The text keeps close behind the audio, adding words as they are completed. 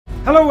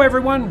Hello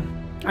everyone,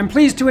 I'm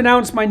pleased to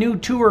announce my new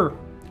tour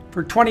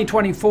for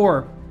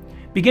 2024.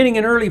 Beginning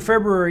in early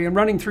February and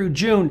running through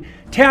June,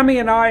 Tammy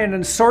and I and an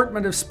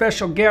assortment of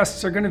special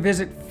guests are going to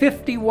visit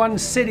 51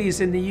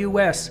 cities in the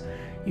US.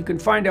 You can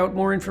find out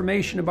more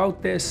information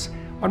about this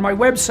on my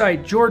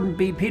website,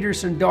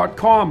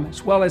 jordanbpeterson.com,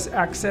 as well as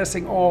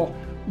accessing all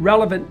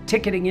relevant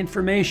ticketing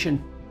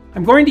information.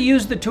 I'm going to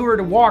use the tour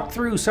to walk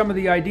through some of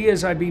the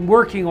ideas I've been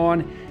working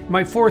on in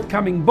my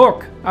forthcoming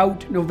book,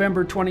 out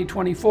November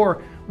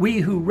 2024, We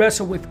Who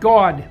Wrestle with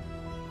God.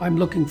 I'm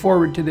looking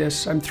forward to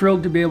this. I'm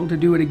thrilled to be able to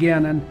do it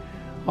again, and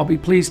I'll be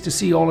pleased to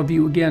see all of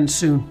you again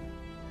soon.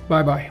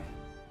 Bye-bye.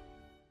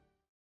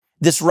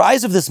 This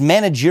rise of this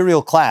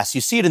managerial class,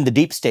 you see it in the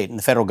deep state in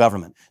the federal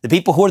government. The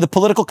people who are the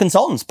political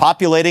consultants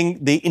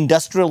populating the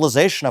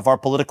industrialization of our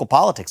political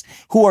politics,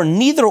 who are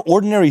neither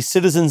ordinary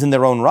citizens in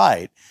their own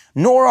right,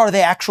 nor are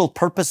they actual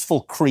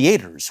purposeful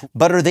creators,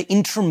 but are the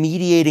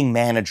intermediating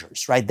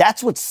managers, right?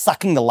 That's what's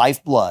sucking the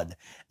lifeblood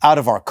out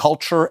of our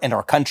culture and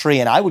our country,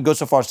 and I would go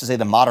so far as to say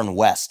the modern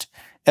West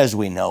as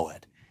we know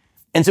it.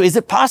 And so is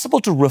it possible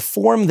to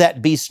reform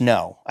that beast?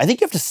 No. I think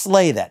you have to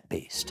slay that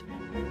beast.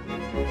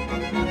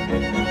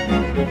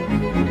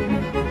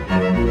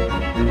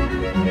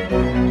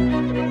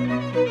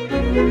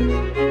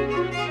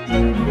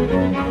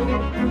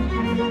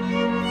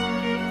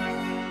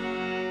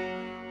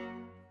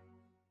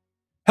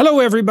 Hello,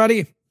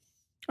 everybody.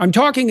 I'm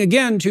talking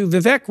again to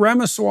Vivek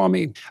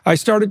Ramaswamy. I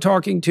started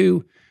talking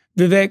to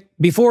Vivek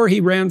before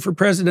he ran for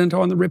president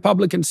on the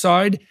Republican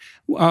side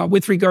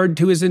with regard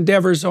to his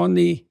endeavors on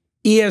the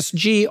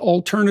ESG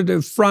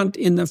alternative front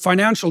in the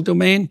financial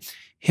domain,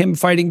 him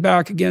fighting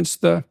back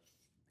against the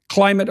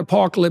climate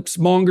apocalypse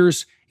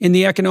mongers in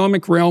the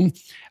economic realm.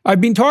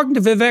 I've been talking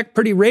to Vivek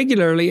pretty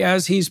regularly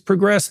as he's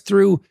progressed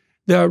through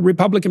the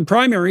Republican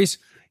primaries.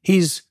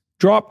 He's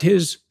dropped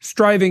his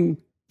striving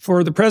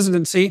for the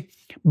presidency,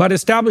 but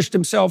established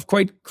himself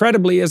quite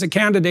credibly as a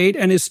candidate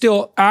and is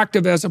still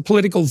active as a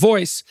political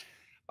voice.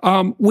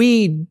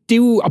 We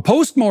do a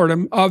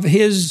postmortem of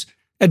his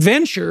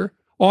adventure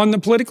on the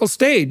political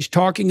stage,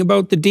 talking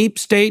about the deep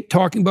state,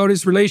 talking about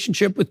his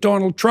relationship with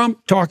Donald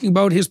Trump, talking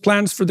about his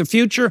plans for the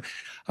future,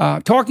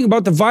 talking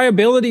about the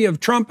viability of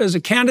Trump as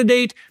a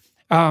candidate,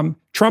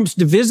 Trump's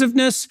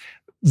divisiveness,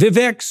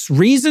 Vivek's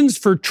reasons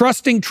for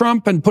trusting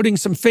Trump and putting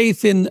some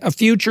faith in a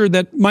future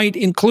that might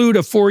include a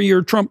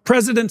 4-year Trump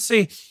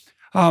presidency,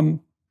 and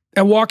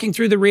walking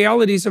through the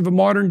realities of a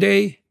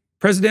modern-day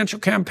presidential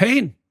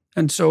campaign.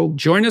 And so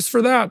join us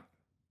for that.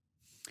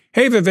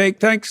 Hey, Vivek,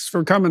 thanks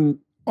for coming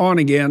on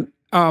again.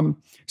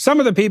 Some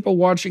of the people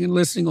watching and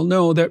listening will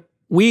know that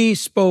we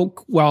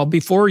spoke, well,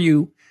 before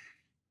you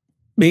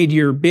made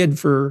your bid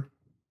for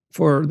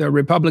the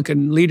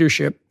Republican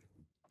leadership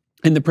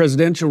in the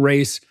presidential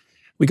race.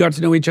 We got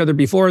to know each other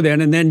before then,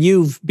 and then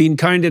you've been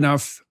kind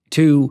enough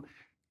to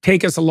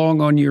take us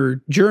along on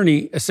your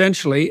journey,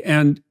 essentially,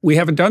 and we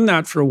haven't done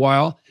that for a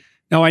while.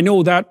 Now, I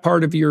know that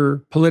part of your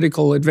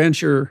political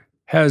adventure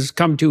has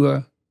come to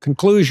a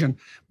conclusion,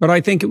 but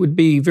I think it would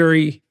be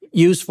very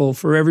useful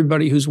for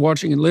everybody who's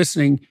watching and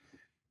listening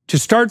to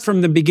start from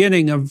the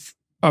beginning of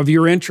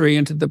your entry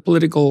into the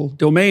political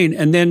domain,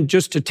 and then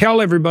just to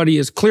tell everybody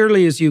as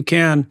clearly as you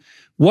can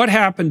what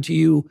happened to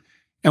you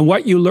and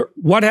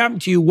what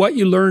happened to you, what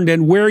you learned,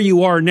 and where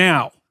you are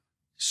now.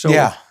 So,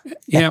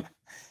 yeah.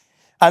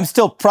 I'm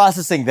still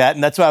processing that,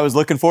 and that's why I was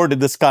looking forward to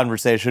this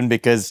conversation,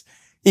 because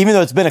even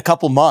though it's been a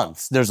couple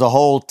months, there's a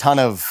whole ton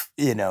of,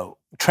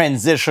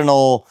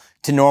 transitional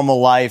to normal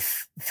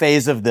life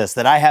phase of this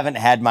that I haven't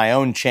had my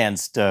own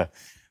chance to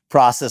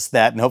process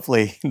that, and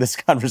hopefully this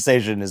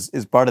conversation is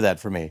part of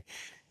that for me.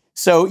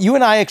 So you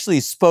and I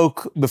actually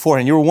spoke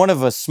beforehand. You were one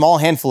of a small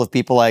handful of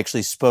people I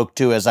actually spoke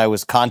to as I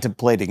was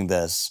contemplating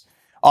this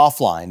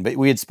offline, but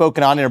we had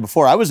spoken on air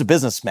before. I was a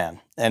businessman,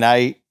 and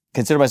I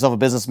consider myself a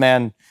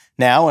businessman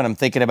now, and I'm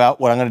thinking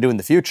about what I'm going to do in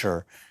the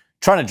future,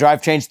 trying to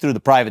drive change through the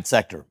private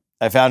sector.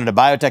 I founded a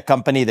biotech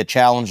company that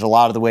challenged a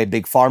lot of the way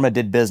Big Pharma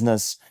did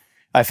business.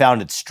 I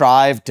founded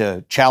Strive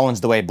to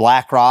challenge the way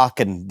BlackRock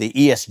and the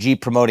ESG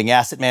promoting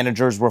asset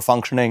managers were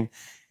functioning.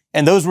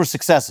 And those were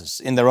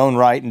successes in their own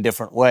right in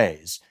different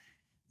ways.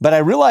 But I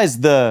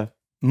realized the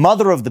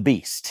mother of the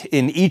beast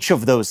in each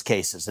of those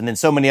cases, and in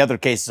so many other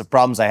cases of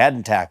problems I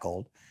hadn't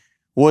tackled,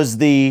 was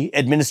the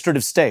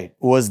administrative state,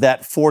 was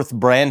that fourth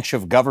branch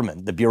of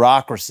government, the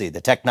bureaucracy,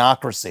 the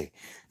technocracy,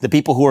 the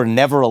people who were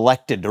never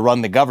elected to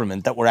run the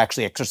government that were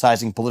actually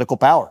exercising political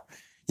power.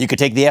 You could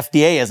take the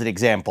FDA as an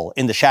example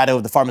in the shadow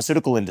of the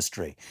pharmaceutical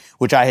industry,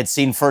 which I had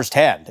seen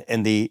firsthand.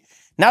 And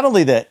not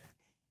only the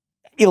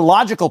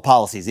illogical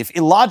policies, if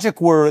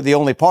illogic were the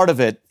only part of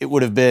it, it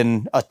would have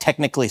been a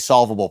technically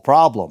solvable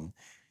problem.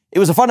 It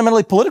was a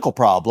fundamentally political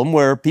problem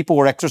where people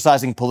were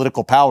exercising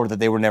political power that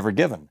they were never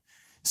given.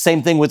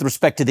 Same thing with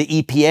respect to the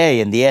EPA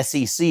and the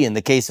SEC in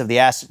the case of the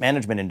asset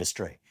management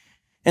industry.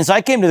 And so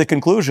I came to the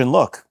conclusion,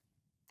 look,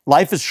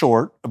 life is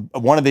short.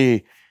 One of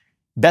the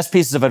best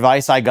pieces of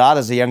advice I got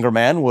as a younger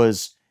man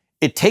was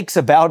it takes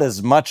about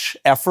as much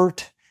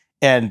effort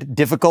and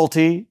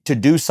difficulty to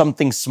do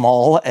something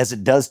small as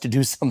it does to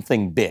do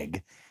something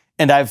big.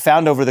 And I've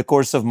found over the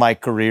course of my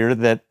career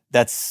that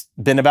that's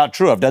been about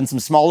true. I've done some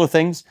smaller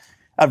things.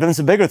 I've done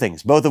some bigger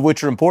things, both of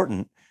which are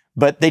important.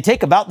 But they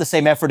take about the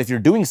same effort if you're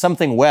doing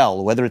something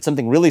well, whether it's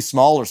something really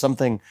small or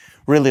something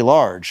really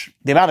large.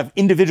 The amount of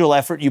individual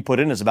effort you put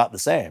in is about the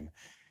same.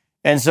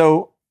 And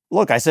so,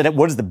 look, I said,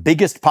 what is the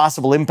biggest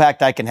possible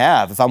impact I can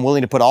have? If I'm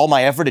willing to put all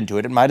my effort into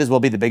it, it might as well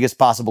be the biggest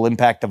possible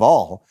impact of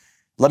all.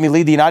 Let me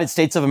lead the United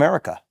States of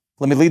America.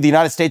 Let me lead the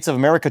United States of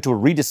America to a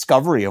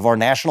rediscovery of our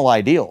national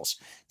ideals.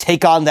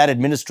 Take on that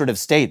administrative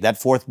state,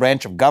 that fourth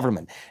branch of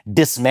government,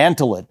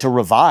 dismantle it to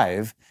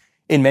revive,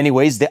 in many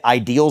ways, the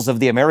ideals of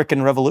the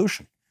American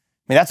Revolution.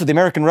 I mean, that's what the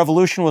American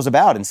Revolution was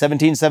about. In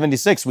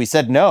 1776, we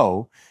said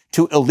no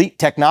to elite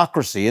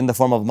technocracy in the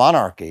form of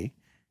monarchy.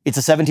 It's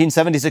a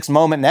 1776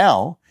 moment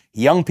now.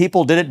 Young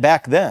people did it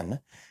back then.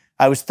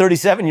 I was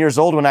 37 years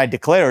old when I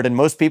declared, and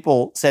most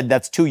people said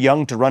that's too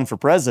young to run for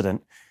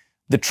president.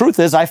 The truth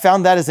is, I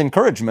found that as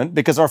encouragement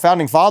because our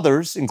founding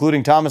fathers,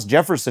 including Thomas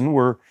Jefferson,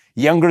 were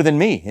younger than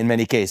me in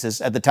many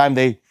cases at the time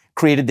they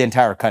created the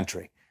entire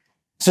country.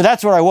 So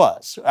that's where I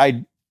was.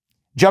 I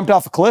jumped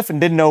off a cliff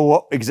and didn't know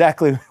what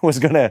exactly was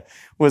going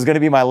to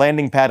be my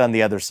landing pad on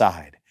the other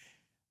side.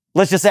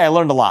 Let's just say I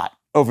learned a lot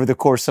over the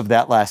course of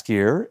that last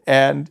year.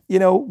 And,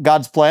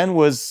 God's plan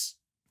was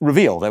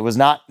revealed. I was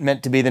not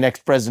meant to be the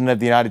next president of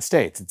the United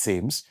States, it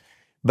seems.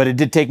 But it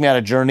did take me on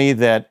a journey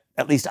that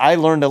at least I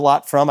learned a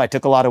lot from, I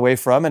took a lot away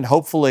from, and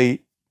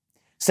hopefully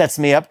sets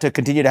me up to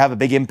continue to have a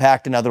big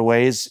impact in other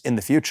ways in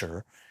the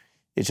future.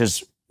 It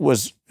just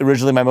was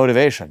originally my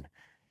motivation.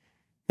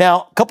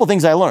 Now, a couple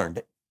things I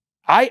learned.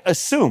 I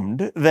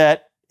assumed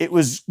that it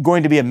was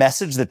going to be a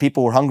message that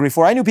people were hungry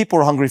for. I knew people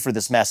were hungry for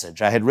this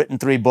message. I had written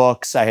 3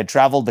 books. I had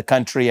traveled the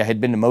country. I had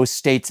been to most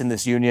states in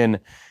this union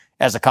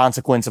as a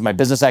consequence of my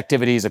business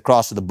activities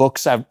across the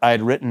books I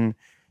had written.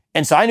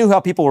 And so I knew how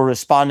people were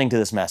responding to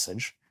this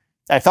message.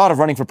 I thought of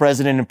running for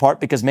president in part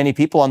because many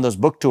people on those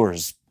book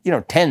tours,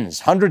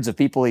 tens, hundreds of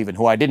people even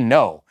who I didn't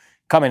know,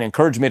 come and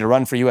encourage me to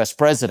run for U.S.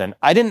 president.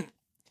 I didn't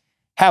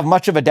have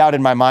much of a doubt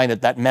in my mind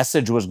that that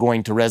message was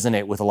going to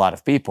resonate with a lot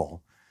of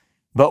people.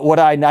 But what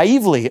I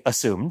naively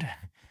assumed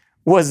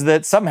was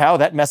that somehow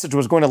that message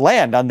was going to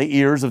land on the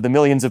ears of the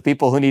millions of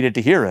people who needed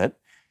to hear it.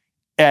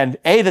 And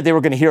A, that they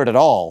were going to hear it at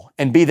all.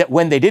 And B, that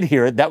when they did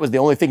hear it, that was the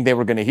only thing they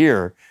were going to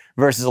hear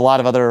versus a lot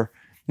of other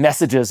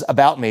messages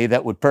about me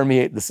that would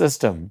permeate the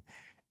system.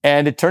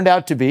 And it turned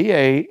out to be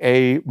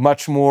a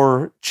much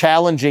more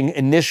challenging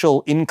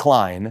initial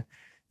incline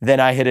than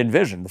I had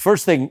envisioned. The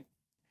first thing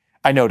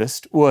I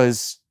noticed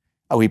was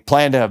we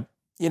planned a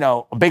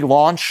big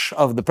launch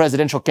of the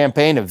presidential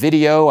campaign, a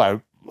video.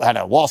 I had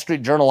a Wall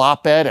Street Journal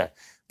op-ed.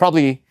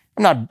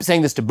 I'm not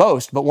saying this to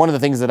boast, but one of the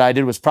things that I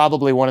did was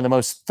probably one of the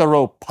most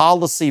thorough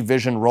policy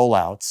vision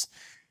rollouts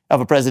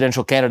of a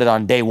presidential candidate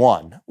on day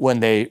one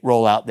when they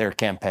roll out their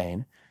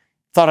campaign.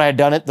 Thought I had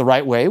done it the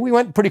right way. We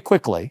went pretty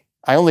quickly.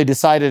 I only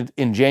decided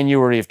in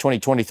January of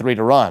 2023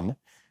 to run.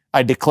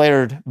 I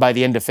declared by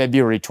the end of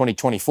February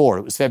 2024.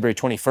 It was February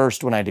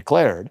 21st when I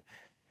declared.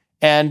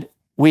 And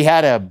we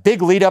had a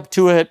big lead up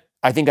to it.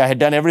 I think I had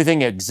done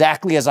everything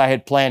exactly as I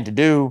had planned to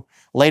do,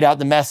 laid out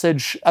the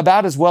message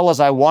about as well as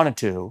I wanted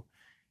to.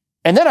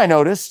 And then I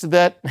noticed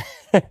that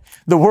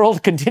the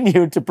world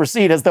continued to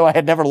proceed as though I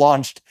had never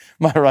launched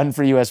my run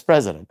for U.S.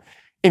 president,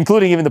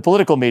 including even the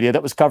political media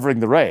that was covering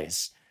the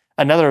race.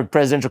 Another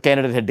presidential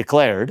candidate had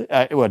declared,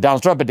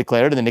 Donald Trump had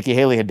declared, and then Nikki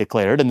Haley had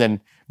declared. And then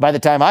by the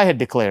time I had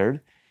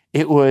declared,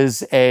 it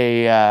was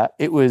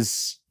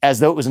as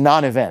though it was a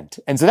non-event.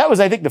 And so that was,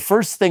 I think, the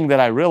first thing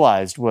that I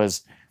realized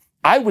was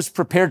I was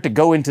prepared to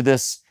go into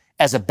this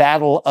as a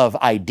battle of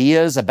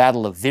ideas, a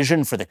battle of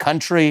vision for the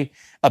country,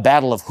 a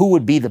battle of who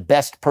would be the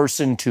best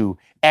person to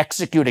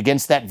execute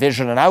against that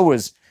vision. And I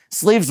was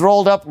sleeves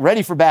rolled up,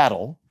 ready for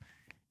battle.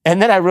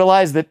 And then I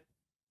realized that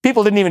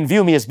people didn't even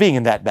view me as being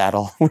in that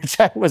battle, which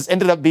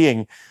ended up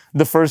being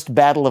the first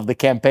battle of the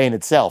campaign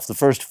itself. The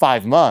first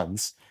 5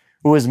 months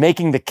was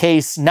making the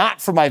case not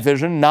for my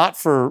vision, not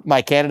for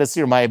my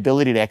candidacy or my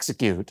ability to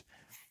execute,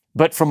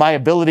 but for my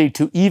ability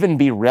to even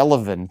be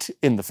relevant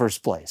in the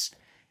first place.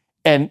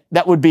 And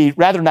that would be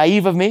rather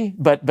naive of me,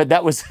 but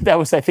that was,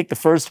 I think, the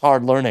first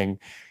hard learning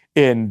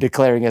in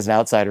declaring as an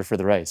outsider for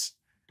the race.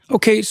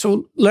 Okay,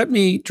 so let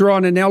me draw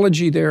an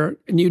analogy there,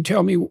 and you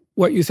tell me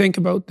what you think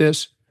about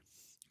this.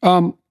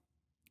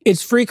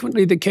 It's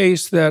frequently the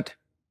case that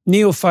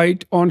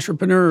neophyte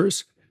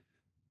entrepreneurs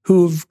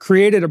who've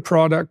created a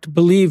product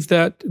believe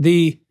that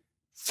the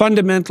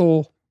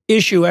fundamental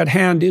issue at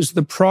hand is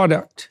the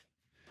product,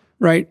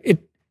 right?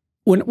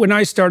 When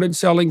I started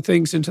selling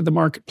things into the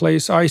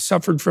marketplace, I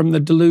suffered from the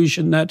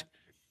delusion that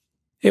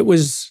it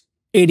was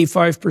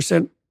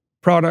 85%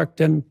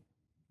 product and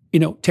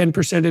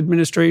 10%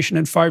 administration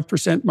and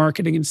 5%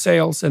 marketing and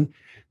sales. And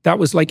that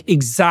was like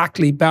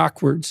exactly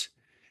backwards.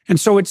 And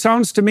so it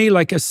sounds to me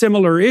like a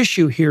similar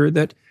issue here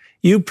that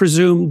you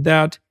presumed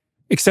that,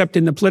 except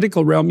in the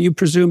political realm, you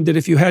presumed that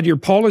if you had your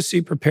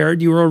policy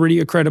prepared, you were already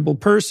a credible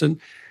person,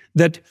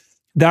 that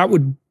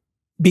would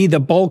be the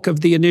bulk of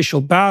the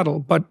initial battle.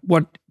 But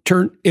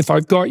if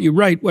I've got you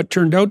right, what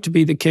turned out to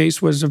be the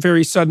case was a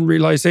very sudden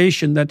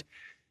realization that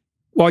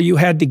while you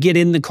had to get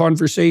in the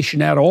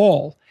conversation at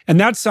all, and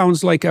that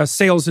sounds like a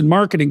sales and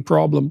marketing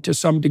problem to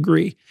some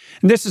degree.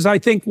 And this is, I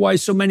think, why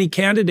so many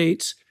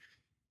candidates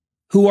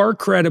who are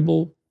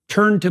credible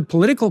turn to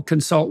political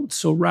consultants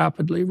so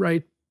rapidly,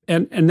 right?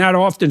 And that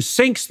often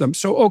sinks them.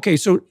 So, okay,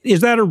 so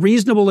is that a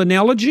reasonable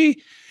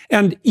analogy?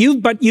 And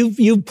you've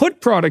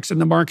put products in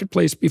the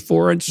marketplace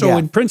before, and so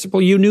in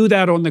principle, you knew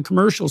that on the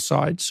commercial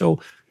side.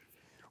 So,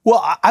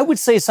 well, I would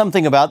say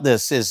something about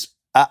this is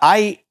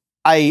I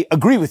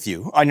agree with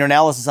you on your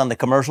analysis on the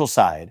commercial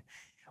side.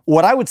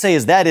 What I would say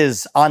is that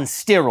is on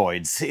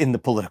steroids in the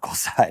political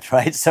side,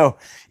 right? So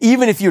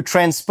even if you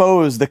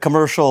transpose the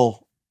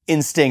commercial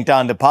instinct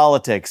onto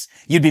politics,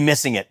 you'd be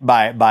missing it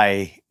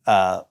by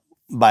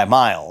a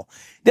mile.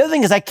 The other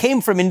thing is I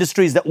came from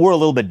industries that were a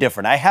little bit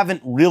different. I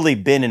haven't really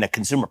been in a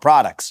consumer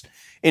products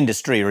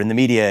industry or in the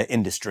media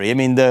industry. I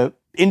mean, the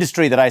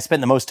industry that I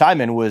spent the most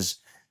time in was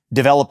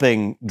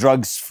developing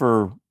drugs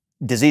for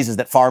diseases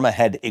that pharma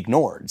had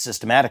ignored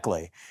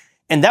systematically.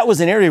 And that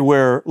was an area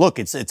where, look,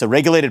 it's a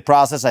regulated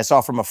process. I saw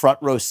from a front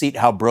row seat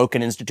how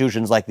broken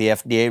institutions like the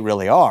FDA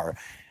really are.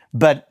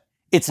 But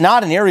it's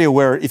not an area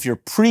where if you're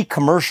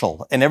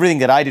pre-commercial, and everything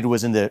that I did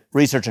was in the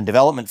research and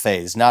development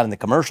phase, not in the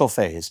commercial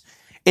phase,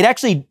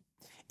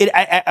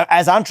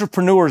 as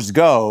entrepreneurs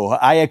go,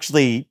 I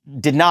actually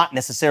did not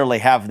necessarily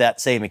have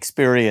that same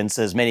experience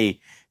as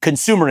many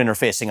consumer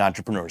interfacing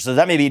entrepreneurs. So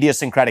that may be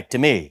idiosyncratic to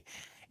me.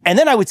 And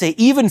then I would say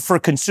even for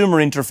consumer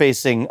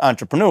interfacing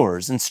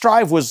entrepreneurs, and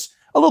Strive was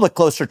a little bit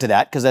closer to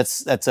that because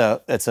that's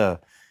a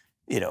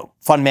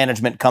fund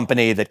management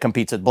company that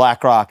competes with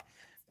BlackRock.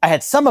 I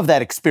had some of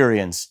that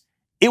experience.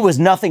 It was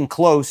nothing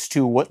close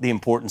to what the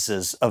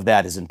importance of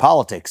that is in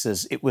politics.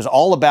 It was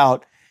all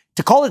about,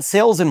 to call it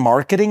sales and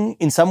marketing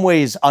in some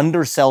ways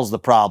undersells the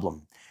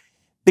problem.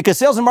 Because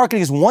sales and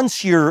marketing is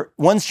once you're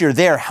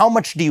there, how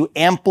much do you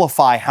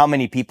amplify how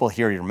many people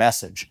hear your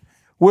message?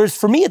 Whereas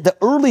for me at the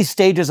early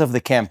stages of the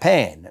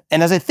campaign,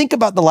 and as I think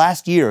about the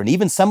last year and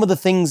even some of the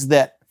things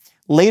that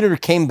later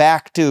came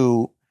back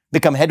to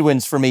become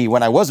headwinds for me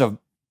when I was a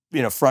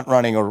front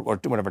running or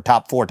whatever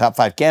top 4, top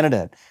 5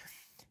 candidate,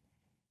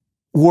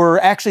 were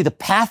actually the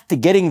path to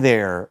getting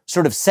there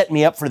sort of set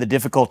me up for the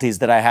difficulties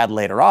that I had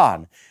later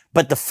on.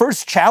 But the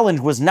first challenge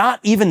was not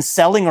even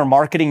selling or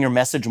marketing your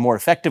message more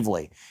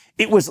effectively.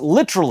 It was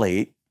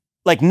literally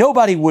like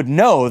nobody would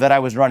know that I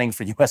was running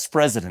for US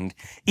president,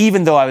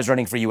 even though I was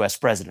running for US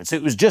president. So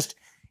it was just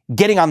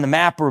getting on the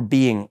map or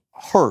being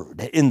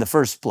heard in the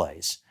first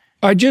place.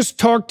 I just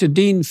talked to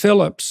Dean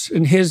Phillips,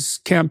 and his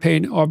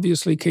campaign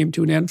obviously came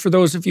to an end. For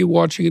those of you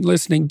watching and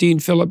listening, Dean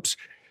Phillips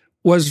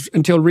was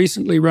until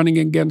recently running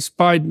against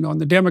Biden on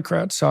the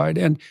Democrat side,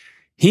 and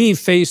he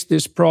faced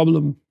this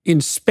problem in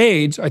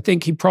spades. I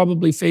think he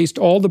probably faced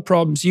all the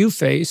problems you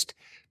faced,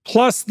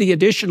 plus the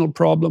additional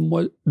problem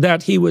was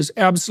that he was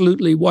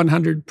absolutely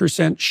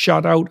 100%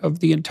 shut out of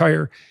the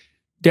entire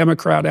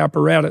Democrat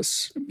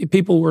apparatus.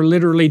 People were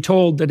literally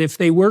told that if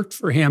they worked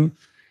for him,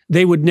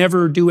 they would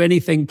never do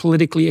anything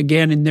politically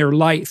again in their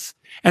life.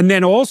 And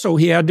then also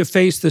he had to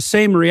face the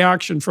same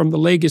reaction from the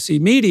legacy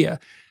media.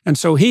 And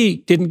so he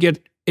didn't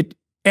get it.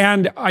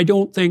 And I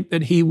don't think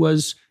that he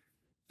was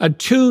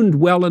attuned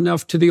well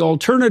enough to the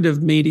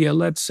alternative media,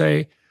 let's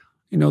say,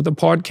 the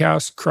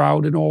podcast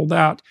crowd and all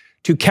that,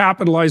 to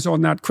capitalize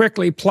on that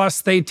quickly.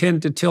 Plus, they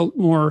tend to tilt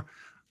more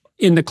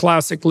in the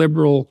classic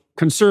liberal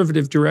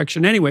conservative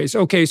direction anyways.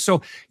 Okay,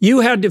 so you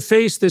had to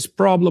face this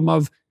problem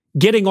of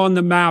getting on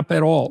the map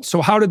at all.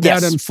 So how did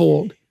that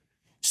unfold?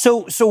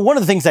 So one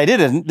of the things I did,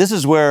 and this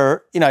is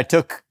where, I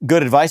took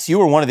good advice. You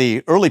were one of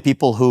the early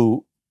people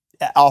who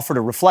offered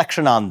a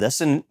reflection on this.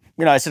 And,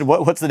 I said,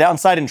 what's the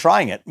downside in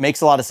trying it?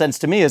 Makes a lot of sense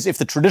to me is if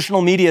the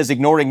traditional media is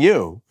ignoring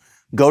you,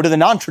 go to the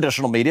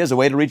non-traditional media as a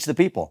way to reach the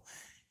people.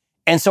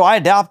 And so I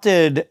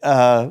adopted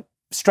a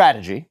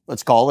strategy,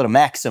 let's call it a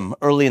maxim,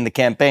 early in the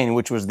campaign,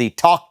 which was the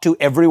talk to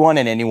everyone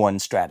and anyone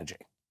strategy.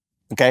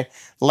 Okay?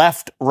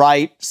 Left,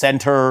 right,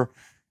 center,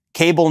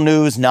 cable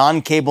news,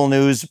 non-cable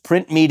news,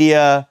 print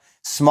media,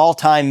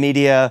 small-time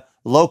media,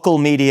 local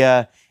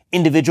media,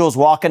 individuals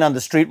walking on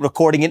the street,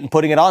 recording it and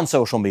putting it on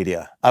social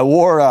media. I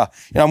wore, I'm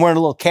wearing a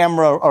little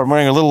camera, or I'm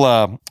wearing a little,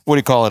 a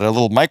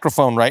little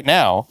microphone right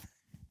now.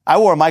 I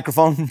wore a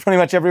microphone pretty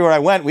much everywhere I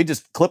went. We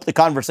just clipped the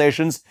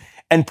conversations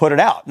and put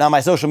it out. Now,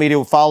 my social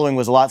media following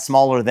was a lot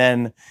smaller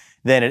than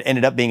it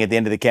ended up being at the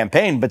end of the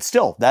campaign, but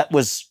still, that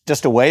was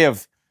just a way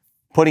of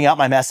putting out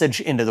my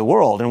message into the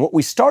world. And what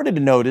we started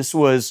to notice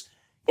was,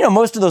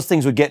 most of those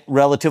things would get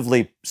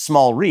relatively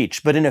small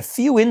reach, but in a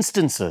few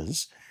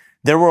instances,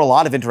 there were a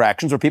lot of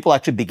interactions where people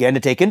actually began to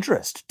take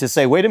interest, to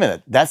say, wait a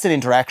minute, that's an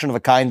interaction of a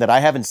kind that I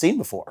haven't seen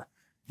before.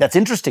 That's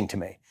interesting to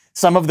me.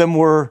 Some of them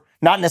were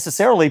not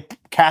necessarily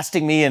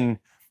casting me in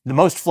the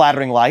most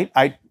flattering light.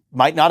 I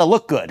might not have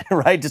looked good,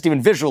 right? Just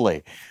even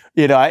visually.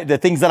 The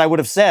things that I would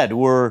have said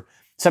were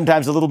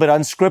sometimes a little bit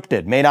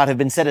unscripted, may not have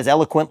been said as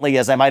eloquently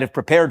as I might have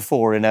prepared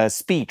for in a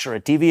speech or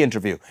a TV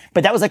interview.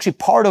 But that was actually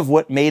part of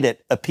what made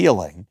it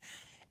appealing.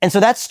 And so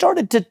that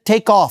started to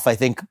take off, I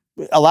think,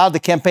 allowed the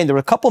campaign. There were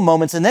a couple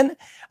moments, and then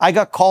I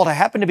got called. I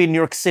happened to be in New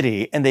York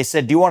City, and they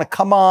said, do you want to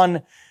come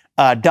on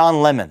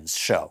Don Lemon's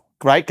show,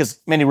 right? Because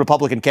many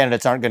Republican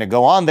candidates aren't going to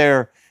go on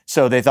there.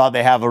 So they thought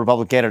they have a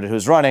Republican candidate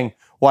who's running.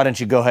 Why don't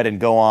you go ahead and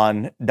go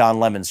on Don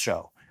Lemon's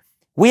show?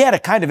 We had a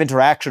kind of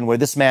interaction where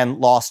this man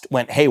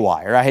went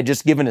haywire. I had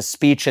just given a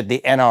speech at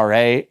the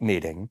NRA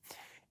meeting,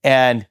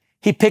 and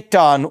he picked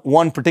on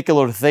one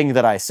particular thing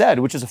that I said,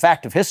 which is a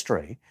fact of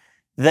history,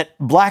 that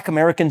Black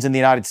Americans in the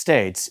United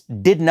States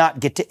did not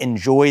get to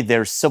enjoy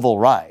their civil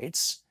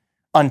rights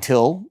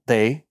until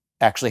they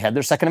actually had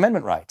their Second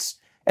Amendment rights.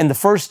 And the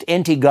first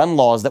anti-gun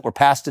laws that were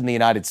passed in the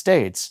United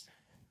States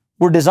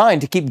were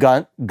designed to keep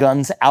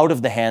guns out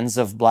of the hands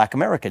of Black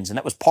Americans. And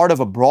that was part of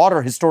a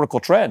broader historical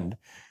trend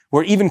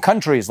where even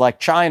countries like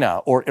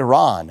China or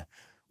Iran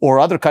or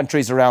other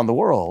countries around the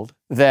world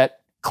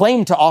that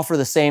claim to offer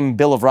the same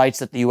Bill of Rights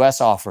that the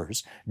U.S.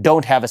 offers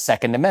don't have a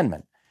Second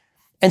Amendment.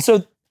 And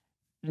so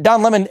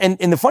Don Lemon,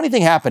 and the funny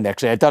thing happened,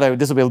 actually, I thought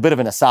this would be a bit of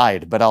an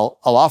aside, but I'll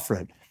offer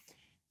it.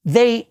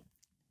 They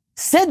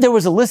said there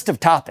was a list of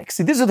topics.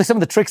 See, these are some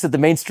of the tricks that the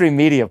mainstream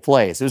media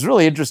plays. It was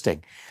really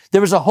interesting. There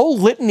was a whole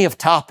litany of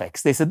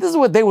topics. They said, this is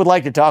what they would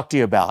like to talk to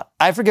you about.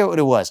 I forget what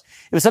it was.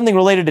 It was something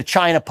related to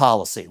China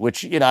policy,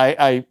 which,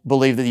 I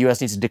believe that the U.S.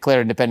 needs to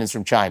declare independence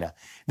from China.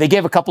 They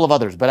gave a couple of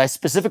others, but I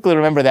specifically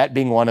remember that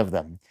being one of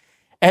them.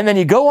 And then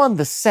you go on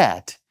the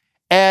set,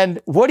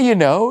 and what do you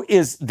know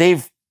is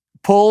they've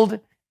pulled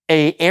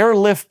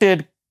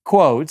airlifted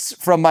quotes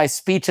from my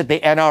speech at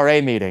the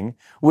NRA meeting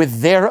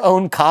with their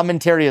own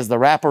commentary as the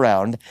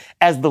wraparound,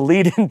 as the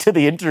lead into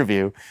the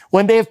interview,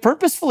 when they have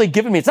purposefully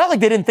given me, it's not like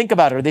they didn't think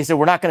about it or they said,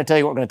 we're not going to tell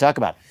you what we're going to talk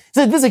about.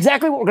 So this is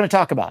exactly what we're going to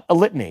talk about, a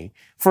litany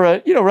for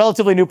a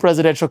relatively new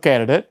presidential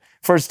candidate,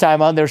 first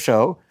time on their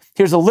show.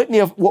 Here's a litany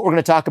of what we're going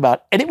to talk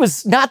about. And it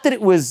was not that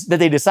that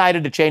they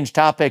decided to change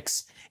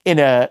topics in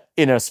a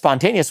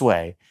spontaneous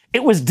way.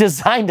 It was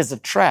designed as a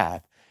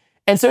trap.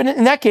 And so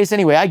in that case,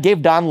 anyway, I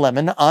gave Don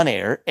Lemon on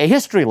air a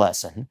history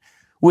lesson,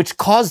 which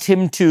caused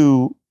him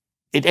to,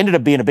 it ended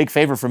up being a big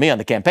favor for me on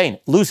the campaign,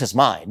 lose his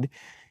mind.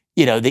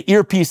 The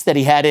earpiece that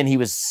he had in, he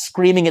was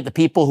screaming at the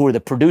people who were the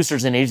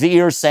producers in his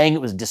ears, saying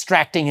it was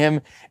distracting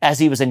him as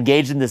he was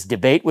engaged in this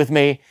debate with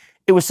me.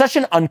 It was such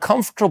an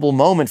uncomfortable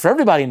moment for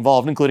everybody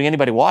involved, including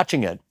anybody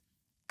watching it,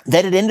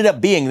 that it ended up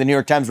being, the New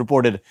York Times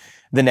reported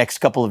the next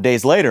couple of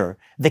days later,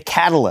 the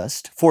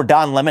catalyst for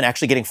Don Lemon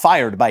actually getting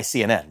fired by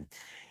CNN.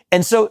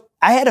 And so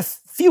I had a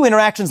few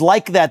interactions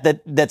like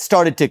that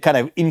started to kind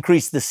of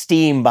increase the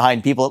steam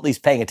behind people at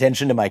least paying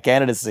attention to my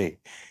candidacy.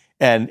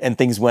 And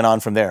things went on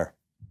from there.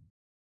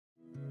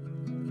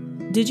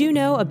 Did you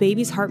know a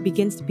baby's heart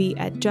begins to beat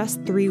at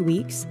just 3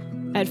 weeks?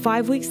 At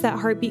 5 weeks, that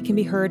heartbeat can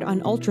be heard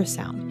on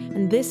ultrasound,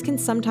 and this can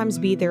sometimes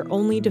be their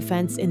only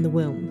defense in the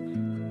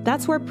womb.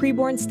 That's where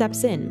Preborn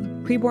steps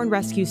in. Preborn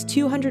rescues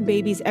 200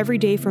 babies every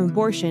day from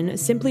abortion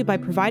simply by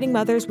providing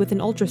mothers with an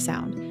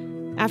ultrasound.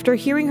 After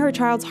hearing her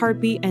child's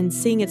heartbeat and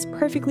seeing its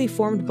perfectly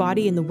formed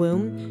body in the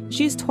womb,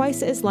 she's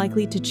twice as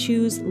likely to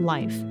choose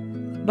life.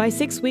 By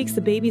 6 weeks,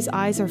 the baby's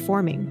eyes are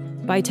forming.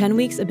 By 10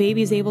 weeks, a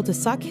baby is able to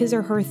suck his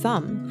or her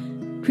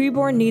thumb.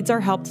 Preborn needs our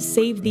help to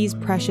save these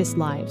precious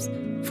lives.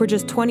 For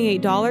just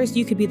 $28,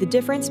 you could be the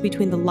difference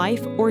between the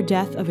life or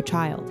death of a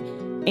child.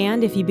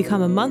 And if you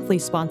become a monthly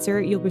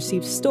sponsor, you'll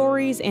receive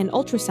stories and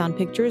ultrasound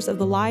pictures of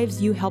the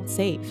lives you helped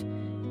save.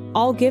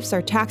 All gifts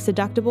are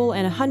tax-deductible,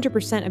 and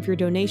 100% of your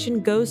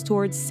donation goes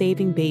towards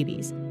saving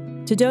babies.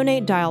 To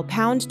donate, dial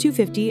pound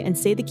 250 and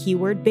say the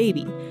keyword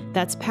baby.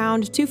 That's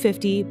pound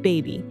 250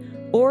 baby.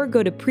 Or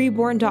go to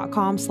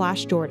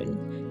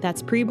preborn.com/Jordan.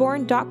 That's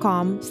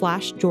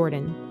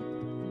preborn.com/Jordan.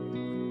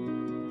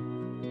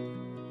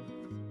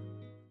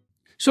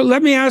 So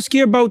let me ask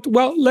you about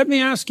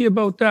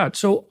that.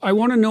 So I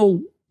want to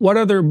know what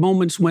other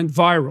moments went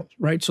viral,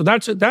 right? So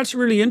that's a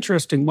really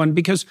interesting one,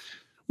 because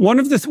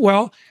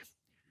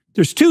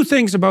there's two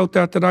things about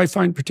that I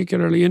find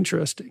particularly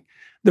interesting.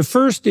 The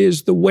first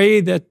is the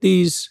way that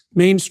these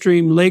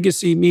mainstream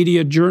legacy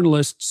media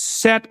journalists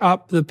set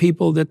up the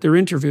people that they're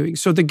interviewing.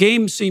 So the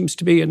game seems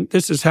to be, and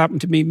this has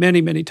happened to me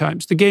many, many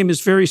times, the game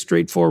is very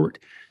straightforward.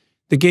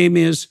 The game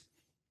is,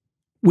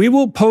 we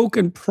will poke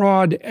and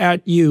prod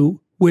at you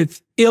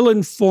with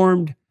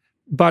ill-informed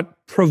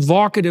but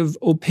provocative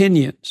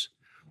opinions,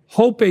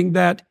 hoping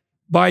that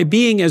by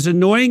being as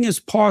annoying as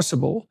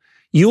possible,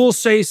 you'll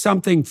say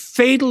something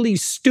fatally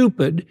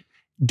stupid,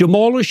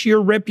 demolish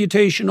your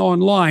reputation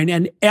online,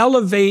 and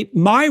elevate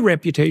my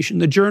reputation,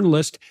 the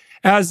journalist,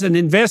 as an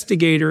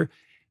investigator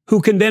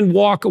who can then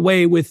walk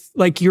away with,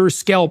 like, your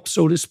scalp,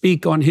 so to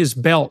speak, on his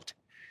belt.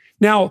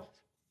 Now,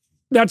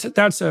 that's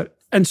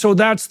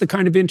the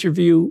kind of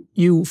interview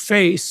you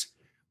face,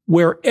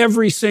 where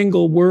every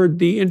single word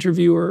the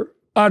interviewer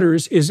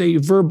utters is a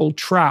verbal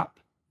trap.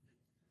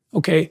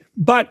 Okay,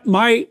 but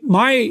my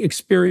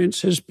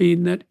experience has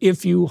been that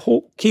if you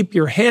keep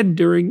your head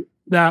during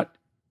that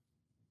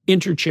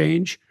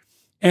interchange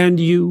and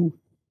you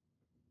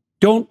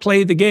don't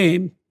play the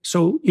game,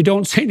 so you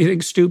don't say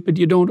anything stupid,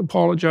 you don't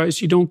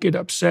apologize, you don't get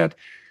upset,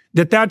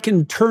 that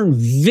can turn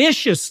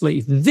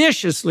viciously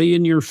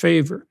in your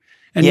favor.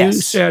 And yes.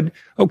 You said,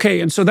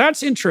 okay, and so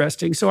that's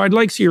interesting. So I'd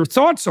like to see your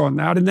thoughts on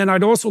that. And then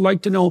I'd also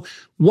like to know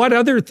what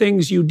other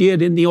things you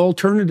did in the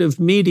alternative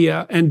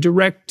media and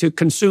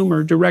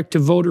direct-to-consumer,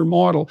 direct-to-voter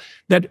model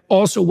that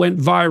also went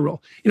viral.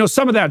 You know,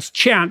 some of that's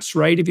chance,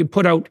 right? If you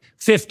put out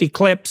 50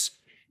 clips,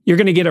 you're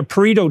going to get a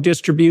Pareto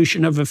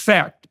distribution of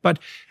effect. But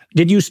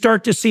did you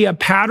start to see a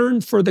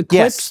pattern for the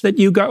clips that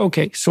you got?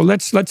 Okay, so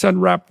let's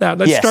unwrap that.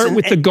 Let's start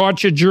with the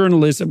gotcha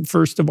journalism,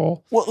 first of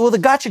all. Well, the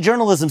gotcha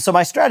journalism, so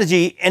my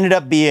strategy ended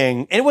up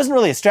being, and it wasn't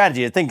really a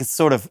strategy, I think it's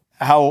sort of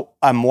how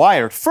I'm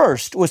wired.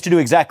 First was to do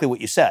exactly what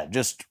you said,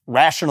 just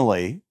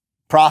rationally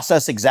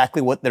process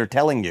exactly what they're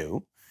telling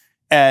you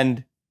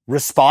and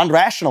respond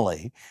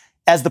rationally.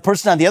 As the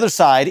person on the other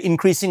side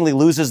increasingly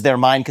loses their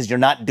mind because you're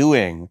not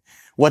doing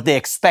what they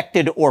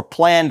expected or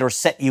planned or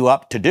set you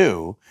up to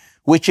do,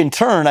 which in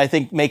turn, I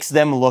think, makes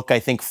them look, I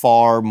think,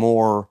 far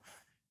more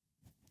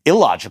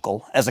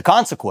illogical as a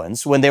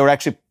consequence when they were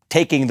actually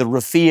taking the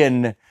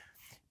ruffian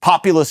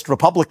populist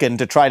Republican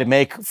to try to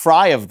make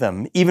fry of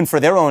them. Even for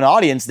their own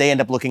audience, they end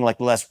up looking like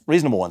the less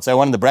reasonable ones. So I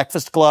went in the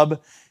Breakfast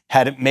Club,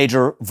 had a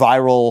major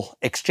viral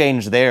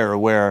exchange there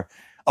where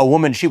a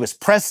woman, she was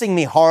pressing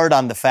me hard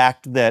on the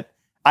fact that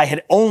I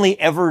had only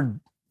ever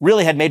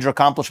really had major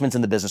accomplishments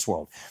in the business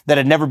world, that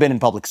had never been in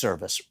public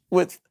service,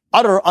 with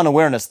utter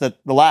unawareness that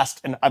the last,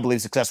 and I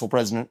believe, successful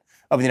president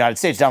of the United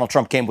States, Donald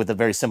Trump, came with a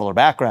very similar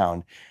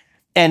background.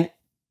 And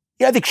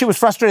yeah, I think she was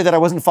frustrated that I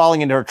wasn't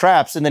falling into her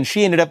traps. And then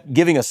she ended up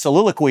giving a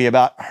soliloquy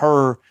about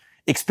her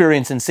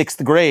experience in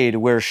 6th grade,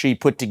 where she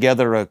put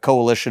together a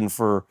coalition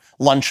for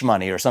lunch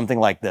money or something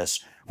like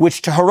this,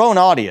 which to her own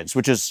audience,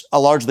 which is a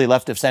largely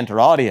left-of-center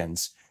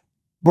audience,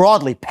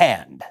 broadly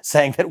panned,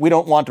 saying that we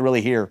don't want to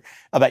really hear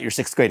about your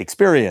 6th grade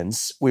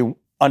experience. We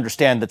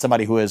understand that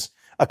somebody who has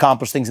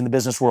accomplished things in the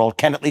business world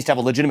can at least have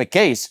a legitimate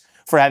case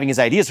for having his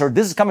ideas heard.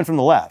 This is coming from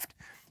the left.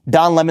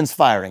 Don Lemon's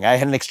firing. I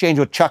had an exchange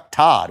with Chuck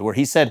Todd where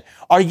he said,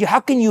 how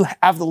can you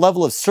have the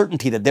level of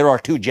certainty that there are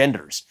 2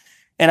 genders?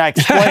 And I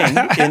explained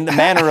in the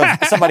manner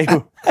of somebody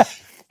who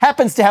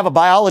happens to have a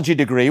biology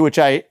degree, which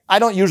I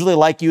don't usually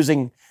like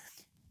using.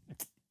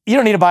 You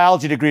don't need a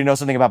biology degree to know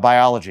something about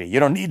biology. You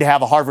don't need to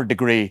have a Harvard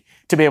degree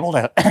to be able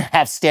to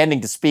have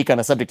standing to speak on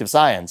a subject of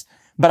science.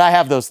 But I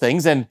have those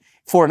things. And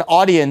for an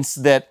audience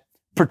that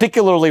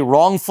particularly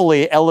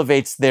wrongfully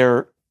elevates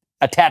their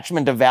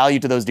attachment of value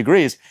to those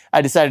degrees,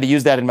 I decided to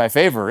use that in my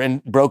favor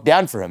and broke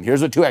down for him.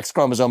 Here's what 2 X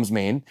chromosomes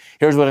mean.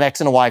 Here's what an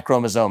X and a Y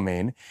chromosome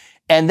mean.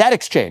 And that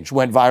exchange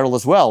went viral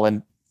as well.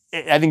 And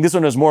I think this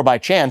one was more by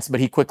chance, but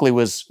he quickly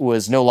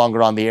was no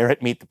longer on the air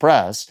at Meet the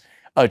Press,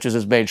 which was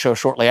his main show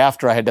shortly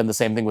after I had done the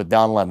same thing with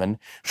Don Lemon.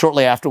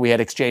 Shortly after, we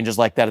had exchanges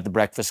like that at the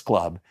Breakfast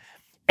Club.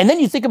 And then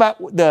you think about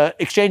the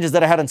exchanges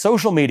that I had on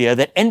social media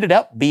that ended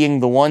up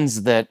being the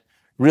ones that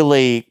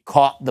really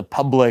caught the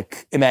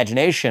public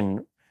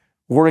imagination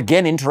were,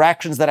 again,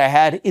 interactions that I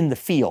had in the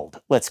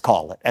field, let's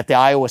call it, at the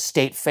Iowa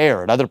State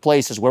Fair and other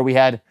places where we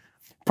had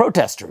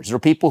protesters or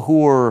people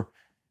who were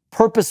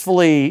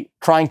purposefully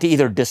trying to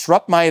either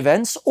disrupt my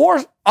events,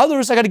 or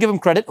others, I got to give them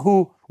credit,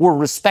 who were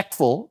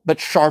respectful but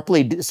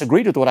sharply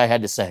disagreed with what I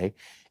had to say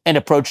and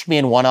approached me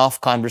in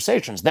one-off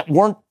conversations that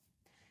weren't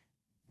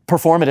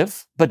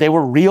performative, but they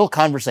were real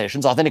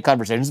conversations, authentic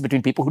conversations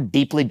between people who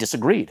deeply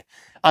disagreed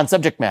on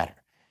subject matter.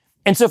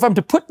 And so if I'm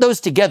to put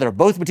those together,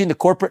 both between the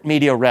corporate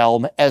media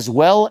realm as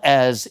well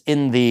as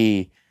in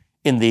the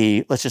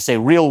let's just say,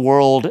 real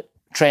world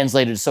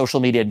translated social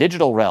media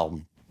digital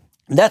realm,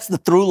 that's the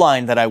through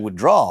line that I would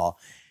draw,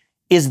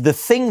 is the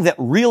thing that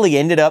really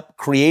ended up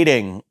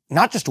creating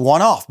not just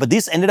one-off, but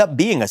this ended up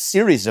being a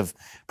series of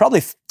probably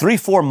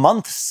 3-4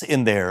 months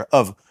in there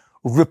of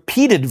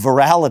repeated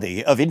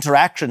virality of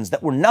interactions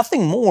that were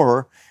nothing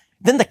more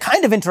than the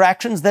kind of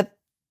interactions that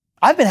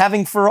I've been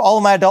having for all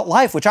of my adult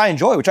life, which I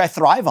enjoy, which I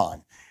thrive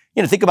on.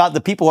 You know, think about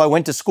the people I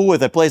went to school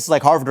with at places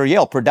like Harvard or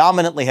Yale,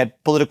 predominantly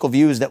had political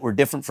views that were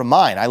different from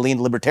mine. I leaned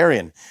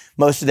libertarian.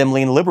 Most of them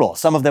leaned liberal.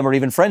 Some of them are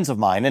even friends of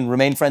mine and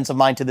remain friends of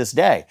mine to this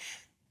day.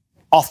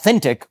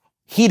 Authentic,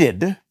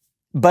 heated,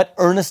 but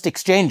earnest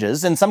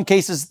exchanges. In some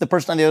cases, the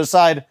person on the other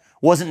side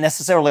wasn't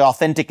necessarily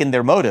authentic in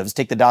their motives.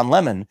 Take the Don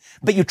Lemon,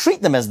 but you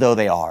treat them as though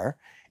they are,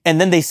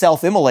 and then they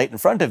self-immolate in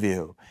front of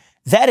you.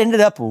 That ended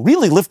up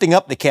really lifting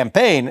up the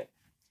campaign.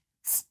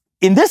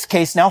 In this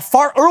case now,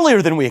 far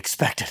earlier than we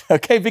expected,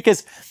 okay?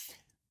 Because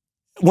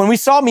when we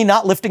saw me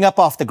not lifting up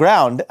off the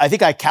ground, I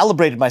think I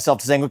calibrated myself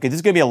to saying, okay, this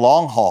is going to be a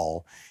long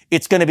haul.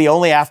 It's going to be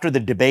only after the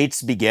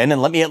debates begin,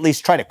 and let me at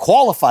least try to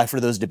qualify for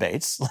those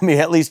debates. Let me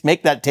at least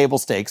make that table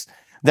stakes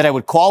that I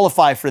would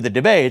qualify for the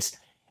debates.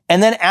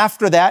 And then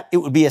after that, it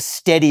would be a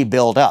steady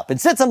build up.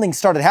 Instead, something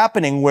started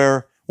happening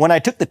where when I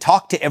took the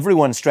talk to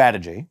everyone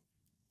strategy,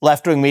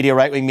 left-wing media,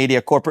 right-wing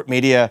media, corporate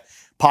media,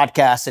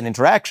 podcasts, and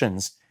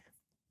interactions,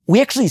 we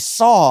actually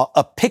saw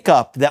a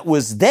pickup that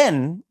was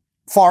then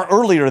far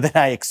earlier than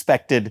I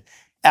expected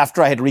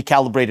after I had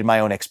recalibrated my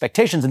own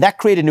expectations. And that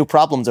created new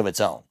problems of its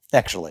own,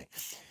 actually.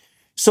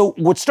 So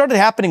what started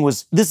happening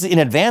was, this is in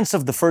advance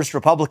of the first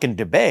Republican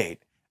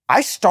debate,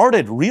 I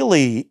started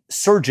really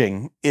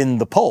surging in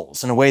the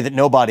polls in a way that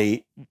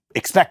nobody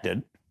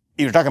expected.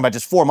 You're talking about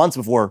just 4 months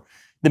before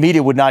the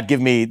media would not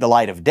give me the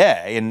light of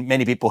day. And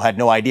many people had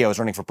no idea I was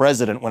running for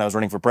president when I was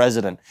running for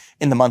president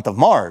in the month of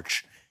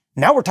March.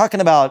 Now we're talking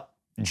about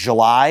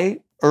July,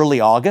 early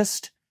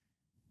August.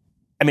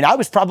 I mean, I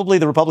was probably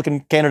the Republican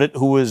candidate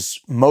who was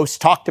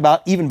most talked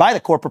about, even by the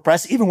corporate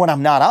press, even when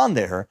I'm not on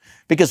there,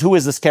 because who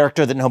is this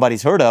character that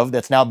nobody's heard of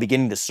that's now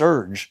beginning to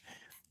surge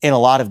in a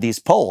lot of these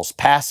polls,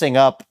 passing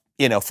up,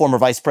 former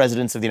vice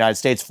presidents of the United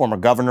States, former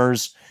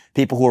governors,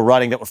 people who were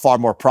running that were far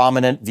more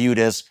prominent, viewed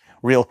as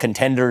real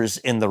contenders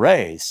in the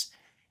race.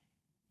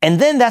 And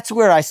then that's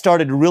where I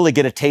started to really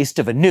get a taste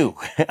of a new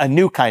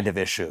kind of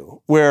issue,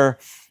 where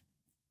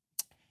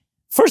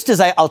first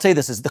I'll tell you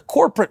this, is the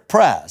corporate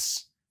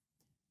press,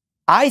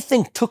 I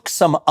think, took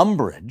some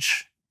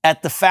umbrage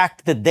at the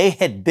fact that they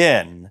had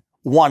been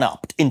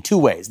one-upped in two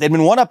ways. They'd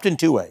been one-upped in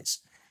two ways.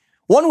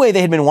 One way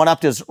they had been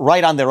one-upped is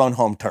right on their own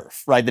home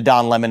turf, right? The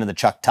Don Lemon and the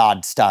Chuck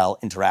Todd style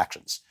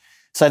interactions.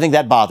 So I think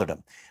that bothered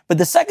them. But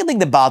the second thing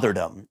that bothered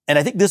them, and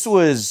I think this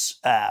was,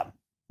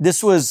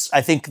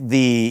 I think,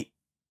 the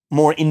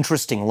more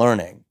interesting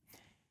learning.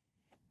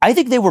 I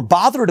think they were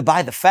bothered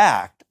by the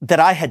fact that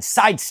I had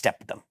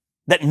sidestepped them,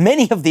 that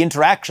many of the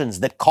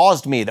interactions that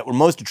caused me, that were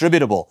most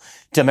attributable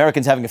to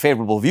Americans having a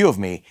favorable view of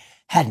me,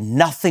 had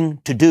nothing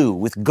to do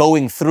with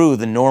going through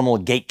the normal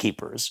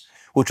gatekeepers,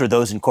 which are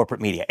those in corporate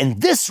media. And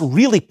this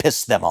really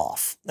pissed them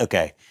off,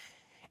 okay?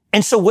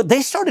 And so what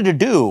they started to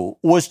do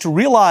was to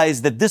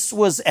realize that this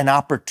was an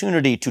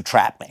opportunity to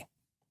trap me.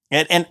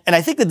 And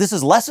I think that this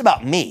is less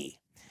about me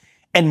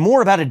and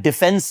more about a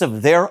defense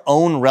of their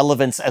own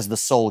relevance as the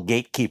sole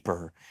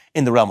gatekeeper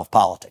in the realm of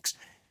politics.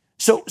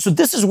 So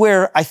this is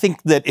where I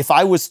think that if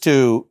I was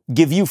to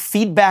give you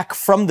feedback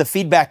from the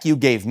feedback you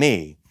gave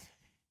me,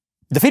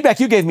 the feedback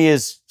you gave me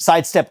is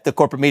sidestep the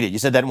corporate media. You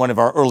said that in one of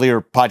our earlier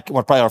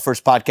probably our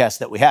first podcast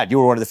that we had. You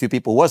were one of the few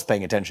people who was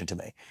paying attention to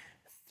me.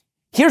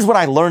 Here's what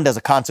I learned as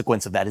a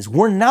consequence of that is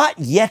we're not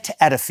yet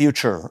at a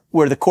future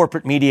where the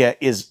corporate media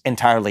is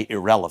entirely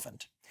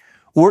irrelevant.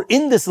 We're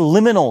in this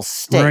liminal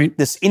state, right,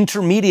 this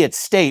intermediate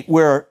state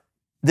where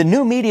the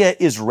new media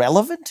is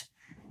relevant,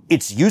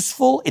 it's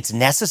useful, it's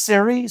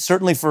necessary,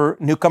 certainly for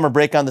newcomer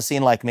break on the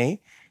scene like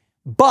me,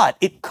 but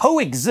it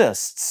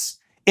coexists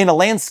in a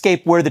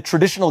landscape where the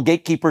traditional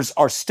gatekeepers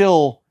are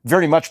still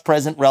very much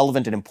present,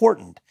 relevant, and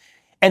important.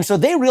 And so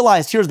they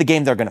realized here's the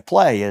game they're going to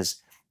play is,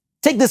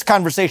 take this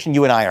conversation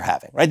you and I are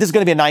having, right? This is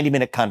going to be a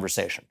 90-minute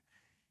conversation.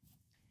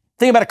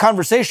 The thing about a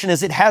conversation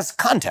is it has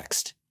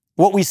context.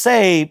 What we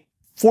say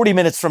 40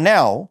 minutes from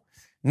now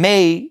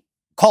may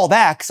call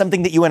back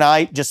something that you and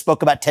I just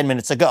spoke about 10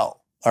 minutes ago,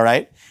 all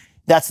right?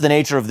 That's the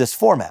nature of this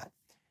format.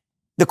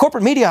 The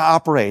corporate media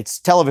operates,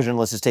 television,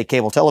 let's just take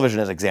cable television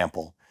as an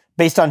example,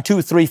 based on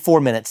 2, 3,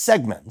 4-minute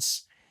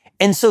segments.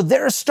 And so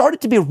there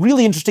started to be a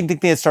really interesting thing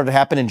that started to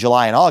happen in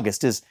July and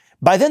August is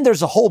by then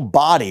there's a whole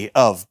body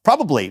of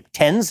probably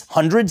tens,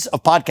 hundreds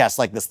of podcasts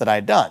like this that I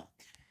had done,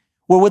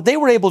 where what they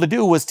were able to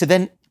do was to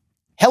then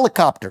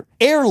helicopter,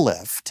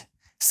 airlift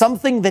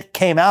something that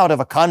came out of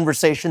a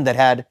conversation that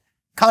had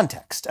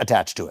context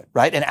attached to it,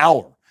 right? An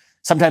hour,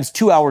 sometimes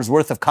 2 hours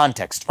worth of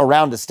context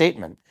around a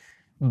statement,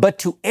 but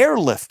to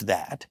airlift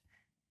that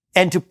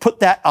and to put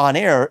that on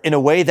air in a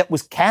way that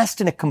was cast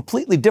in a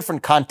completely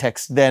different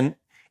context than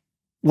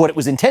what it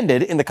was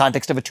intended in the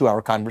context of a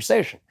 2-hour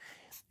conversation.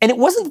 And it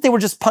wasn't that they were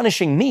just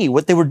punishing me.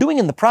 What they were doing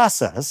in the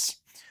process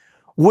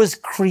was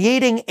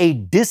creating a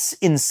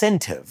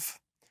disincentive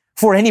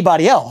for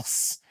anybody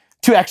else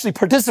to actually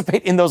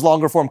participate in those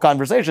longer form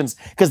conversations.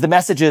 Because the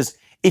message is,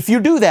 if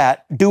you do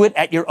that, do it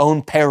at your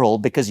own peril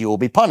because you will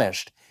be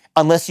punished.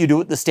 Unless you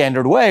do it the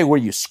standard way where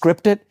you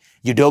script it,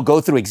 you don't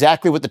go through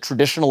exactly what the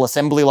traditional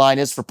assembly line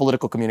is for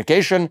political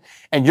communication,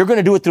 and you're going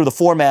to do it through the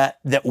format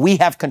that we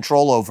have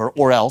control over,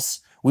 or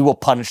else we will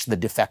punish the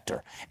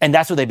defector. And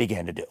that's what they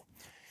began to do.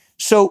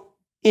 So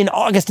in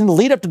August, in the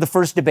lead up to the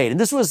first debate, and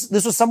this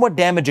was somewhat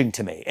damaging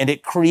to me, and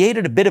it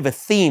created a bit of a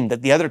theme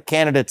that the other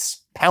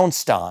candidates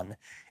pounced on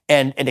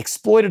and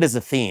exploited as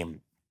a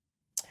theme.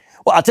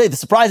 Well, I'll tell you, the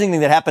surprising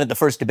thing that happened at the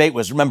first debate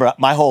was, remember,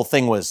 my whole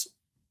thing was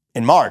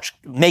in March,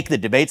 make the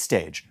debate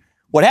stage.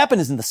 What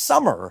happened is in the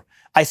summer,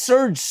 I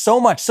surged so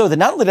much so that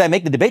not only did I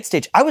make the debate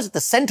stage, I was at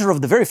the center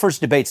of the very first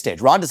debate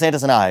stage. Ron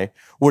DeSantis and I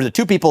were the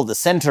two people at the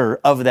center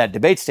of that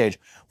debate stage,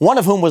 one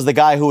of whom was the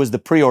guy who was the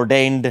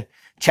preordained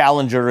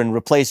challenger and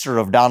replacer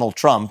of Donald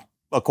Trump,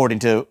 according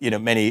to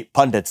many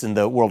pundits in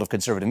the world of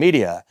conservative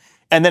media,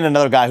 and then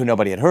another guy who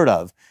nobody had heard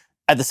of.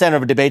 At the center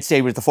of a debate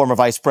stage with the former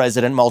vice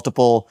president,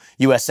 multiple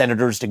U.S.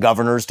 senators to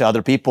governors to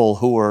other people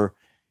who were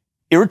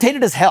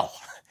irritated as hell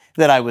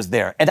that I was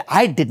there. And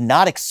I did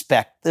not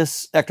expect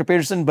this, Dr.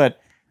 Peterson, but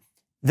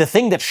the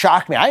thing that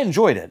shocked me, I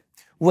enjoyed it,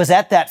 was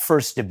at that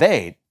first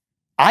debate,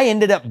 I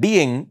ended up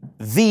being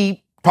the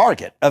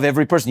target of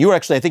every person. You were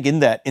actually, I think, in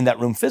that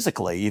room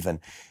physically even.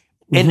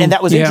 And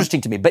that was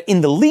interesting to me. But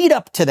in the lead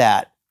up to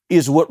that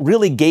is what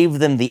really gave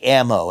them the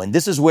ammo. And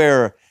this is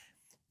where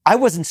I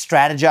wasn't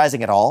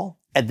strategizing at all.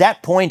 At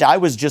that point, I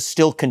was just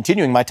still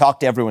continuing my talk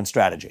to everyone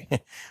strategy.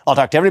 I'll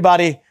talk to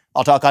everybody.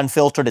 I'll talk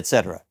unfiltered,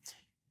 etc.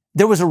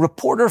 There was a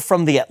reporter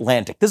from The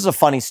Atlantic. This is a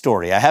funny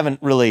story. I haven't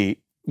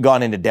really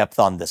gone into depth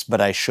on this,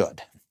 but I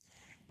should.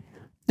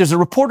 There's a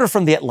reporter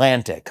from The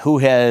Atlantic who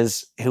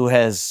has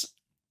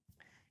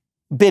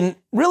been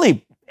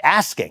really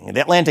asking,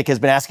 The Atlantic has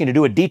been asking to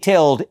do a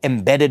detailed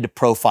embedded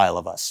profile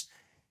of us.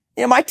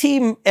 You know, my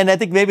team, and I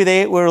think maybe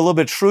they were a little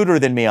bit shrewder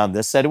than me on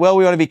this, said, well,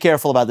 we want to be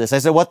careful about this. I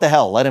said, what the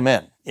hell? Let him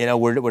in. You know,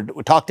 we're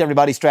talk to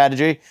everybody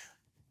strategy.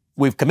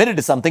 We've committed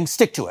to something,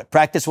 stick to it,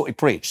 practice what we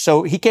preach.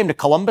 So he came to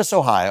Columbus,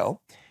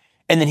 Ohio,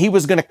 and then he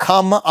was going to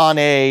come on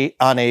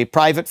a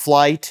private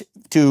flight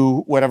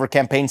to whatever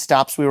campaign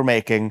stops we were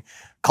making,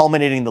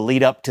 culminating the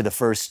lead up to the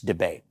first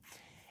debate.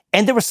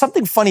 And there was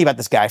something funny about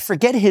this guy. I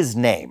forget his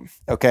name,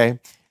 okay?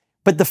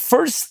 But the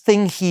first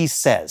thing he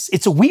says,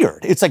 it's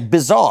weird. It's like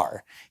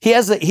bizarre. He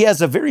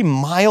has a very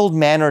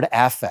mild-mannered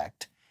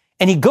affect.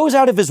 And he goes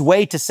out of his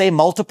way to say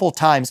multiple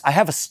times, I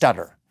have a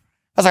stutter.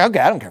 I was like, okay,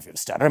 I don't care if you have a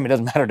stutter. I mean, it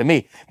doesn't matter to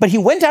me. But he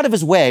went out of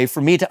his way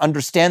for me to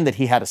understand that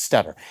he had a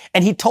stutter.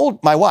 And he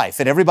told my wife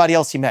and everybody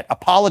else he met,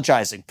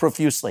 apologizing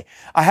profusely,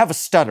 I have a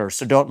stutter,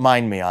 so don't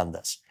mind me on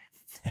this.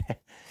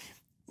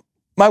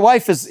 My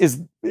wife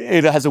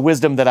has a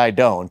wisdom that I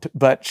don't,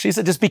 but she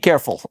said, just be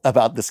careful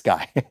about this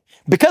guy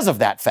because of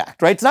that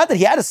fact, right? It's not that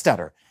he had a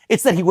stutter.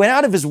 It's that he went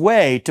out of his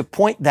way to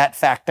point that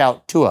fact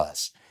out to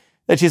us.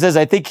 That she says,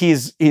 I think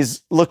he's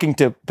looking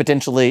to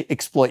potentially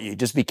exploit you.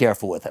 Just be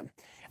careful with him.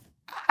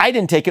 I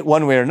didn't take it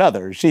one way or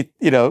another. She,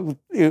 it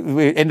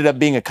ended up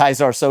being a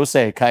Kaiser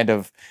Sose kind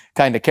of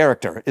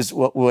character, is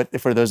what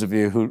for those of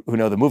you who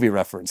know the movie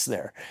reference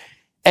there.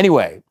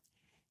 Anyway,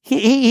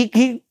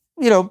 he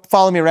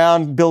follow me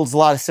around, builds a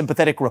lot of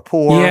sympathetic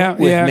rapport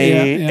with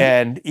me,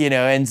 and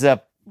ends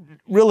up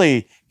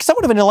really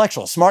somewhat of an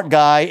intellectual, smart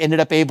guy. Ended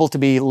up able to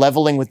be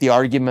leveling with the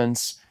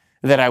arguments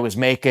that I was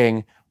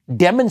making,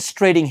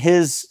 demonstrating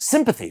his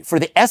sympathy for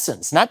the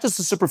essence, not just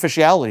the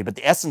superficiality, but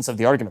the essence of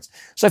the arguments.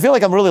 So I feel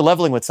like I'm really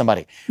leveling with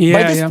somebody.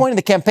 By this point in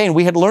the campaign,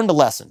 we had learned a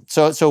lesson.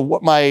 So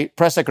what my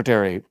press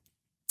secretary,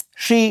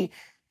 she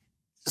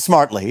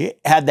smartly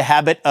had the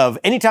habit of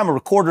anytime a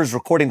recorder is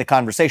recording the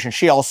conversation,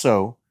 she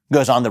also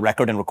goes on the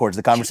record and records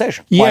the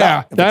conversation.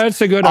 Yeah, that's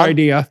a good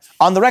idea.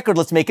 On the record,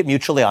 let's make it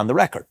mutually on the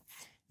record.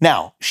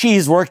 Now, she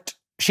has worked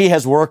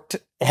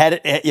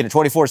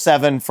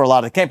 24/7 for a lot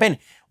of the campaign.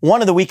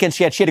 One of the weekends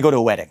she had to go to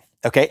a wedding.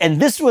 Okay.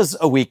 And this was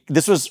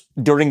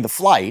during the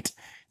flight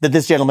that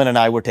this gentleman and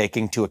I were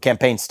taking to a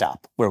campaign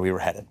stop where we were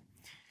headed.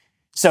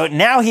 So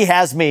now he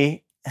has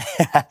me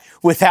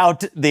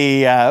without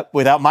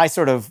my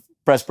sort of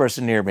press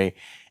person near me.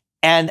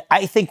 And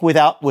I think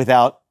without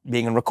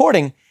being in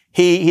recording,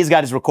 he's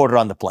got his recorder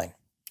on the plane.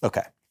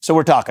 Okay. So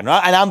we're talking,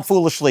 and I'm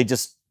foolishly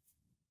just,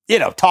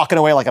 talking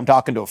away like I'm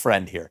talking to a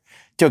friend here,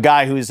 to a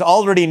guy who's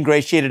already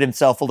ingratiated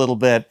himself a little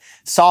bit,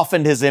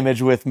 softened his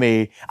image with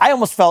me. I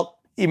almost felt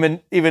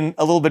even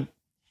a little bit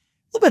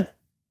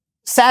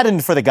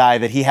saddened for the guy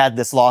that he had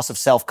this loss of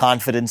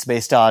self-confidence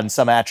based on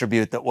some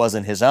attribute that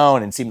wasn't his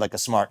own and seemed like a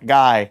smart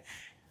guy.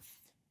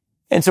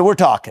 And so we're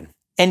talking,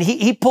 and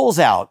he pulls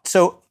out.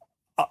 So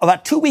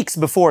about 2 weeks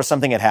before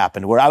something had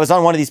happened where I was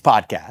on one of these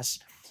podcasts,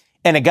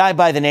 and a guy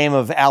by the name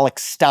of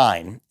Alex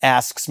Stein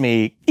asks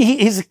me,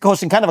 he's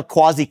hosting kind of a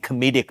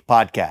quasi-comedic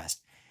podcast.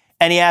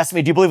 And he asked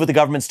me, do you believe what the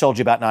government's told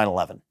you about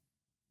 9/11?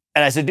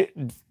 And I said,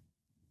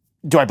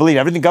 do I believe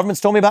everything the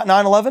government's told me about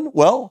 9/11?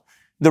 Well,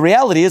 the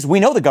reality is we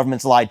know the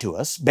government's lied to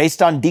us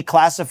based on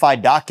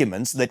declassified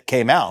documents that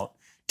came out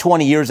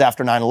 20 years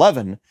after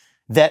 9/11,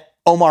 that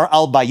Omar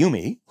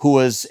al-Bayoumi, who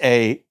was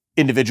a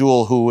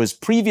individual who was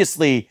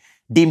previously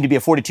deemed to be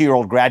a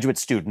 42-year-old graduate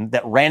student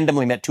that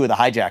randomly met two of the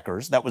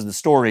hijackers. That was the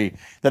story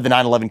that the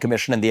 9/11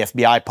 Commission and the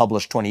FBI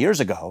published 20 years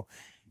ago.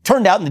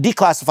 Turned out in the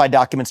declassified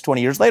documents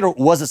 20 years later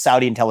was a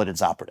Saudi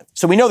intelligence operative.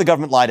 So we know the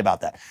government lied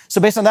about that.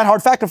 So based on that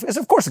hard fact,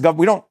 of course,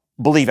 we don't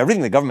believe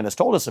everything the government has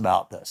told us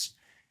about this.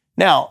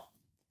 Now,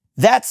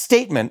 that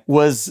statement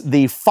was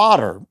the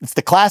fodder. It's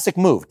the classic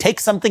move. Take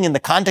something in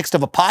the context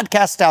of a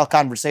podcast-style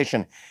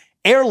conversation,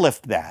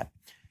 airlift that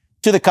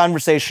to the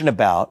conversation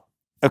about,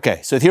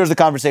 okay, so here's the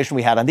conversation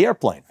we had on the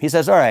airplane. He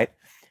says, all right,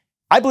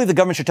 I believe the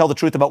government should tell the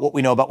truth about what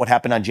we know about what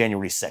happened on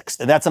January 6th.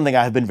 And that's something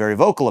I have been very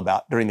vocal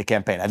about during the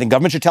campaign. I think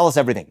government should tell us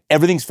everything.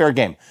 Everything's fair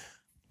game.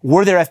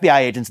 Were there FBI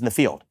agents in the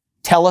field?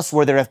 Tell us,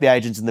 were there FBI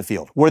agents in the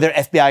field? Were there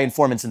FBI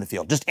informants in the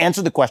field? Just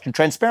answer the question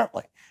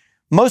transparently.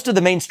 Most of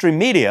the mainstream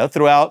media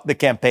throughout the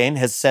campaign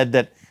has said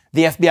that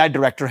the FBI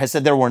director has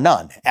said there were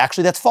none.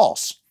 Actually, that's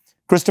false.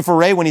 Christopher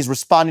Wray, when he's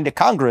responding to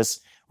Congress,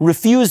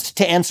 refused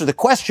to answer the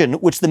question,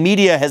 which the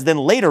media has then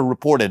later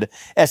reported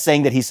as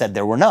saying that he said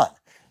there were none.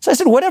 So I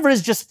said, whatever it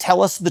is, just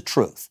tell us the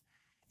truth.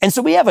 And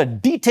so we have a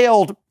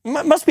detailed,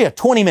 must be a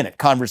 20-minute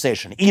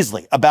conversation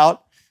easily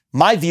about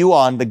my view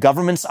on the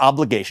government's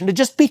obligation to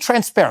just be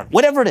transparent,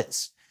 whatever it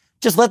is.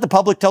 Just let the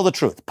public tell the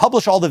truth.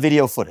 Publish all the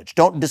video footage.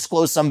 Don't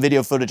disclose some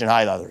video footage and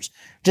hide others.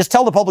 Just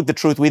tell the public the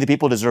truth. We, the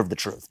people, deserve the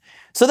truth.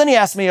 So then he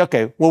asked me,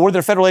 okay, well, were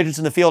there federal agents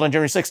in the field on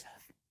January 6th?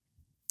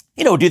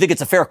 You know, do you think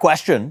it's a fair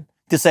question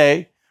to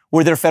say,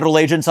 were there federal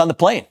agents on the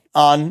plane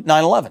on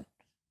 9/11?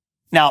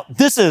 Now,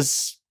 this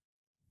is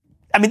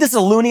a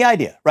loony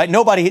idea, right?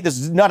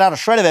 There's not a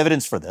shred of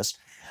evidence for this.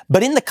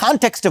 But in the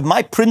context of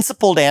my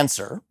principled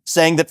answer,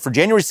 saying that for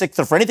January 6th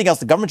or for anything else,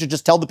 the government should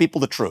just tell the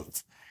people the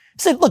truth.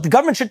 I said, look, the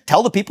government should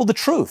tell the people the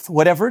truth,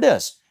 whatever it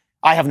is.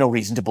 I have no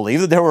reason to believe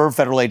that there were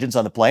federal agents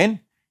on the plane.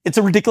 It's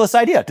a ridiculous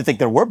idea to think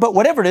there were, but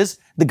whatever it is,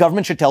 the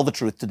government should tell the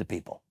truth to the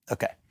people.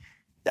 Okay.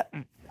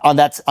 On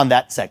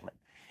that segment.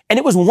 And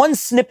it was one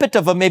snippet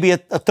of maybe a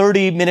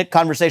 30-minute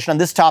conversation on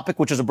this topic,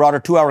 which is a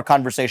broader 2-hour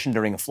conversation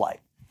during a flight.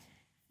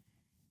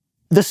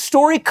 The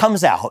story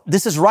comes out.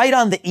 This is right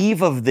on the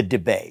eve of the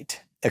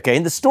debate. Okay.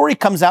 And the story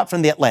comes out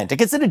from The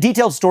Atlantic. It's in a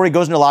detailed story,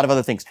 goes into a lot of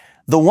other things.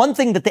 The one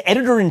thing that the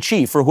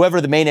editor-in-chief, or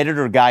whoever the main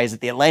editor guy is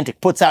at The Atlantic,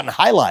 puts out and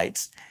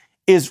highlights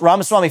is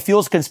Ramaswamy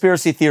fuels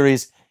conspiracy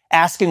theories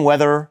asking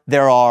whether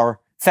there are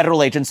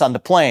federal agents on the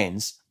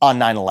planes on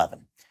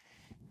 9/11.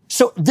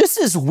 So this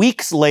is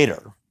weeks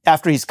later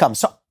after he's come.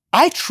 So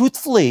I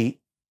truthfully,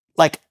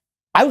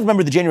 I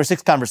remember the January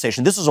 6th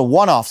conversation. This was a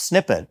one-off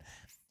snippet.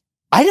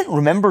 I didn't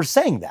remember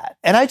saying that.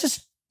 And I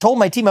just told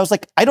my team, I was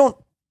like, I don't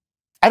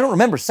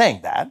remember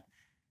saying that.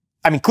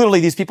 I mean, clearly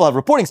these people have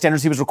reporting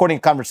standards. He was recording a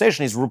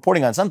conversation. He's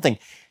reporting on something.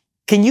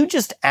 Can you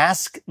just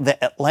ask The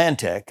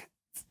Atlantic,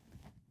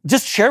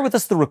 just share with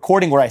us the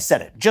recording where I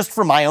said it, just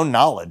for my own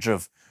knowledge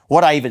of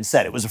what I even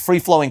said. It was a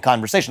free-flowing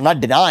conversation. I'm not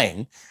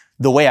denying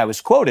the way I was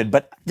quoted,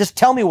 but just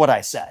tell me what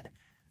I said.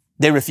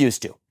 They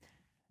refused to.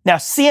 Now,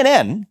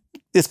 CNN,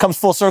 this comes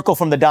full circle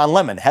from the Don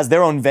Lemon, has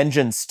their own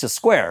vengeance to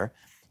square,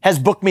 has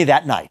booked me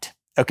that night,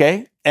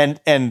 okay?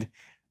 And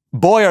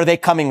boy, are they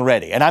coming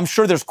ready. And I'm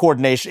sure there's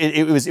coordination.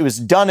 It was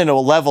done in a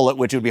level at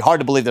which it would be hard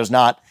to believe there's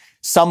not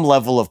some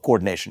level of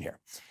coordination here.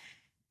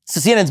 So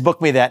CNN's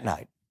booked me that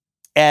night.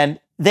 And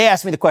they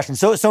asked me the question.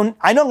 So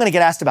I know I'm going to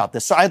get asked about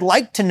this. So I'd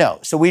like to know.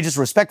 So we just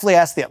respectfully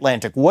asked The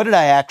Atlantic, what did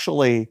I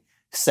actually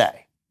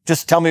say?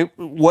 Just tell me,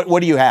 what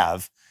do you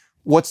have?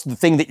 What's the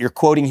thing that you're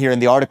quoting here in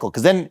the article?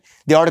 Because then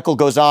the article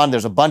goes on.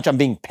 There's a bunch. I'm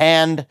being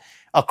panned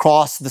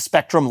across the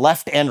spectrum,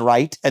 left and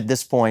right at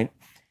this point.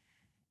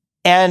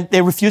 And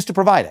they refuse to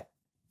provide it.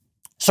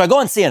 So I go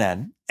on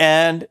CNN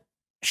and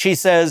she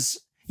says,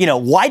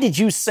 why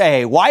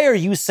are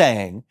you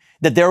saying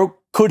that there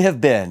could have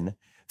been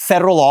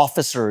federal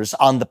officers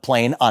on the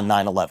plane on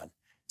 9/11?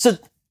 So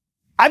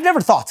I've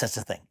never thought such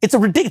a thing. It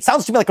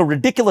sounds to me like a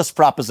ridiculous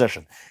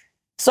proposition.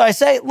 So I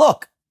say,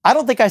 look, I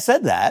don't think I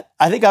said that.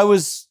 I think I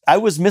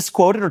was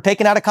misquoted or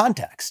taken out of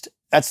context.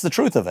 That's the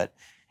truth of it.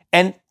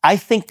 And I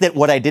think that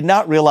what I did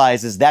not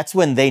realize is that's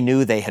when they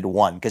knew they had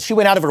won, because she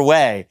went out of her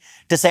way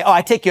to say,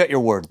 I take you at your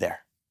word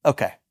there.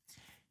 Okay.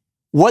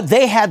 What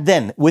they had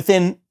then,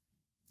 within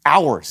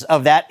hours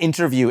of that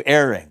interview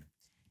airing,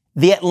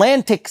 The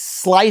Atlantic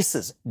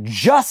slices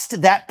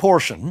just that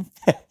portion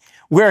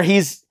where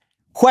he's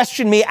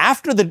questioned me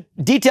after the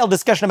detailed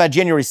discussion about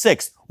January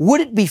 6th.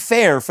 Would it be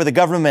fair for the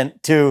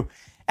government to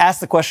ask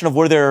the question of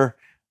were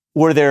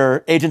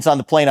there agents on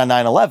the plane on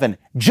 9/11?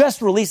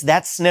 Just release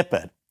that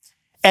snippet.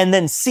 And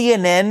then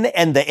CNN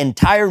and the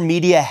entire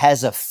media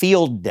has a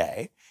field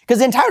day. Because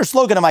the entire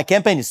slogan of my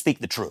campaign is speak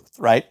the truth,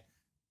 right?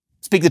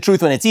 Speak the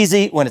truth when it's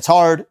easy, when it's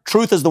hard.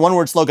 Truth is the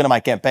one-word slogan of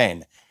my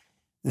campaign.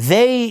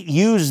 They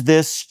use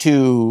this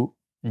to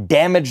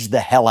damage the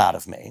hell out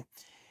of me.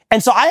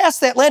 And so I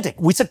asked The Atlantic,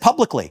 we said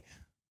publicly,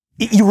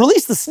 you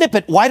release the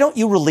snippet, why don't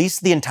you release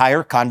the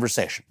entire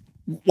conversation?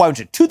 Why would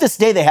you? To this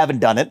day, they haven't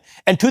done it.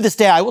 And to this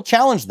day, I will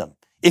challenge them.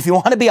 If you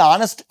want to be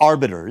honest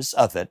arbiters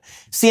of it,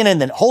 CNN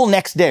the whole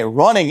next day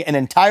running an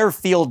entire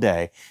field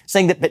day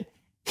saying that, but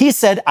he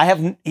said,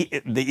 and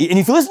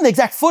if you listen to the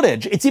exact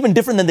footage, it's even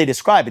different than they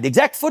describe it. The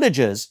exact footage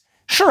is,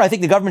 sure, I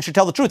think the government should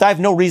tell the truth. I have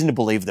no reason to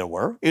believe there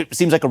were. It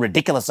seems like a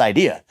ridiculous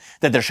idea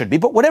that there should be,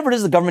 but whatever it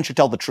is, the government should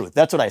tell the truth.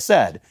 That's what I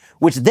said,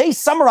 which they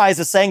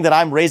summarize as saying that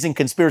I'm raising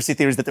conspiracy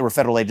theories that there were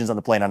federal agents on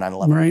the plane on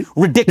 9/11. Right.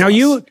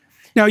 Ridiculous.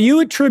 Now you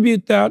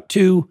attribute that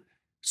to,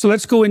 so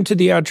let's go into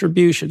the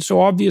attribution.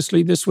 So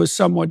obviously this was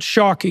somewhat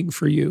shocking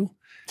for you.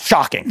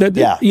 Shocking.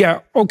 Yeah. Yeah.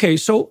 Okay.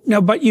 So now,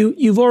 but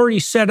you've already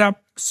set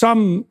up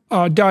some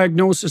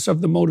diagnosis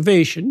of the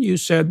motivation. You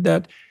said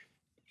that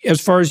as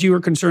far as you were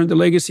concerned, the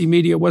legacy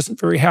media wasn't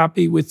very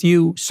happy with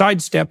you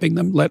sidestepping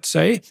them, let's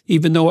say,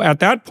 even though at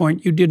that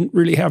point you didn't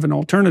really have an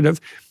alternative.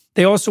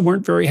 They also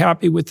weren't very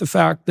happy with the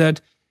fact that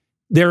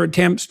their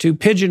attempts to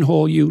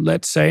pigeonhole you,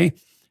 let's say,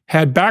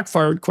 had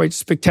backfired quite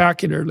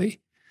spectacularly.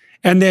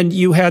 And then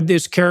you had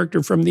this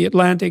character from The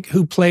Atlantic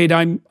who played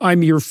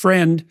I'm your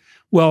friend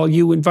while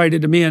you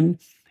invited him in,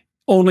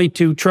 only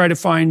to try to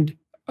find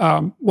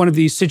one of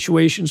these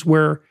situations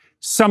where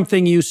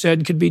something you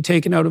said could be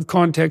taken out of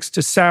context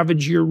to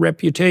savage your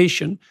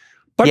reputation.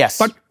 But,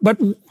 yes.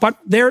 But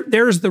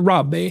there's the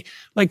rub, eh?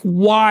 Like,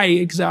 why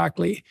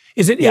exactly?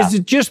 Is it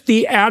just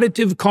the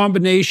additive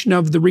combination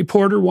of the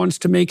reporter wants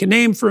to make a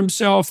name for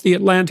himself, the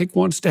Atlantic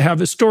wants to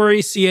have a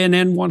story,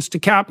 CNN wants to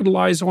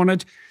capitalize on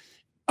it,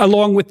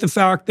 along with the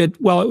fact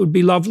that, well, it would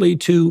be lovely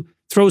to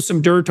throw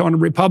some dirt on a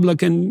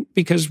Republican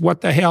because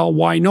what the hell,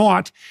 why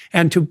not?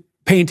 And to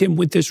paint him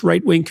with this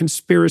right-wing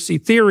conspiracy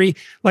theory.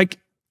 Like,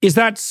 is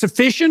that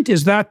sufficient?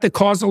 Is that the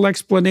causal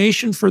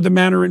explanation for the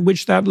manner in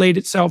which that laid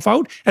itself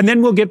out? And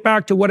then we'll get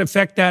back to what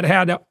effect that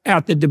had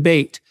at the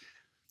debate.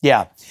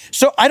 Yeah.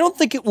 So I don't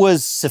think it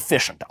was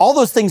sufficient. All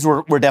those things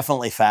were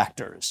definitely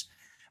factors.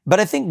 But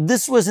I think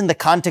this was in the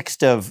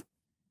context of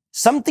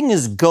something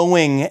is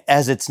going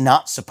as it's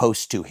not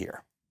supposed to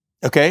here.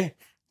 Okay?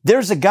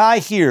 There's a guy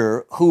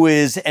here who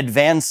is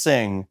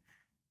advancing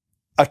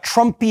a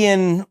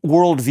Trumpian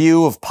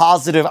worldview of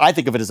positive, I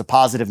think of it as a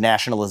positive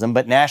nationalism,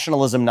 but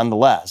nationalism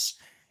nonetheless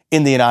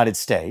in the United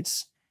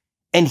States.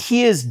 And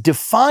he is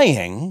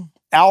defying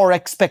our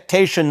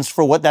expectations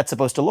for what that's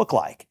supposed to look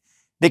like.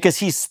 Because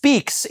he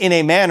speaks in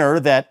a manner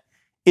that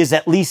is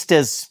at least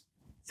as,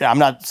 I'm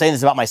not saying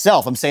this about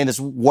myself, I'm saying this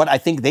what I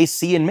think they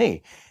see in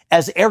me,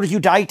 as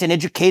erudite and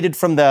educated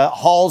from the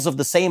halls of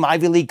the same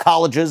Ivy League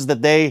colleges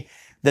that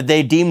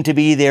they deem to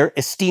be their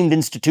esteemed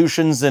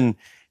institutions, and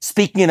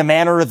speaking in a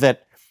manner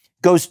that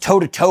goes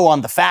toe-to-toe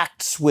on the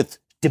facts with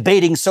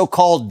debating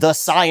so-called the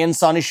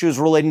science on issues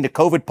relating to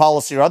COVID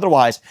policy or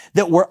otherwise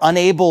that we're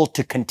unable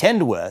to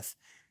contend with.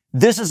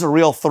 This is a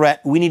real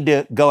threat. We need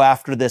to go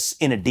after this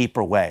in a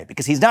deeper way,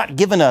 because he's not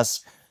given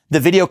us the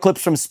video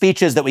clips from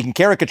speeches that we can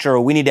caricature.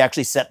 We need to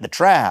actually set the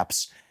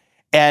traps.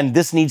 And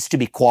this needs to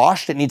be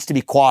quashed. It needs to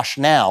be quashed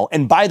now.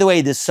 And by the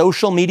way, this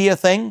social media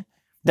thing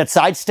that's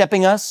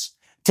sidestepping us,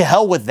 to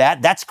hell with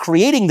that. That's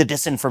creating the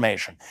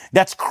disinformation.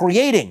 That's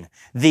creating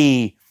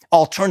the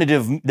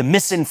alternative, the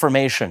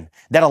misinformation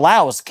that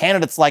allows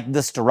candidates like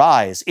this to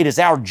rise. It is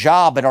our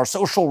job and our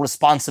social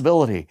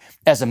responsibility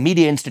as a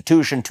media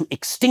institution to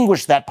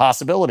extinguish that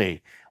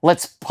possibility.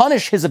 Let's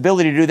punish his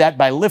ability to do that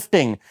by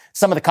lifting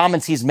some of the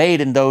comments he's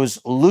made in those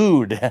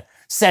lewd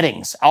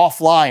settings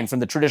offline from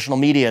the traditional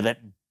media that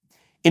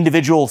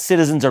individual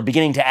citizens are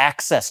beginning to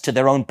access to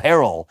their own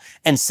peril,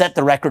 and set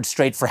the record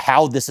straight for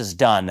how this is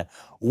done.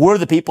 We're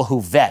the people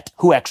who vet,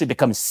 who actually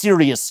become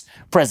serious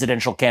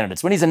presidential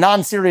candidates. When he's a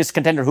non-serious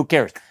contender, who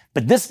cares?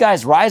 But this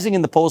guy's rising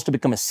in the polls to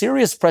become a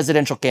serious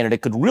presidential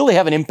candidate, could really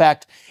have an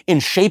impact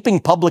in shaping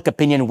public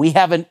opinion. We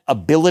have an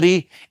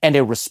ability and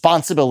a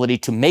responsibility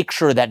to make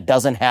sure that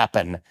doesn't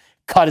happen.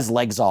 Cut his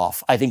legs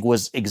off, I think,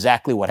 was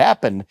exactly what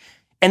happened.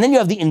 And then you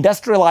have the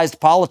industrialized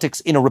politics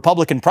in a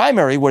Republican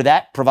primary, where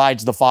that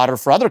provides the fodder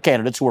for other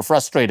candidates who are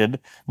frustrated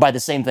by the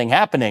same thing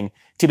happening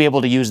to be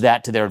able to use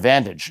that to their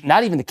advantage.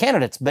 Not even the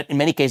candidates, but in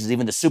many cases,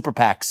 even the super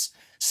PACs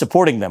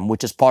supporting them,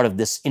 which is part of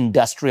this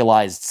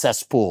industrialized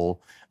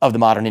cesspool of the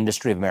modern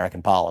industry of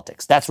American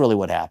politics. That's really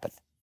what happened.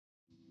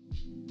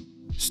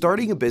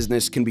 Starting a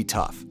business can be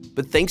tough,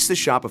 but thanks to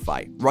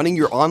Shopify, running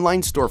your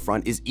online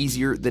storefront is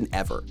easier than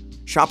ever.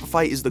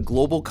 Shopify is the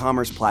global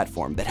commerce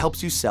platform that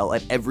helps you sell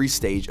at every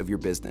stage of your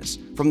business,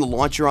 from the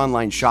launch your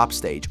online shop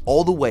stage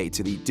all the way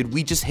to the did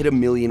we just hit 1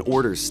 million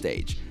orders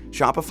stage.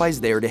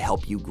 Shopify's there to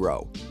help you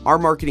grow. Our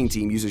marketing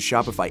team uses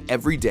Shopify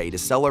every day to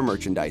sell our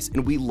merchandise,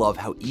 and we love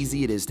how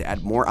easy it is to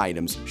add more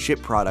items,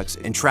 ship products,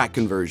 and track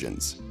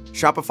conversions.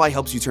 Shopify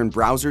helps you turn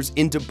browsers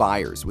into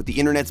buyers with the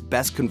internet's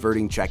best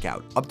converting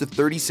checkout, up to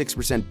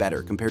 36%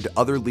 better compared to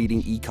other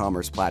leading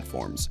e-commerce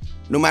platforms.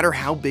 No matter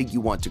how big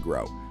you want to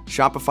grow,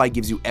 Shopify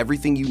gives you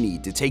everything you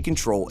need to take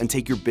control and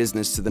take your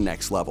business to the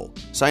next level.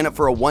 Sign up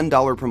for a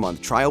 $1 per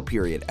month trial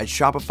period at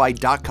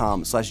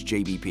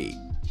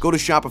shopify.com/JBP. Go to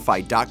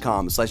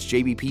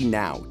shopify.com/JBP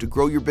now to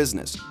grow your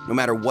business, no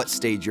matter what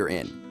stage you're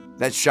in.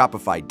 That's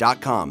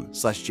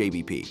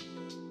shopify.com/JBP.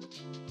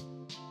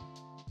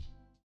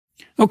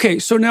 Okay,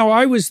 so now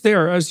I was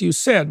there, as you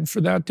said,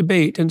 for that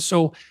debate. And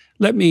so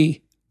let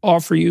me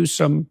offer you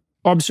some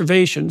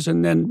observations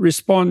and then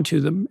respond to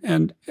them.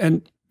 And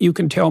you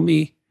can tell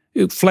me,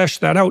 flesh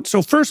that out.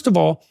 So first of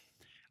all,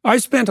 I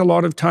spent a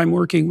lot of time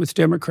working with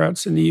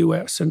Democrats in the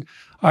US, and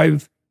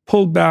I've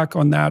pulled back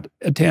on that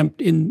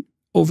attempt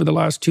over the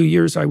last 2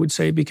 years, I would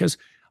say, because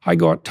I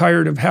got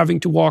tired of having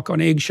to walk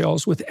on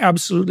eggshells with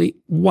absolutely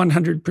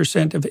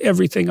 100% of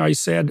everything I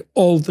said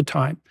all the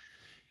time.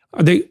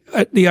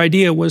 The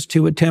idea was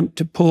to attempt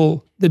to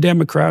pull the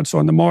Democrats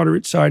on the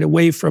moderate side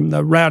away from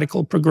the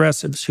radical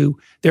progressives who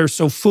they're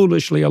so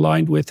foolishly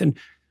aligned with and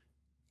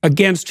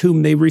against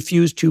whom they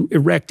refuse to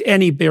erect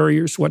any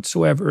barriers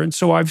whatsoever. And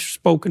so I've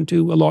spoken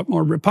to a lot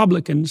more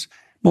Republicans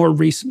more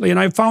recently, and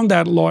I found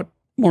that a lot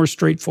more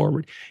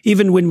straightforward.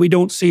 Even when we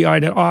don't see eye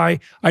to eye,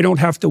 I don't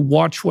have to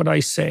watch what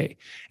I say.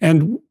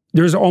 And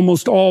there's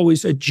almost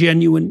always a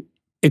genuine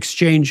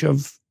exchange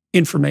of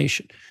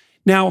information.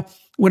 Now,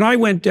 when I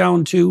went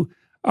down to,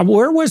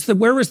 where was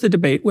the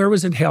debate? Where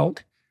was it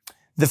held?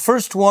 The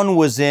first one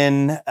was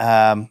in,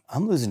 I'm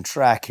losing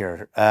track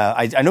here.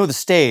 I know the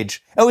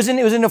stage. It was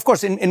in, of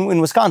course,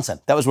 in Wisconsin.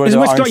 That was where the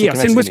RNC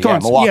yes, in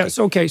Wisconsin. Yeah, yes,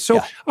 okay. So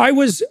yeah. I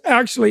was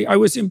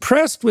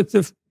impressed with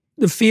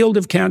the field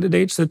of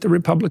candidates that the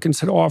Republicans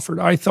had offered.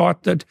 I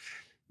thought that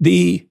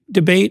the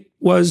debate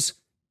was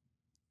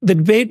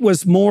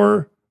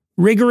more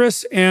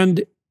rigorous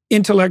and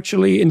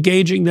intellectually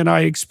engaging than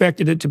I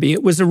expected it to be.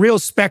 It was a real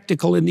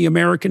spectacle in the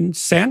American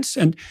sense,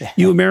 and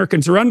you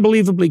Americans are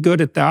unbelievably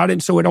good at that,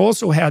 and so it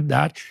also had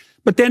that.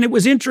 But then it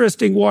was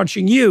interesting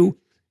watching you,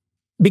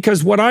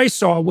 because what I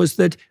saw was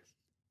that,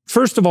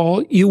 first of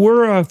all, you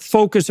were a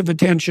focus of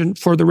attention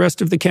for the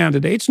rest of the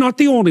candidates. Not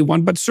the only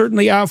one, but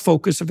certainly a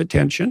focus of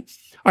attention.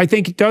 I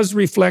think it does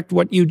reflect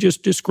what you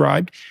just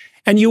described.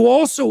 And you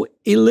also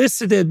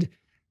elicited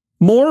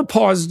more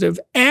positive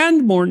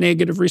and more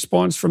negative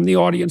response from the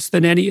audience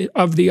than any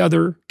of the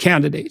other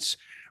candidates,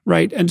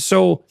 right? And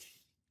so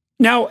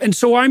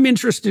I'm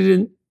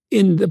interested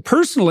in the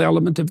personal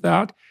element of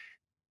that.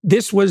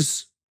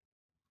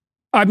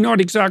 I'm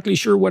not exactly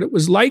sure what it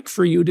was like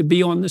for you to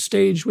be on the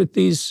stage with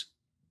these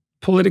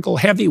political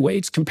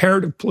heavyweights,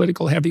 comparative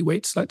political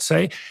heavyweights, let's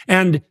say,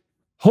 and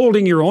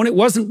holding your own. It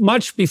wasn't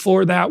much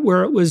before that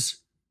where it was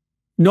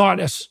not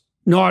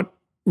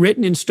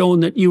written in stone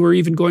that you were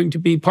even going to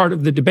be part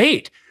of the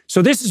debate.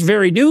 So this is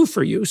very new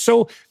for you.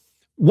 So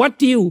what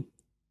did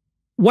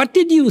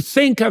you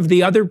think of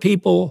the other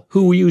people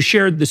who you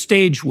shared the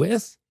stage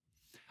with?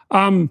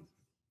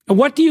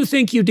 What do you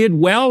think you did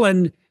well,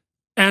 and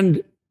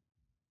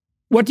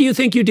what do you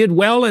think you did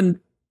well, and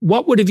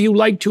what would have you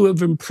liked to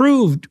have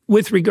improved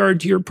with regard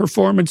to your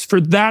performance for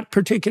that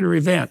particular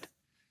event?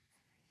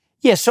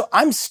 Yeah, so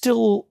I'm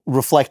still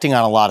reflecting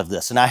on a lot of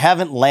this, and I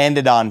haven't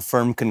landed on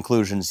firm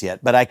conclusions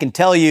yet, but I can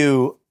tell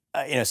you,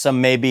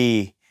 some may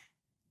be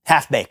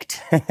half-baked,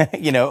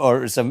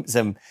 or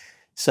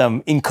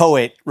some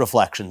inchoate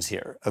reflections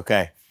here,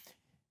 okay?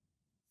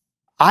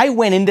 I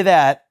went into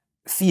that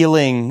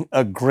feeling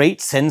a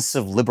great sense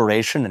of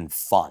liberation and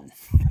fun.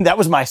 That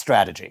was my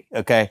strategy,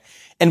 okay?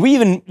 And we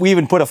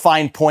even put a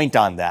fine point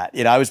on that.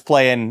 I was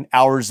playing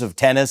hours of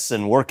tennis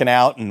and working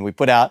out, and we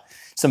put out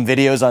some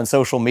videos on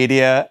social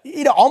media,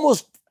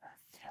 almost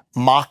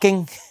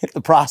mocking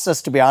the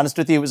process, to be honest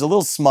with you. It was a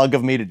little smug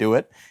of me to do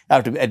it. I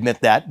have to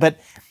admit that.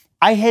 But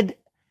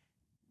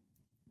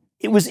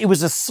it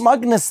was a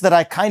smugness that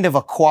I kind of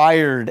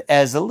acquired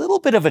as a little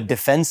bit of a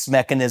defense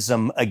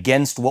mechanism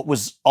against what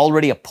was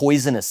already a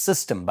poisonous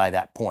system by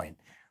that point,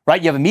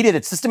 right? You have a media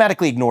that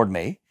systematically ignored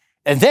me,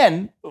 and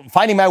then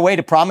finding my way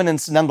to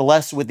prominence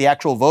nonetheless with the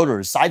actual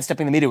voters,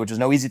 sidestepping the media, which was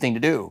no easy thing to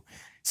do,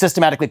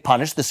 systematically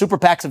punished the super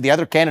PACs of the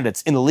other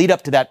candidates in the lead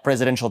up to that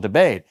presidential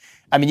debate.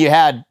 I mean, you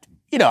had,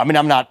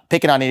 I'm not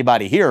picking on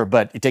anybody here,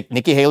 but you take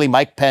Nikki Haley,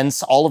 Mike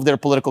Pence, all of their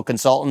political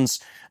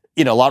consultants,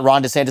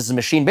 Ron DeSantis'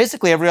 machine,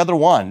 basically every other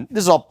one,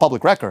 this is all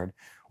public record,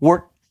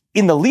 were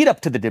in the lead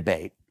up to the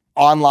debate,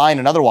 online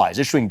and otherwise,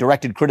 issuing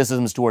directed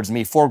criticisms towards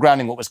me,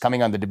 foregrounding what was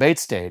coming on the debate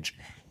stage.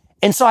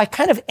 And so I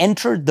kind of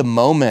entered the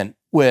moment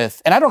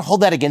with, and I don't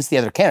hold that against the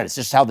other candidates,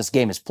 just how this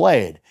game is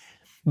played,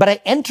 but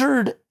I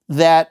entered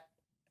that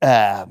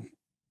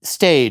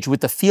stage with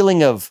the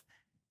feeling of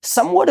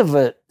somewhat of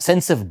a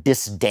sense of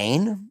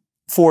disdain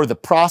for the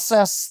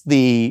process,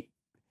 the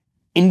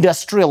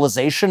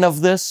industrialization of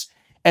this,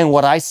 and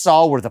what I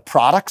saw were the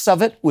products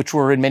of it, which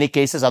were in many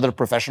cases other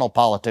professional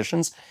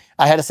politicians.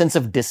 I had a sense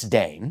of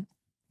disdain.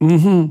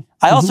 Mm-hmm.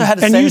 I also had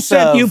a sense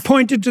of... you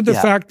pointed to the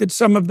fact that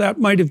some of that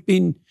might have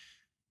been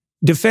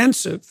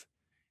defensive.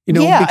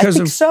 Yeah, because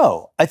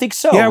I think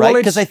so, yeah, right?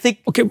 Because I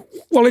think... Okay,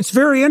 well, it's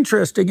very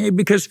interesting,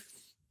 because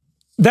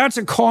that's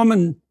a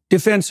common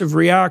defensive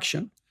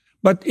reaction,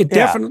 but it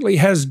definitely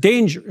has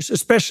dangers,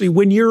 especially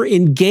when you're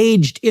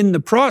engaged in the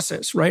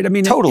process, right? I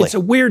mean, totally. It's a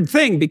weird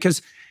thing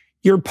because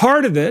you're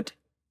part of it,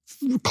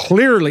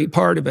 clearly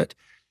part of it,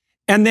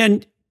 and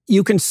then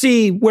you can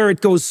see where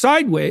it goes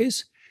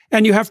sideways,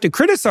 and you have to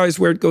criticize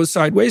where it goes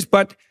sideways,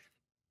 but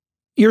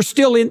you're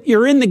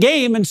in the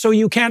game, and so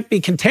you can't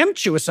be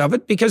contemptuous of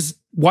it, because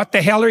what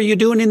the hell are you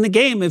doing in the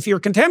game if you're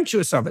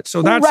contemptuous of it?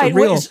 So that's right. a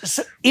real...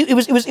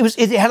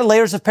 It had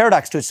layers of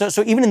paradox to it.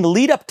 So even in the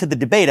lead up to the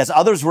debate, as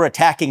others were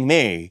attacking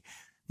me,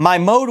 my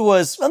mode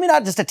was, let me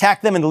not just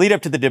attack them in the lead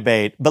up to the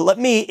debate, but let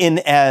me in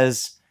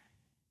as,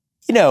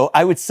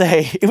 I would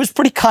say, it was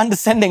pretty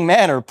condescending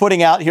manner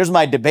putting out, here's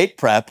my debate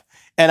prep,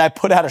 and I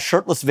put out a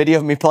shirtless video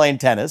of me playing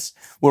tennis.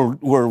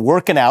 We're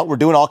working out, we're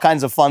doing all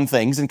kinds of fun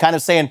things, and kind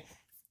of saying,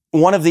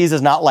 one of these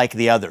is not like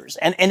the others.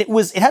 And it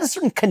had a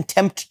certain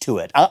contempt to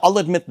it. I'll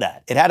admit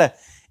that. It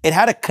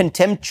had a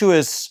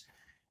contemptuous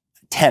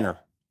tenor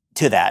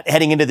to that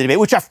heading into the debate,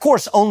 which of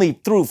course only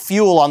threw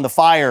fuel on the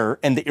fire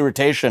and the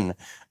irritation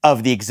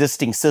of the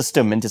existing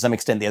system and to some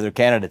extent the other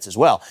candidates as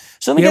well.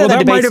 So let me get to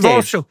the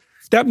debate stage.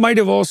 That might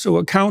have also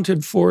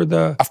accounted for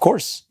the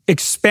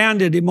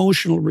expanded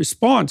emotional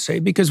response,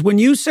 because when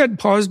you said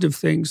positive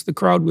things, the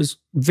crowd was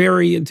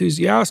very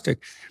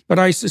enthusiastic. But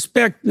I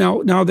suspect,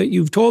 now that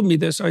you've told me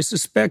this, I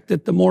suspect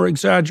that the more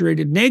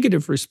exaggerated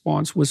negative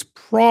response was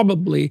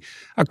probably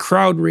a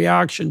crowd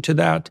reaction to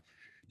that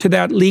to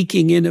that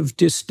leaking in of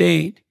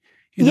disdain.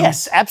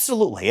 Yes,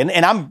 absolutely.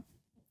 And I'm,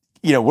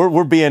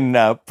 we're being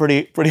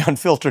pretty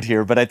unfiltered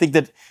here, but I think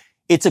that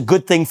it's a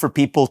good thing for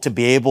people to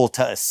be able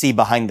to see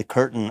behind the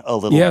curtain a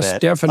little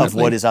bit definitely. of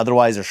what is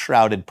otherwise a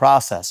shrouded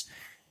process.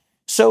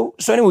 So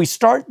anyway, we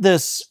start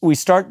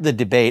the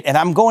debate, and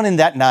I'm going in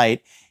that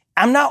night.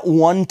 I'm not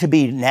one to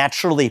be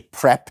naturally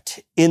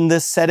prepped in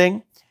this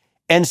setting.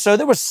 And so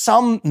there was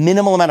some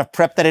minimal amount of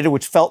prep that I did,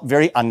 which felt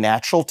very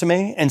unnatural to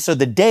me. And so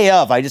the day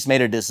of, I just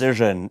made a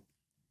decision.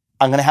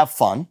 I'm going to have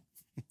fun.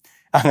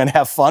 I'm going to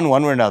have fun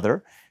one way or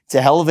another. It's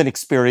a hell of an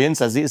experience,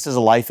 as this is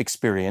a life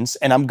experience.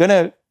 And I'm going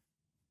to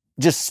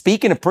just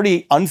speak in a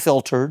pretty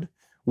unfiltered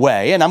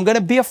way. And I'm going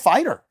to be a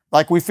fighter.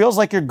 Like, we feels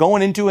like you're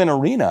going into an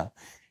arena.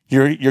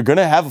 You're going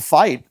to have a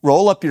fight,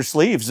 roll up your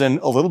sleeves, and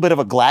a little bit of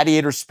a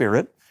gladiator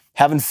spirit,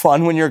 having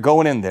fun when you're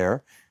going in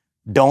there.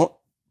 Don't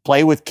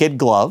play with kid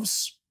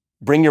gloves.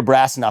 Bring your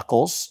brass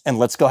knuckles and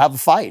let's go have a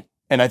fight.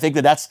 And I think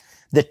that that's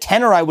the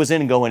tenor I was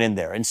in going in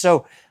there. And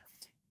so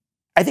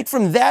I think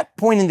from that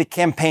point in the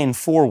campaign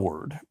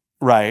forward,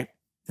 right,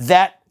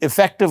 that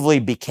effectively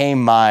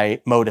became my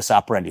modus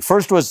operandi.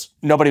 First was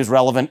nobody was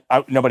relevant.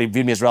 Nobody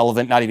viewed me as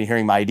relevant, not even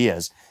hearing my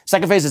ideas.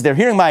 Second phase is they're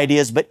hearing my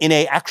ideas, but in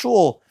a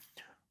actual,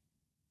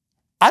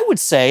 I would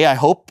say, I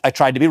hope I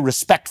tried to be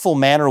respectful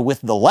manner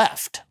with the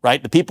left,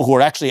 right? The people who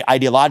are actually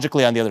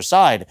ideologically on the other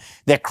side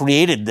that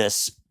created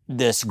this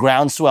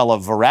groundswell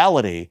of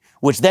virality,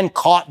 which then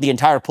caught the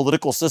entire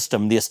political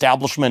system, the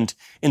establishment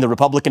in the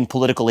Republican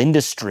political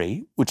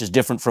industry, which is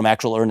different from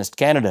actual earnest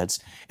candidates,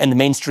 and the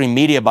mainstream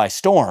media by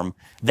storm.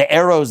 The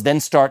arrows then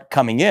start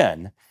coming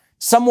in,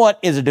 somewhat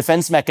as a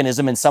defense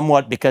mechanism and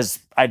somewhat because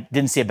I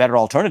didn't see a better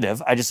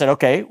alternative. I just said,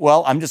 okay,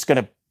 well, I'm just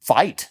going to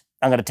fight.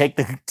 I'm going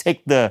to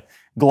take the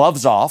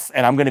gloves off,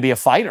 and I'm going to be a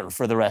fighter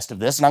for the rest of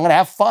this, and I'm going to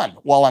have fun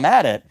while I'm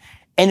at it.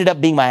 Ended up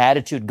being my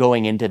attitude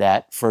going into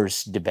that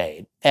first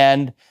debate.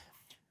 And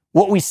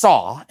what we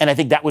saw, and I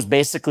think that was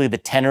basically the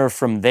tenor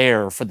from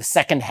there for the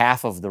second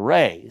half of the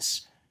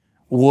race,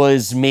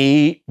 was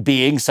me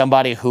being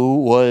somebody who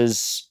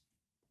was,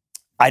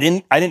 I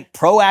didn't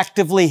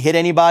proactively hit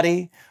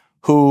anybody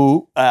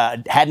who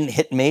hadn't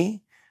hit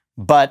me,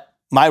 but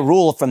my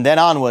rule from then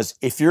on was,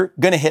 if you're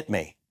going to hit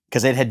me,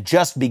 because it had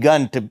just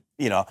begun to,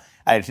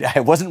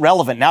 I wasn't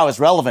relevant, now it's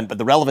relevant, but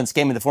the relevance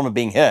came in the form of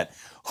being hit.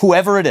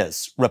 Whoever it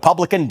is,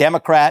 Republican,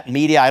 Democrat,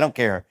 media, I don't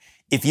care.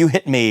 If you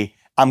hit me,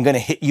 I'm going to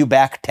hit you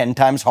back 10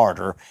 times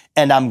harder,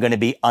 and I'm going to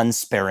be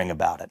unsparing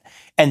about it.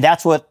 And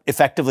that's what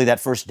effectively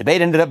that first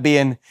debate ended up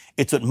being.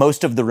 It's what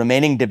most of the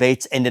remaining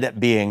debates ended up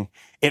being.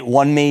 It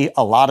won me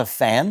a lot of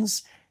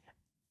fans.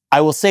 I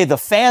will say the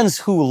fans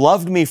who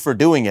loved me for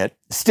doing it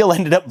still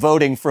ended up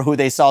voting for who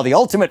they saw the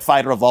ultimate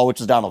fighter of all, which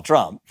was Donald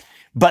Trump.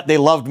 But they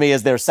loved me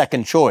as their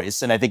second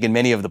choice. And I think in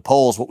many of the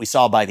polls, what we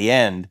saw by the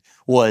end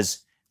was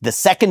the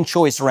second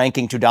choice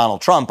ranking to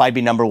Donald Trump. I'd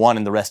be number one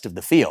in the rest of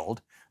the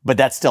field. But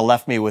that still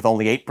left me with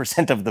only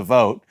 8% of the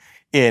vote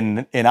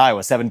in Iowa,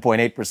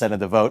 7.8% of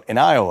the vote in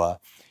Iowa.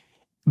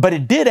 But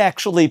it did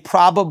actually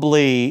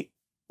probably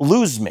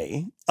lose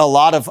me a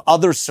lot of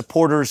other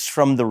supporters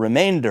from the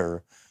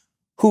remainder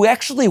who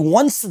actually,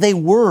 once they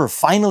were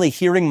finally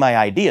hearing my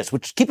ideas,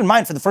 which keep in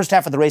mind for the first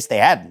half of the race, they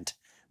hadn't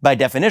by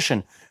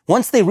definition.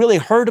 Once they really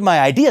heard my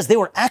ideas, they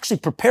were actually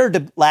prepared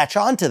to latch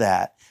onto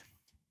that,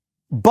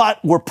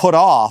 but were put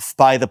off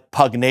by the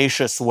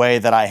pugnacious way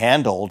that I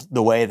handled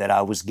the way that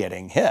I was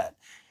getting hit.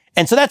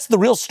 And so that's the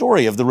real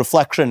story of the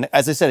reflection.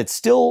 As I said, it's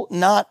still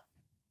not,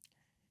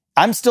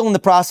 I'm still in the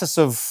process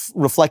of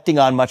reflecting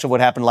on much of what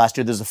happened last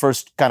year. There's the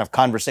first kind of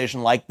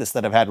conversation like this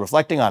that I've had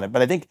reflecting on it.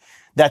 But I think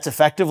that's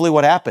effectively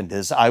what happened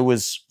is I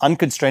was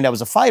unconstrained. I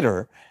was a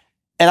fighter,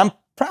 and I'm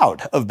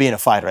proud of being a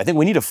fighter. I think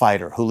we need a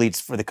fighter who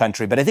leads for the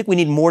country, but I think we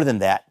need more than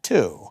that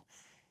too.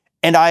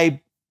 And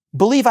I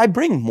believe I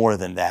bring more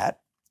than that.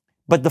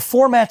 But the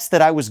formats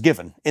that I was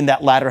given in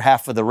that latter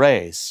half of the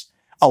race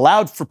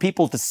allowed for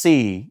people to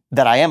see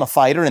that I am a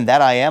fighter, and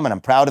that I am, and I'm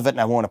proud of it,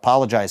 and I won't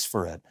apologize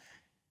for it.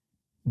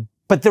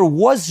 But there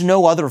was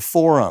no other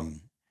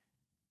forum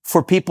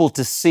for people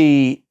to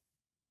see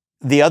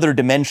the other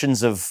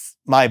dimensions of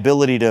my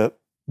ability to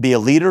be a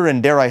leader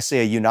and, dare I say,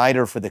 a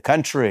uniter for the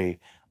country,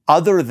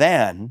 other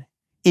than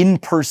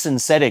in-person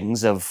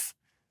settings of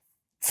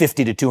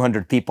 50 to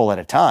 200 people at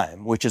a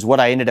time, which is what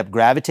I ended up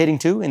gravitating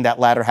to in that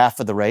latter half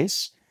of the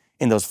race.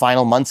 In those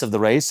final months of the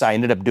race, I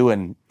ended up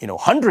doing,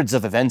 hundreds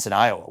of events in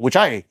Iowa, which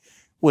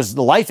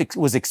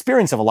was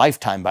experience of a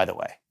lifetime, by the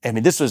way. I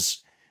mean, this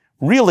was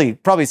really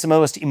probably some of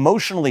the most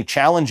emotionally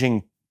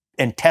challenging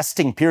and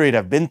testing period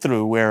I've been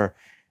through, where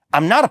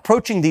I'm not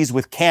approaching these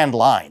with canned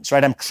lines,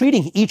 right? I'm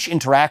treating each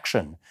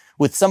interaction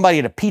with somebody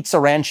at a pizza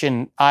ranch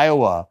in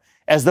Iowa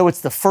as though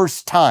it's the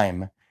first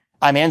time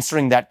I'm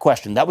answering that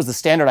question. That was the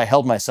standard I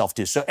held myself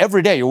to. So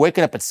every day you're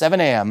waking up at 7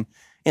 a.m.,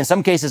 in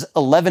some cases,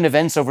 11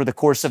 events over the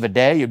course of a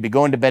day. You'd be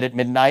going to bed at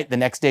midnight, the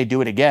next day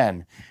do it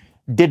again.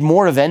 Did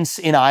more events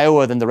in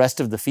Iowa than the rest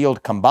of the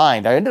field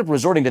combined. I ended up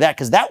resorting to that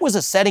because that was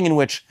a setting in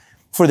which,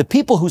 for the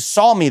people who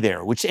saw me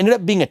there, which ended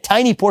up being a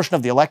tiny portion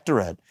of the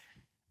electorate,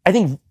 I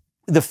think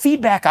the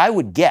feedback I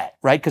would get,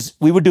 right? Because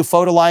we would do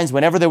photo lines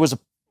whenever there was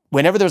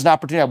an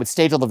opportunity, I would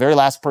stay till the very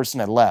last person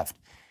had left.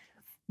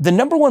 The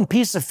number one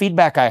piece of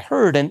feedback I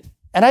heard, and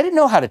I didn't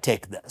know how to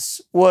take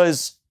this,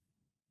 was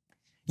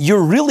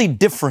you're really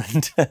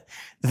different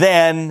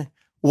than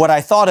what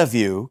I thought of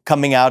you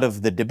coming out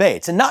of the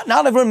debates. And not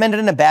everyone meant it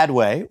in a bad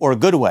way or a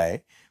good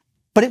way,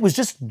 but it was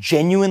just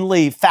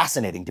genuinely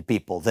fascinating to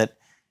people that,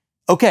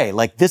 okay,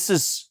 like this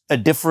is a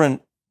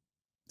different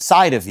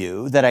side of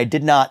you that I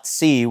did not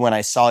see when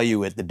I saw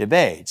you at the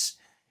debates.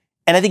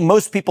 And I think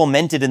most people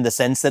meant it in the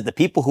sense that the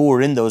people who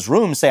were in those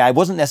rooms say, I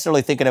wasn't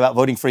necessarily thinking about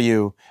voting for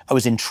you. I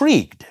was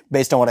intrigued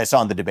based on what I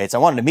saw in the debates. I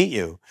wanted to meet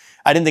you.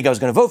 I didn't think I was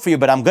going to vote for you,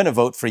 but I'm going to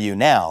vote for you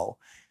now.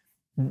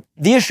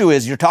 The issue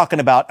is you're talking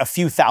about a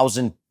few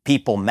thousand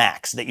people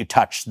max that you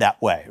touch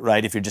that way,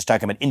 right? If you're just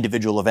talking about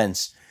individual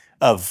events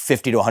of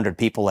 50 to 100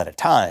 people at a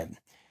time.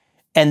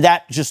 And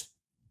that just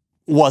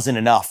wasn't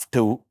enough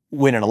to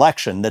win an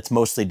election that's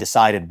mostly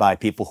decided by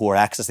people who are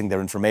accessing their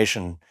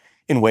information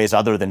in ways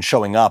other than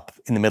showing up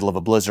in the middle of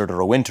a blizzard or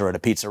a winter at a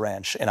pizza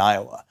ranch in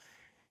Iowa.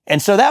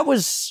 And so that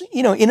was,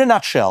 in a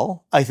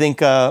nutshell, I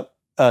think a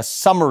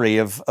summary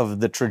of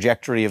the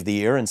trajectory of the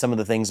year and some of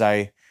the things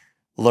I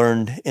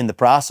learned in the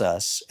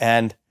process.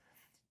 And,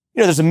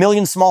 there's a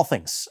million small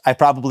things I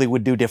probably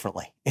would do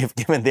differently if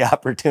given the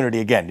opportunity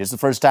again. It's the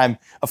first time,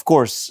 of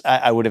course,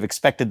 I would have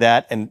expected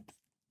that. And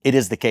it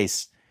is the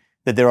case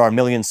that there are a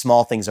million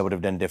small things I would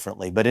have done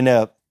differently. But in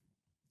a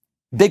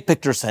big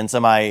picture sense,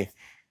 am I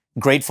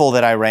grateful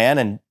that I ran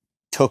and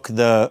took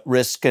the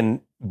risk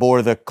and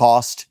bore the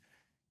cost,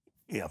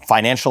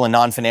 financial and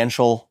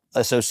non-financial,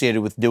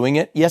 associated with doing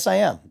it? Yes, I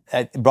am.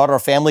 It brought our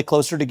family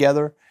closer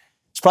together.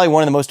 It's probably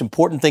one of the most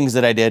important things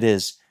that I did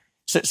is,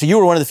 so you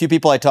were one of the few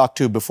people I talked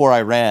to before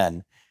I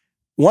ran.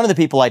 One of the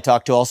people I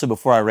talked to also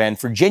before I ran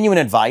for genuine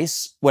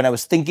advice when I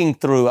was thinking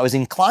through, I was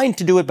inclined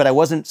to do it, but I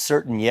wasn't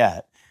certain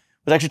yet,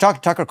 was actually talking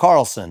to Tucker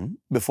Carlson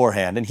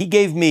beforehand. And he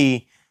gave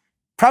me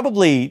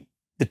probably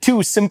the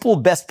two simple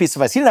best pieces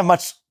of advice. He didn't have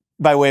much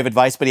by way of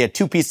advice, but he had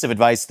two pieces of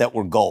advice that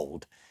were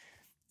gold.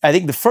 I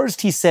think the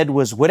first he said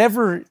was,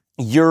 whatever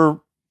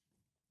your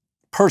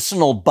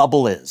personal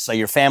bubble is, so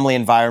your family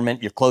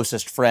environment, your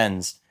closest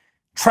friends,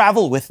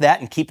 travel with that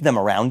and keep them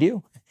around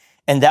you,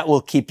 and that will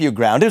keep you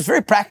grounded. It was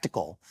very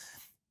practical,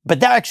 but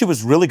that actually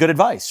was really good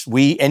advice.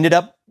 We ended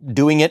up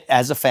doing it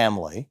as a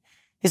family.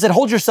 He said,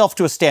 hold yourself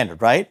to a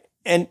standard, right?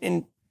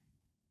 And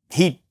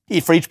he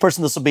for each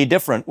person, this will be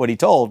different, what he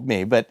told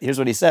me, but here's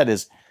what he said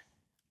is,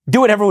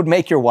 do whatever would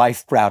make your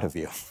wife proud of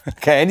you,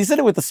 okay? And he said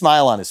it with a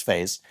smile on his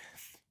face,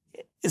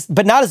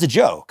 but not as a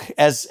joke,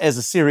 as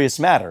a serious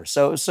matter.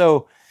 So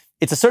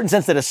it's a certain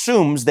sense that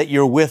assumes that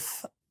you're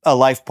with a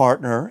life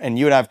partner, and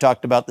you and I have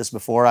talked about this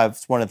before.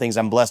 It's one of the things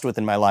I'm blessed with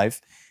in my life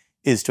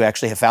is to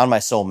actually have found my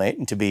soulmate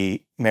and to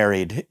be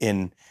married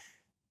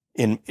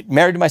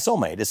married to my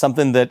soulmate is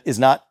something that is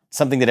not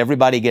something that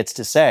everybody gets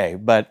to say.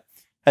 But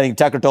I think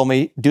Tucker told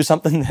me, do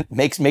something that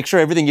make sure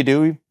everything you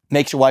do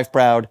makes your wife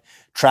proud,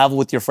 travel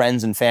with your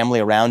friends and family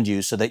around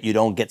you so that you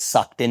don't get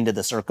sucked into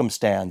the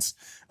circumstance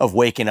of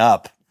waking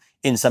up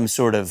in some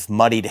sort of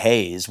muddied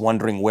haze,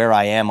 wondering where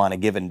I am on a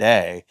given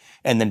day,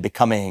 and then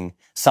becoming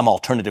some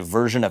alternative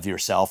version of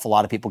yourself. A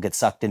lot of people get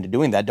sucked into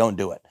doing that. Don't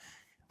do it.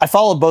 I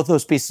followed both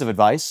those pieces of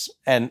advice,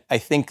 and I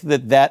think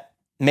that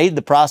made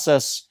the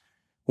process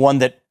one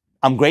that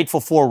I'm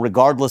grateful for,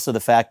 regardless of the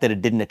fact that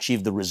it didn't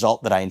achieve the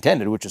result that I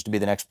intended, which was to be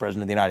the next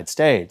president of the United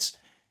States.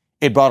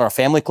 It brought our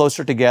family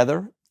closer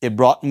together. It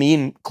brought me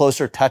in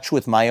closer touch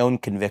with my own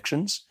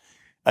convictions.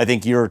 I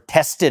think you're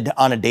tested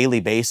on a daily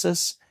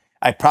basis.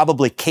 I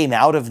probably came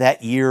out of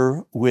that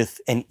year with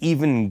an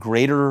even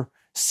greater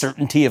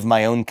certainty of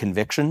my own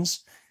convictions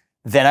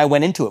than I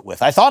went into it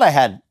with. I thought I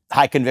had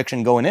high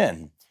conviction going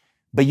in,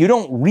 but you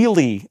don't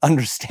really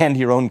understand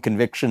your own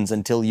convictions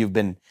until you've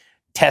been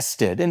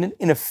tested. And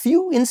in a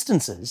few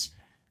instances,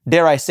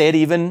 dare I say it,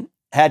 even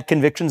had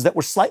convictions that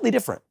were slightly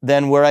different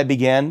than where I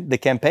began the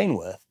campaign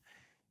with.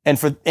 And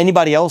for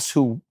anybody else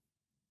who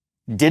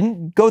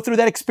didn't go through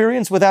that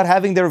experience without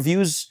having their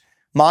views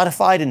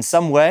modified in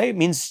some way, it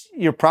means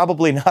you're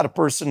probably not a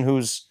person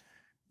who's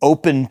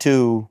open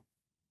to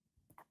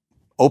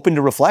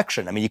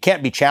reflection. I mean, you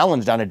can't be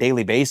challenged on a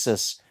daily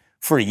basis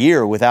for a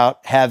year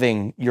without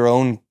having your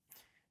own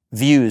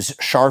views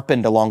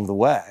sharpened along the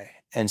way.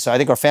 And so I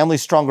think our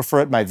family's stronger for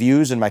it. My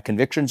views and my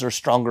convictions are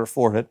stronger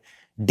for it.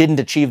 Didn't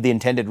achieve the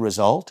intended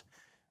result,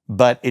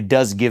 but it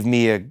does give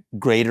me a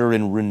greater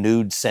and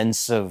renewed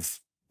sense of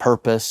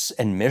purpose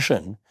and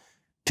mission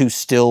to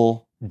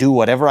still do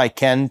whatever I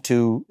can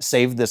to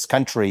save this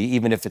country,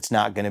 even if it's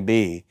not going to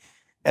be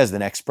as the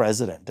next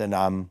president. And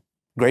I'm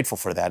grateful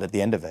for that at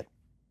the end of it.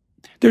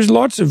 There's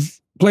lots of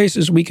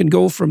places we can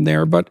go from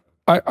there, but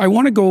I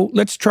want to go,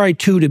 let's try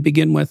two to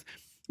begin with.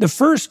 The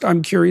first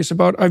I'm curious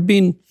about, I've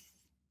been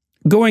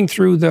going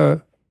through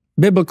the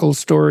biblical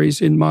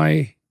stories on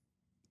my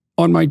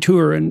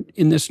tour and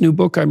in this new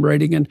book I'm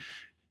writing, and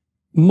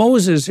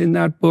Moses in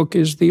that book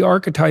is the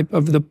archetype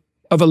of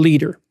a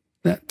leader.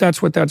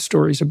 That's what that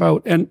story is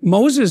about. And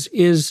Moses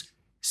is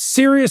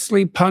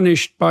seriously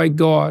punished by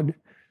God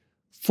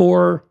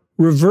for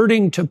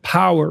reverting to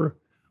power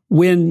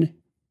when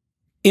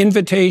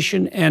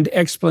invitation and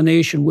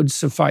explanation would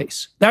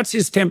suffice. That's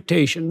his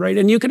temptation, right?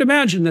 And you can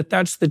imagine that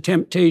that's the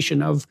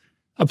temptation of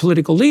a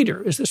political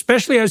leader,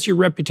 especially as your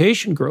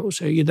reputation grows.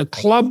 The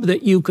club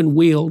that you can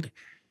wield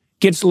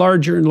gets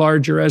larger and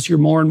larger as you're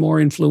more and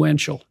more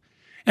influential.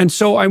 And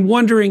so I'm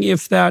wondering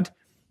if that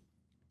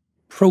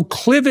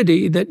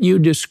proclivity that you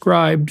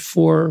described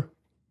for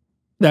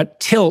that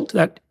tilt,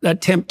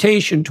 that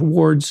temptation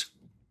towards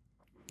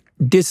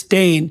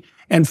disdain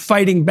and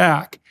fighting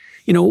back,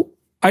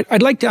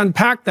 I'd like to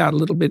unpack that a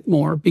little bit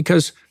more,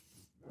 because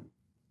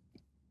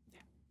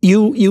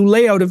you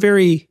lay out a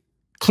very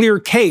clear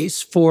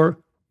case for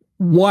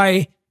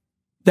why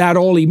that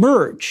all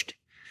emerged.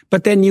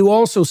 But then you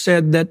also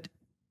said that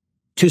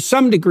to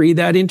some degree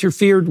that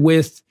interfered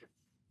with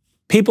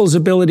people's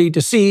ability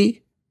to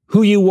see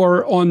who you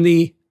were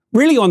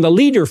really on the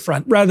leader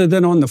front rather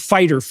than on the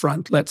fighter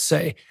front, let's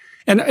say.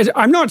 And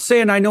I'm not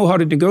saying I know how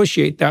to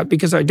negotiate that,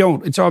 because I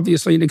don't. It's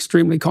obviously an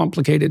extremely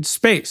complicated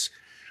space.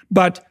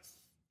 But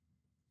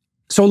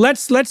so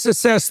let's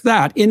assess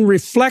that. In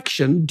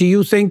reflection, do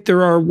you think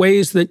there are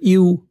ways that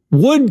you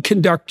would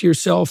conduct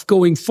yourself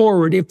going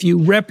forward if you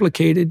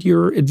replicated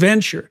your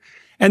adventure?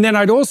 And then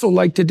I'd also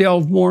like to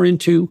delve more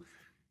into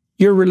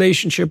your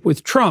relationship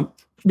with Trump,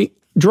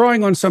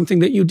 drawing on something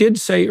that you did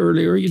say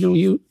earlier.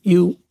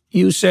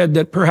 You said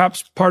that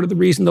perhaps part of the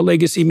reason the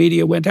legacy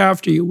media went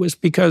after you was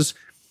because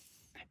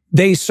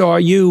they saw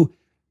you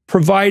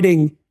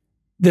providing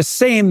the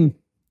same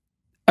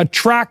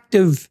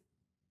attractive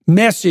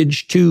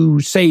message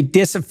to, say,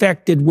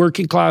 disaffected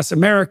working class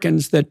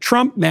Americans that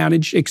Trump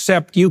managed,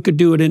 except you could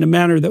do it in a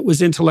manner that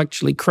was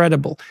intellectually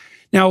credible.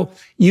 Now,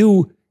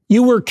 you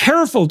were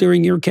careful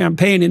during your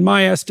campaign, in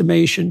my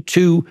estimation,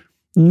 to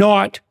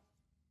not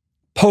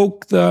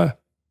poke the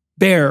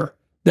bear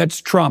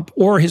that's Trump,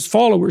 or his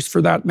followers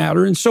for that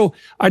matter. And so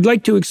I'd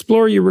like to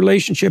explore your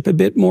relationship a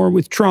bit more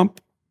with Trump.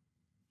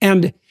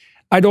 And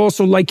I'd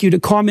also like you to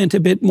comment a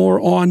bit more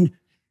on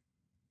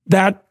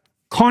that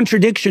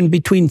contradiction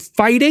between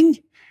fighting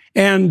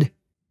and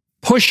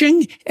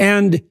pushing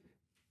and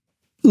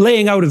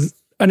laying out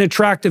an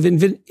attractive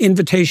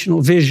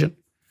invitational vision.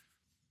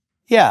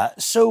 Yeah,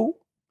 so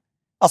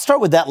I'll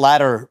start with that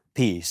latter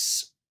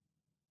piece.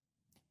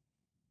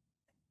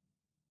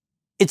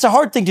 It's a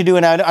hard thing to do,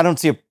 and I don't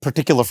see a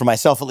particular, for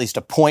myself at least,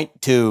 a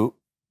point to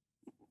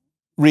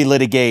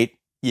relitigate,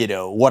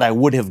 what I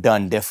would have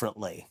done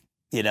differently.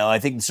 I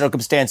think the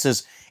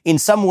circumstances, in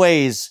some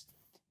ways,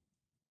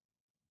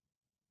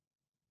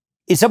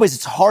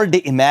 it's hard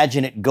to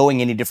imagine it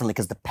going any differently,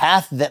 because the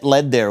path that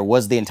led there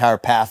was the entire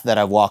path that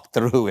I walked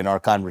through in our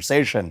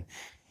conversation.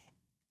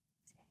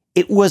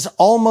 It was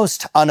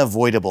almost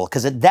unavoidable,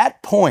 because at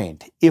that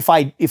point, it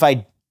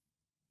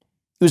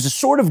was a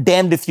sort of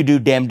damned if you do,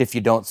 damned if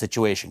you don't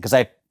situation, because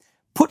I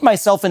put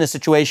myself in a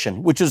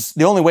situation, which was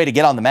the only way to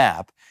get on the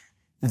map,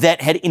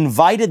 that had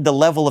invited the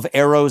level of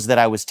arrows that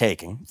I was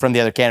taking from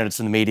the other candidates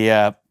in the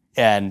media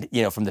and,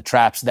 from the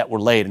traps that were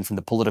laid and from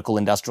the political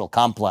industrial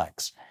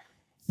complex,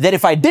 that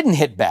if I didn't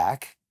hit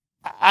back,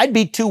 I'd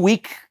be too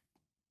weak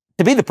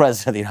to be the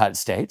president of the United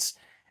States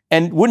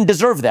and wouldn't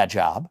deserve that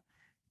job.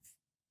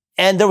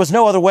 And there was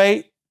no other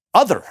way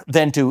other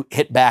than to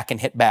hit back and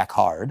hit back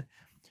hard.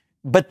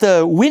 But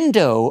the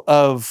window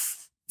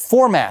of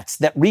formats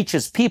that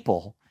reaches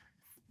people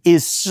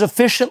is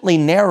sufficiently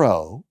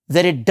narrow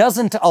that it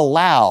doesn't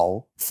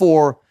allow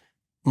for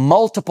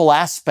multiple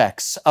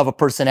aspects of a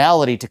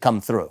personality to come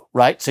through,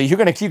 right? So you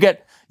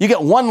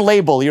get one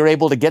label, you're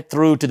able to get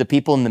through to the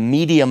people in the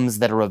mediums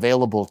that are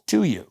available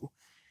to you.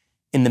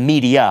 In the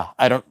media,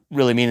 I don't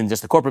really mean in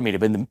just the corporate media,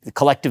 but in the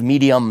collective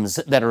mediums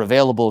that are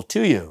available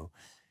to you.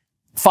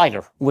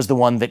 Fighter was the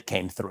one that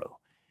came through.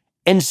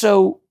 And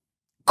so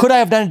could I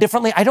have done it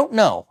differently? I don't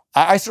know.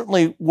 I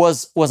certainly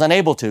was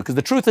unable to, because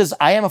the truth is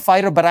I am a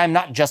fighter, but I'm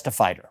not just a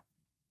fighter.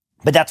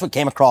 But that's what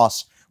came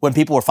across when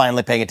people were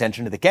finally paying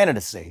attention to the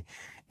candidacy.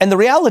 And the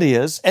reality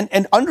is,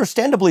 and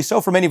understandably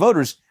so for many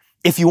voters,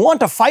 if you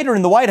want a fighter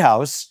in the White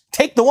House,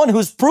 take the one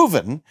who's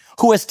proven,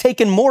 who has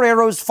taken more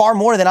arrows, far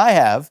more than I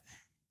have,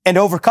 and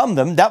overcome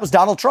them. That was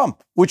Donald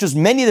Trump, which was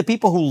many of the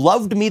people who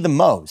loved me the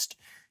most.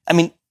 I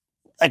mean,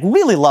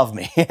 really love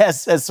me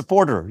as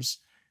supporters.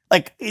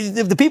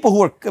 The people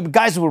who are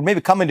guys who were maybe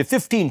coming to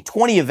 15,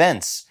 20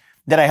 events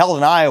that I held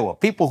in Iowa,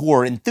 people who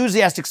are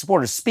enthusiastic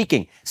supporters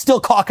speaking,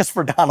 still caucus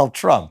for Donald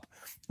Trump,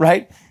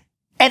 right?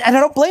 And I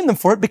don't blame them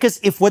for it, because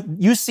if what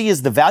you see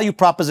as the value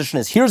proposition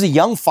is, here's a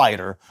young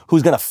fighter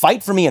who's going to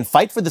fight for me and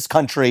fight for this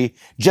country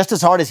just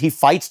as hard as he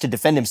fights to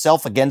defend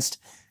himself against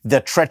the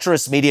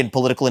treacherous media and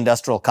political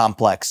industrial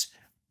complex,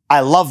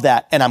 I love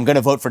that, and I'm going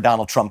to vote for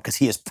Donald Trump because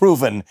he has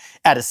proven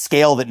at a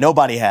scale that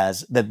nobody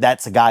has that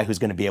that's a guy who's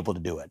going to be able to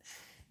do it.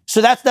 So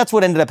that's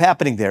what ended up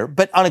happening there.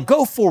 But on a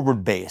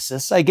go-forward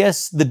basis, I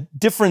guess the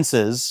difference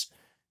is,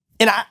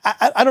 and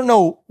I don't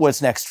know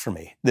what's next for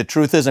me. The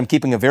truth is I'm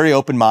keeping a very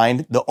open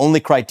mind. The only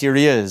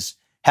criteria is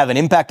have an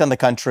impact on the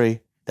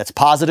country that's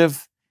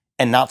positive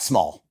and not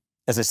small.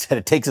 As I said,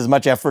 it takes as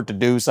much effort to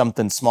do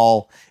something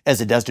small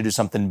as it does to do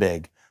something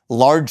big.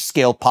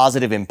 Large-scale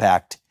positive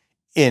impact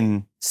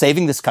in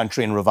saving this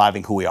country and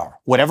reviving who we are.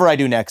 Whatever I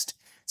do next,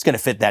 it's going to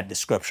fit that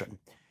description.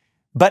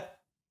 But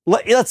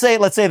let's say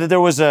that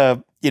there was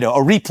a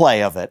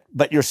replay of it,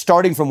 but you're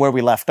starting from where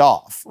we left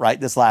off,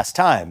 right? This last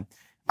time.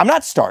 I'm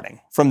not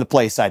starting from the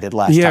place I did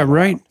last time. Yeah,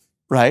 right.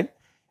 Right?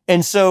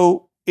 And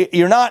so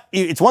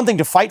it's one thing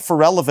to fight for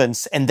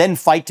relevance and then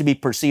fight to be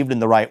perceived in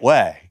the right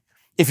way.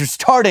 If you're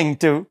starting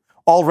to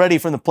already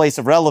from the place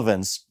of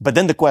relevance, but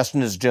then the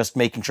question is just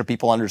making sure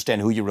people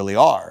understand who you really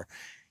are.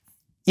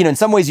 In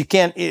some ways you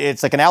can't,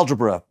 it's like an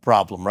algebra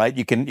problem, right?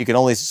 You can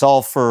only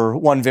solve for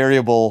one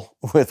variable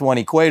with one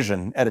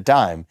equation at a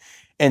time.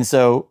 And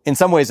so in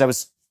some ways I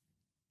was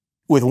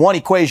with one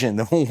equation,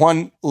 the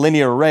one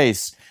linear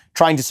race,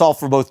 trying to solve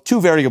for both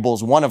two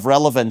variables, one of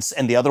relevance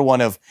and the other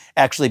one of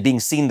actually being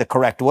seen the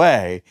correct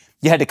way.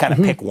 You had to kind of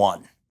pick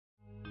one.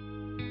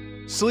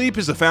 Sleep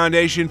is the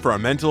foundation for our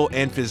mental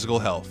and physical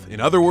health. In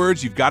other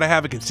words, you've got to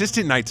have a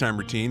consistent nighttime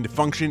routine to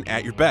function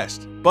at your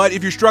best. But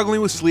if you're struggling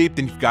with sleep,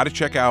 then you've got to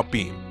check out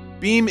Beam.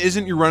 Beam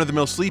isn't your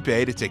run-of-the-mill sleep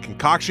aid. It's a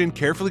concoction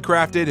carefully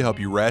crafted to help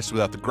you rest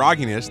without the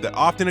grogginess that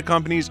often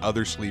accompanies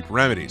other sleep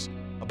remedies.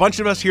 A bunch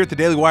of us here at the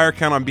Daily Wire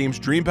count on Beam's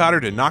Dream Powder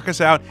to knock us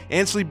out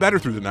and sleep better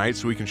through the night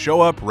so we can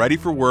show up ready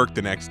for work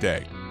the next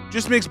day.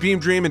 Just mix Beam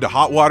Dream into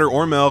hot water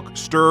or milk,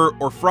 stir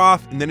or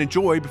froth, and then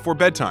enjoy before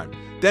bedtime.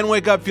 Then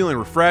wake up feeling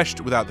refreshed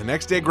without the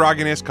next day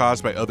grogginess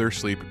caused by other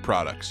sleep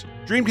products.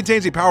 Dream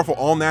contains a powerful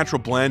all-natural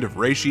blend of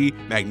reishi,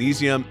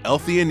 magnesium,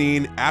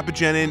 L-theanine,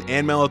 apigenin,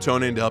 and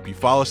melatonin to help you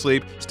fall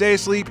asleep, stay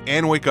asleep,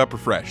 and wake up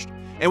refreshed.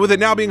 And with it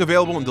now being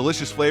available in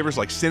delicious flavors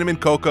like cinnamon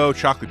cocoa,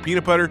 chocolate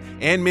peanut butter,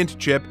 and mint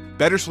chip,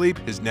 better sleep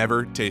has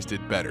never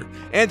tasted better.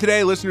 And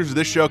today, listeners of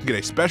this show can get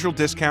a special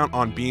discount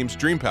on Beam's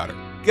Dream Powder.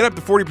 Get up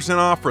to 40%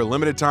 off for a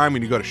limited time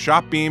when you go to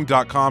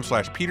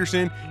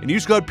shopbeam.com/Peterson and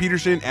use code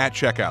Peterson at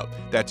checkout.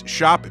 That's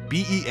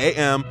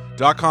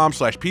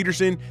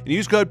shopbeam.com/Peterson and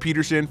use code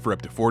Peterson for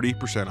up to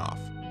 40% off.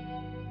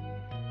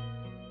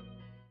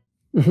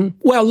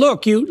 Well,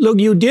 look,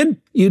 you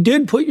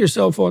did put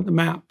yourself on the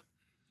map.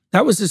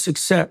 That was a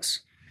success.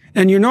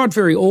 And you're not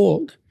very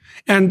old.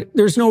 And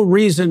there's no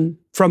reason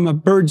from a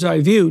bird's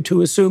eye view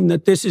to assume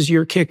that this is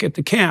your kick at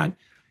the can.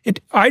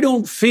 I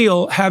don't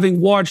feel,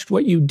 having watched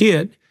what you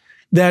did,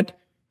 that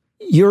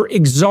you're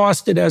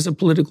exhausted as a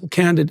political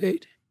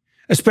candidate,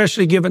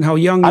 especially given how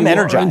young you are. I'm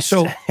energized. And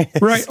so,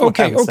 right?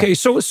 Okay.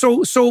 So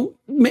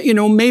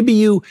maybe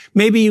you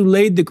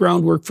laid the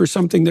groundwork for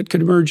something that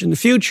could emerge in the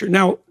future.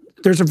 Now,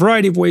 there's a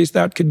variety of ways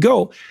that could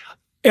go.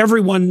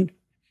 Everyone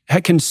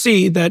can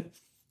see that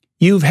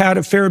you've had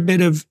a fair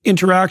bit of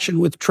interaction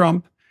with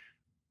Trump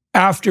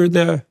after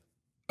your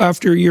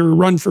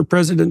run for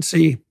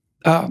presidency,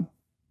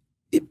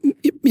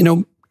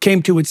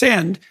 came to its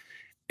end.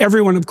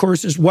 Everyone, of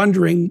course, is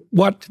wondering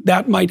what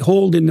that might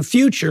hold in the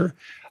future.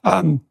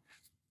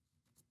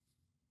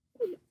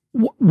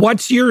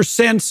 What's your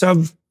sense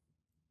of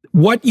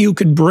what you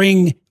could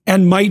bring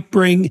and might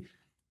bring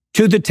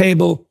to the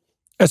table,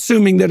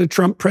 assuming that a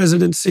Trump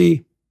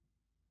presidency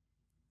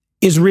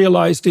is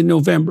realized in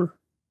November?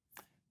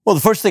 Well,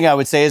 the first thing I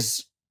would say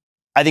is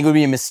I think it would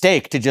be a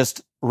mistake to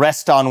just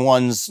rest on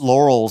one's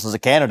laurels as a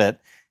candidate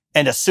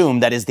and assume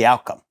that is the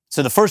outcome.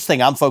 So the first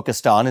thing I'm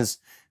focused on is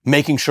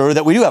making sure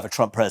that we do have a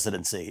Trump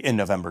presidency in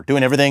November,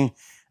 doing everything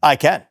I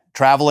can,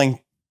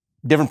 traveling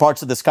different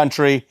parts of this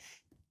country,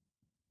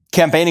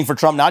 campaigning for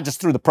Trump, not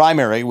just through the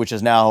primary, which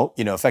is now,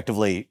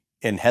 effectively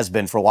and has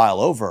been for a while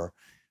over,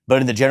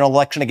 but in the general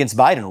election against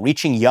Biden,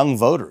 reaching young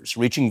voters,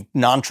 reaching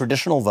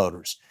non-traditional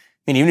voters.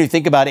 I mean, even if you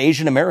think about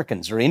Asian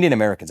Americans or Indian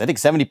Americans, I think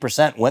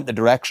 70% went the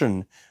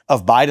direction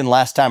of Biden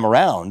last time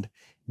around,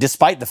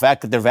 despite the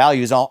fact that their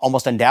values are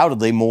almost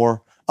undoubtedly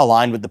more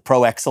aligned with the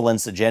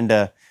pro-excellence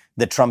agenda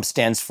that Trump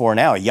stands for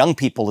now. Young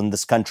people in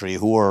this country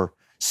who are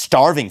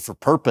starving for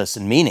purpose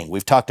and meaning.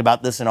 We've talked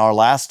about this in our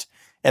last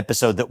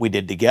episode that we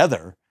did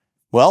together.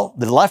 Well,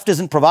 the left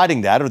isn't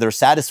providing that, or they're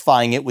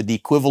satisfying it with the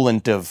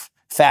equivalent of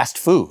fast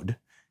food,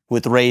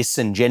 with race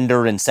and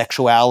gender and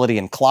sexuality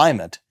and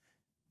climate.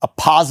 A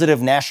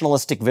positive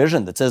nationalistic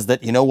vision that says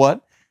that, you know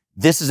what?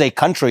 This is a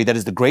country that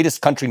is the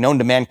greatest country known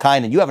to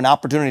mankind, and you have an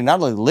opportunity not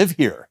only to live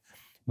here,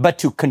 but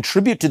to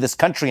contribute to this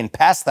country and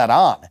pass that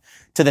on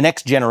to the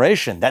next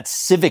generation. That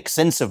civic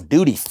sense of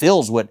duty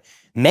fills what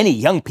many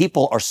young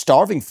people are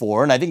starving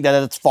for. And I think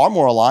that it's far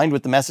more aligned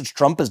with the message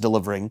Trump is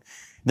delivering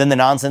than the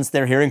nonsense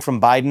they're hearing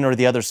from Biden or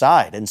the other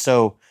side. And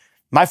so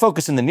my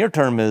focus in the near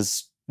term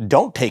is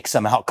don't take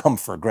some outcome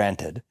for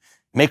granted.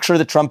 Make sure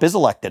that Trump is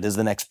elected as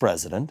the next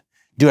president.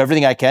 Do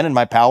everything I can in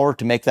my power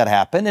to make that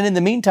happen. And in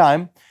the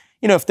meantime,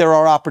 if there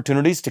are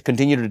opportunities to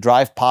continue to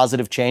drive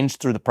positive change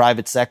through the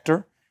private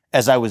sector,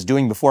 as I was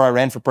doing before I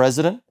ran for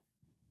president,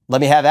 let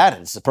me have at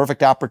it. It's the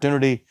perfect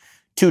opportunity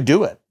to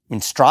do it. I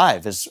mean,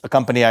 Strive is a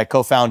company I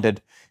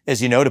co-founded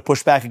as you know, to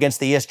push back against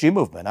the ESG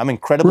movement. I'm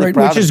incredibly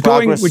proud of the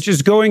progress. Which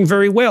is going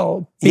very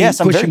well.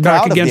 Yes, I'm very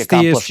proud of the ESG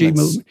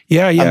accomplishments.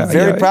 movement. I'm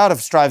very proud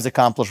of Strive's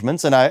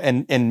accomplishments and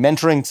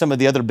mentoring some of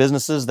the other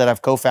businesses that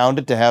I've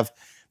co-founded to have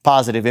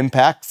positive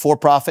impact,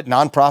 for-profit,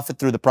 non-profit,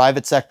 through the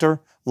private sector,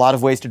 a lot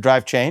of ways to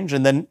drive change,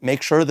 and then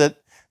make sure that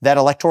that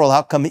electoral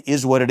outcome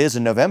is what it is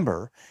in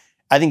November.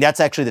 I think that's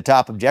actually the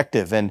top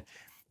objective. And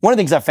one of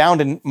the things I've found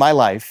in my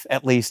life,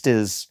 at least,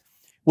 is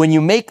when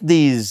you make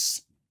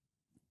these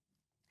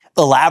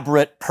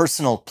elaborate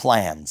personal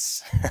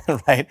plans,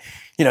 right?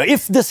 You know,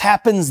 if this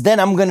happens, then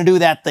I'm going to do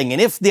that thing.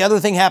 And if the other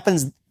thing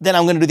happens, then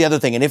I'm going to do the other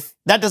thing. And if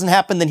that doesn't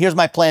happen, then here's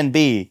my plan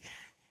B.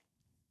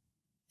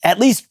 At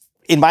least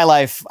in my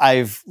life,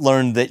 I've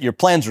learned that your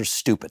plans are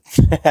stupid.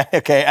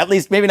 Okay, at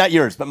least maybe not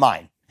yours, but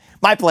mine.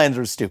 My plans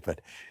are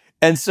stupid.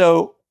 And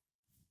so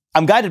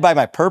I'm guided by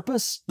my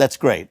purpose. That's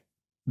great.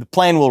 The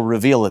plan will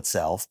reveal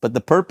itself, but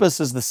the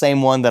purpose is the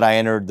same one that I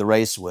entered the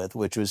race with,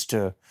 which was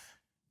to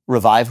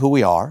revive who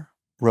we are,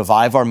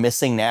 revive our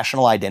missing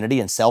national identity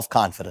and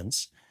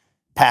self-confidence,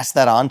 pass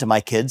that on to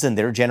my kids and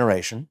their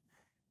generation.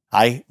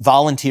 I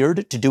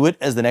volunteered to do it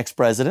as the next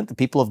president. The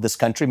people of this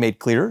country made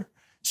clear,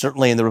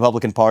 certainly in the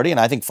Republican Party, and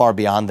I think far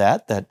beyond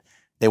that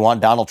they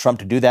want Donald Trump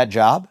to do that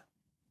job.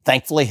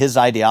 Thankfully, his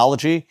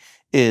ideology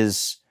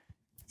is,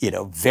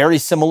 very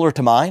similar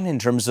to mine in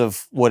terms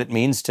of what it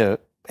means to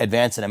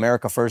advance an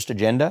America First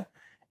agenda.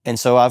 And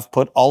so I've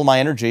put all my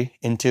energy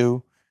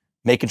into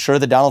making sure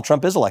that Donald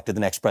Trump is elected the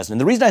next president.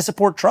 And the reason I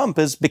support Trump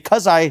is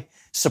because I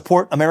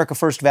support America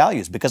First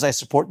values, because I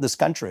support this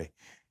country.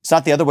 It's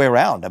not the other way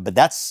around. But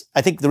that's,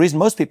 I think, the reason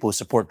most people who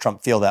support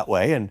Trump feel that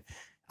way. And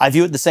I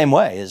view it the same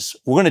way, is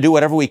we're going to do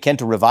whatever we can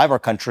to revive our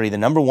country. The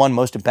number one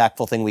most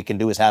impactful thing we can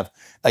do is have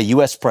a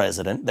U.S.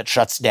 president that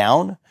shuts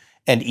down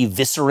and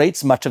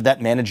eviscerates much of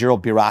that managerial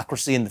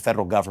bureaucracy in the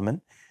federal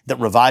government, that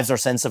revives our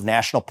sense of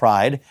national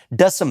pride,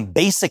 does some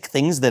basic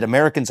things that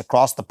Americans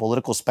across the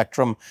political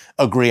spectrum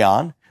agree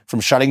on, from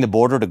shutting the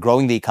border to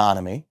growing the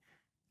economy.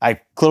 I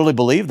clearly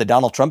believe that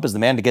Donald Trump is the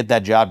man to get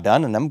that job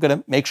done, and I'm going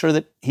to make sure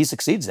that he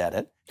succeeds at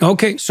it.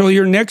 Okay, so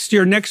your next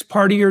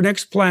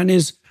plan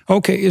is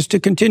to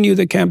continue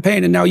the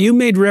campaign. And now you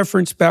made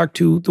reference back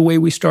to the way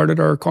we started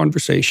our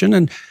conversation,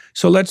 and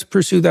so let's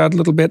pursue that a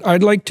little bit.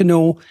 I'd like to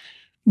know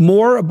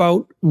more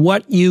about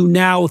what you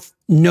now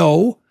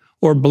know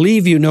or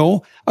believe you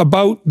know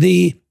about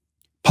the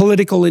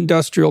political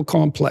industrial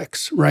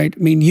complex, right? I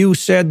mean, you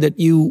said that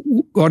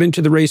you got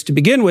into the race to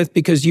begin with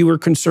because you were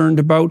concerned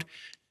about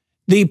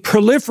the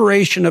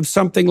proliferation of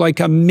something like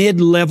a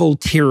mid-level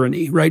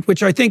tyranny, right?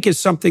 Which I think is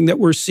something that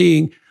we're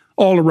seeing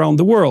all around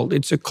the world.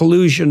 It's a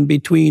collusion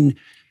between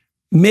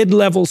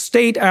mid-level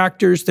state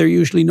actors. They're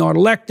usually not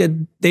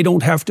elected. They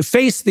don't have to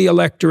face the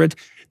electorate.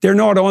 They're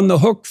not on the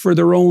hook for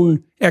their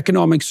own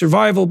economic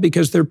survival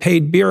because they're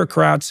paid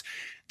bureaucrats.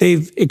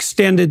 They've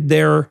extended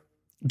their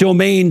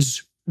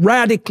domains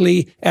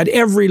radically at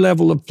every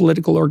level of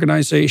political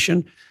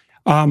organization.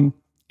 And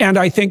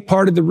I think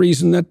part of the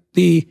reason that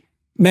the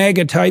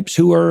MAGA types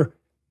who are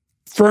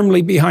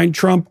firmly behind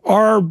Trump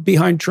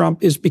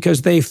is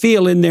because they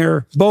feel in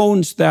their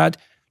bones that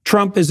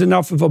Trump is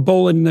enough of a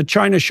bull in the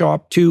china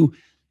shop to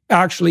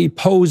actually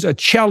pose a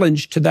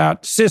challenge to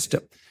that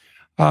system.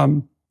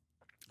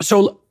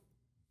 So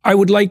I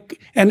would like,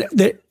 and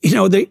the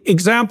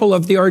example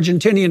of the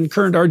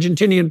current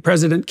Argentinian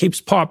president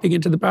keeps popping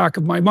into the back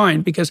of my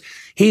mind because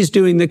he's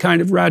doing the kind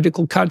of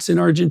radical cuts in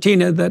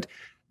Argentina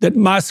that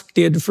Musk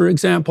did, for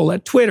example,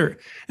 at Twitter.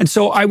 And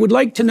so I would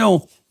like to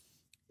know,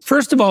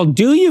 first of all,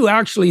 do you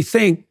actually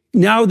think,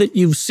 now that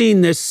you've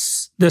seen the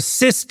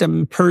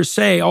system per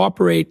se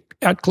operate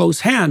at close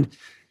hand,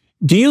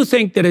 do you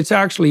think that it's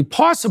actually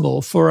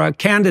possible for a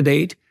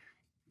candidate,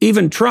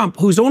 even Trump,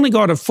 who's only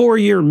got a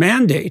 4-year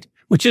mandate,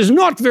 which is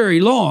not very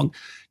long,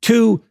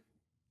 to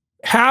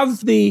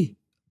have the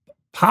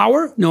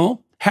power,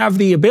 have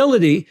the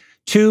ability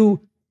to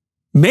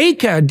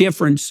make a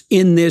difference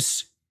in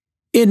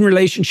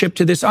relationship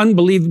to this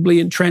unbelievably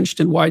entrenched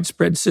and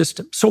widespread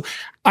system? So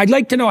I'd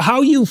like to know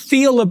how you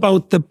feel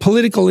about the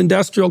political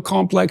industrial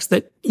complex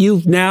that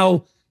you've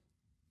now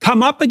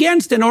come up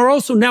against and are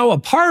also now a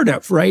part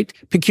of, right?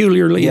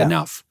 Peculiarly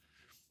enough.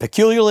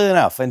 Peculiarly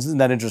enough. And isn't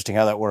that interesting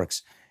how that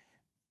works?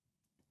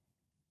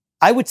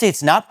 I would say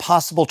it's not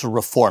possible to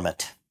reform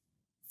it.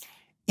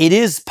 It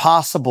is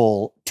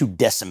possible to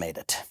decimate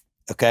it,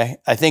 okay?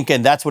 I think,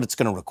 and that's what it's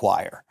going to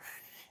require.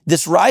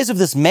 This rise of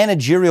this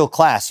managerial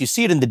class, you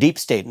see it in the deep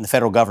state in the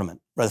federal government,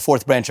 or the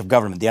fourth branch of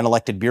government, the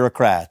unelected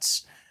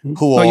bureaucrats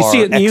who are you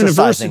see it in the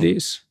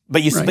universities.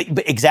 But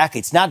exactly,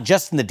 it's not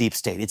just in the deep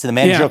state. It's in the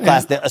managerial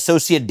class, the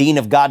associate dean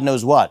of God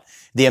knows what,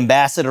 the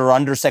ambassador or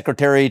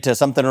undersecretary to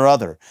something or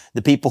other,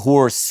 the people who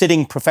are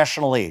sitting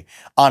professionally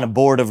on a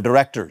board of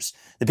directors,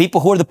 the people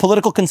who are the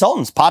political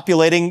consultants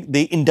populating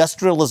the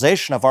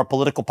industrialization of our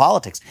political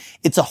politics.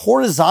 It's a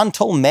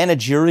horizontal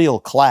managerial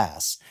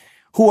class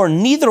who are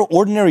neither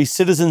ordinary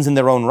citizens in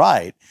their own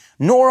right,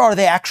 nor are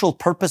they actual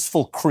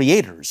purposeful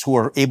creators who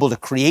are able to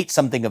create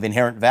something of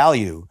inherent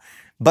value,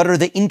 but are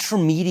the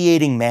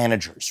intermediating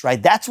managers,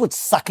 right? That's what's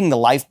sucking the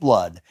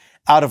lifeblood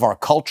out of our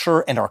culture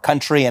and our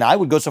country, and I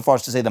would go so far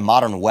as to say the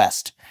modern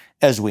West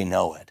as we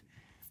know it.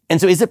 And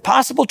so is it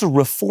possible to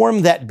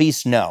reform that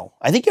beast? No.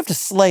 I think you have to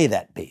slay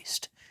that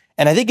beast.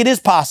 And I think it is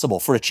possible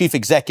for a chief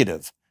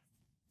executive.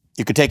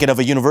 You could take it of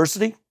a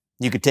university,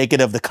 you could take it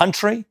of the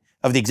country,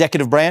 of the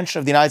executive branch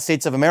of the United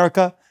States of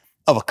America,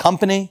 of a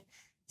company.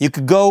 You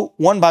could go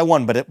one by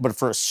one, but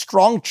for a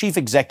strong chief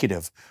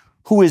executive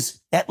who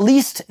is at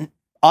least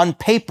on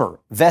paper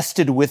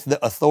vested with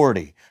the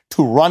authority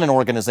to run an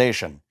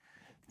organization,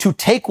 to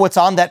take what's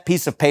on that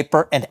piece of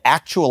paper and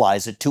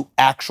actualize it to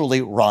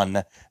actually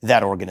run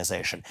that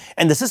organization.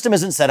 And the system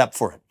isn't set up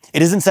for it.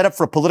 It isn't set up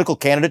for a political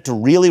candidate to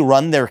really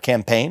run their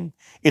campaign.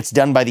 It's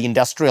done by the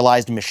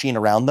industrialized machine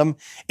around them.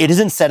 It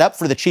isn't set up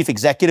for the chief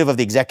executive of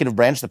the executive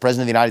branch, the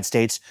president of the United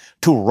States,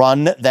 to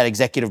run that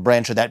executive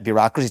branch of that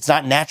bureaucracy. It's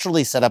not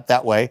naturally set up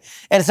that way.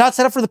 And it's not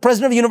set up for the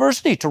president of a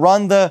university to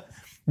run the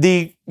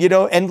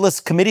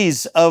endless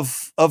committees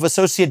of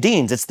associate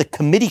deans. It's the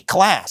committee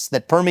class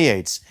that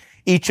permeates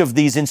each of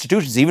these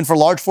institutions, even for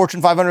large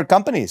Fortune 500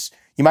 companies.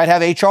 You might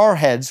have HR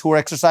heads who are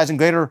exercising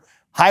greater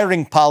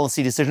hiring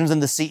policy decisions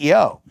than the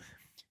CEO.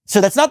 So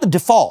that's not the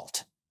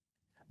default.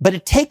 But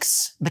it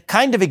takes the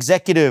kind of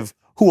executive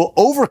who will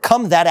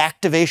overcome that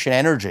activation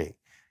energy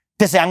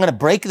to say, I'm going to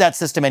break that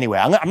system anyway.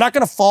 I'm not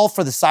going to fall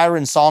for the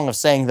siren song of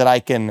saying that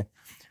I can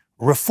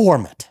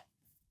reform it.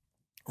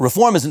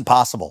 Reform isn't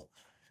possible.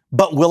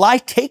 But will I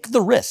take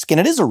the risk, and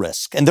it is a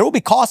risk, and there will be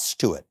costs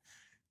to it,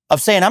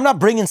 of saying I'm not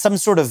bringing some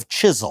sort of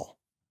chisel.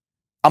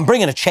 I'm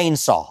bringing a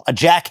chainsaw, a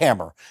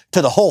jackhammer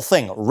to the whole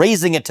thing,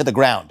 raising it to the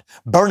ground,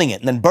 burning it,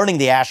 and then burning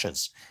the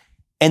ashes.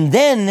 And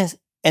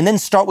then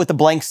start with a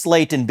blank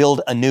slate and build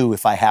anew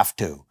if I have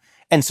to.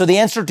 And so the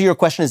answer to your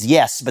question is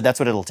yes, but that's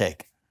what it'll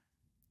take.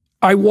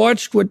 I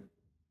watched what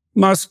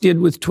Musk did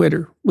with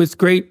Twitter with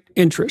great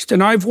interest.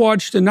 And I've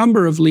watched a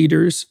number of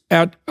leaders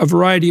at a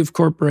variety of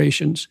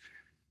corporations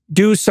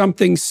do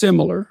something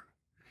similar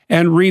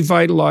and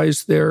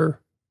revitalize their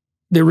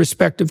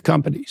respective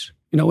companies.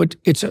 You know,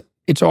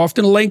 it's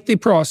often a lengthy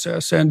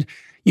process, and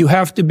you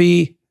have to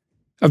be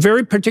a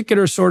very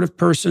particular sort of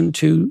person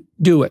to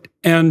do it.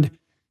 And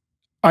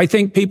I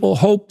think people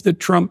hope that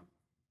Trump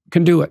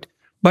can do it.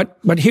 But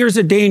here's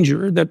a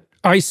danger that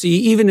I see,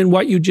 even in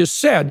what you just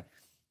said.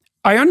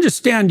 I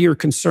understand your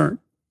concern,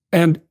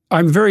 and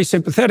I'm very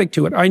sympathetic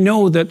to it. I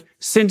know that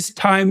since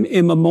time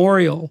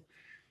immemorial,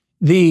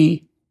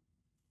 the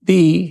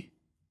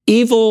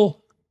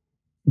evil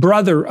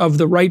brother of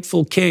the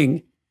rightful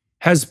king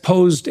has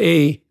posed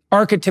a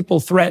archetypal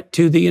threat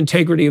to the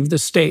integrity of the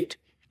state,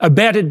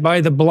 abetted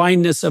by the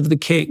blindness of the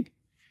king.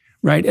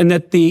 Right? And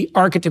that the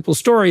archetypal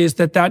story is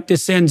that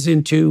descends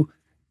into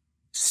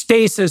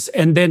stasis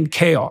and then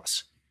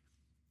chaos.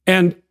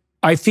 And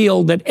I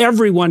feel that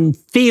everyone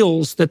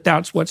feels that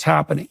that's what's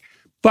happening.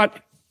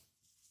 But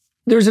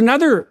there's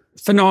another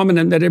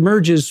phenomenon that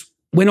emerges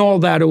when all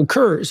that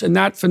occurs, and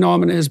that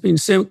phenomenon has been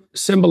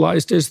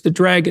symbolized as the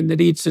dragon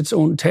that eats its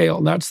own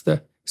tail. That's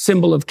the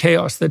symbol of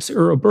chaos, that's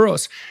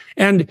Ouroboros.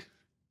 And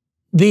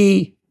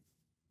the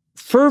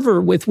fervor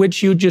with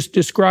which you just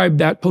described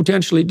that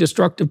potentially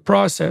destructive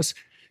process,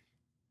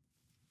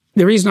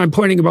 the reason I'm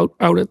pointing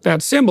out at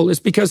that symbol is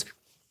because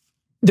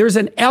there's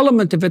an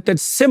element of it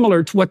that's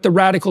similar to what the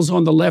radicals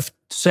on the left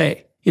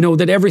say,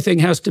 that everything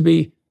has to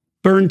be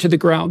burned to the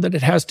ground, that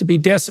it has to be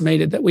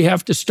decimated, that we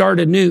have to start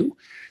anew.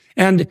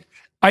 And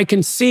I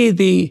can see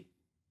the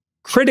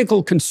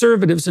critical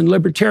conservatives and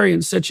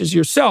libertarians such as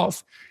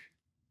yourself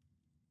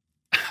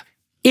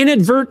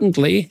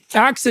inadvertently,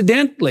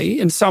 accidentally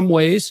in some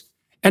ways,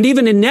 and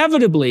even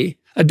inevitably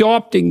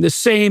adopting the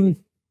same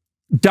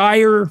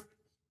dire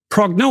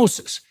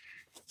prognosis,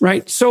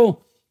 right?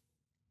 So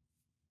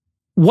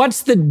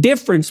what's the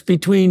difference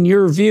between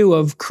your view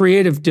of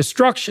creative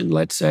destruction,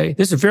 let's say?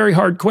 This is a very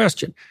hard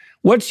question.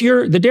 What's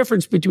the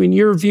difference between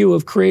your view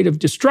of creative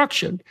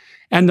destruction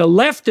and the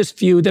leftist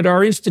view that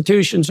our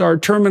institutions are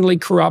terminally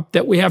corrupt,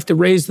 that we have to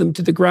raise them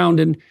to the ground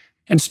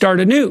and start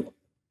anew?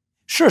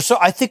 Sure. So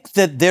I think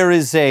that there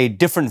is a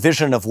different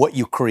vision of what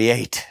you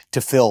create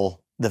to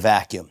fill the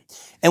vacuum.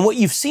 And what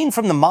you've seen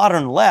from the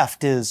modern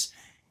left is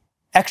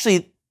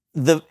actually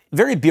the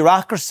very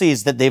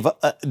bureaucracies that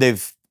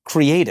they've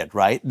created,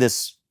 right?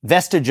 This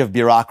vestige of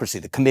bureaucracy,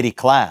 the committee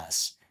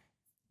class,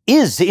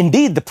 is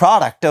indeed the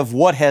product of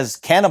what has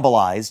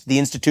cannibalized the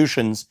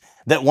institutions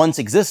that once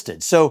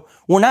existed. So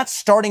we're not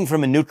starting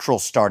from a neutral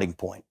starting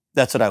point.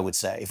 That's what I would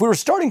say. If we were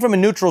starting from a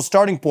neutral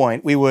starting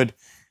point, we would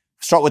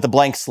start with a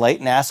blank slate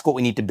and ask what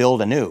we need to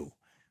build anew.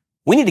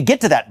 We need to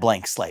get to that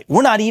blank slate.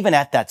 We're not even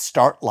at that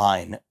start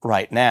line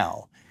right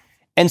now.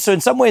 And so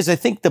in some ways, I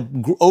think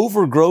the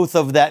overgrowth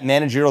of that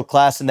managerial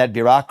class and that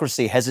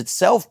bureaucracy has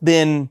itself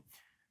been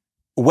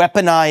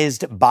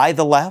weaponized by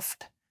the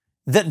left.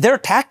 That their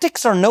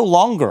tactics are no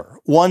longer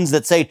ones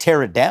that say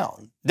tear it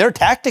down. Their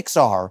tactics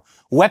are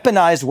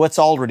weaponize what's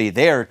already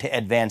there to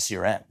advance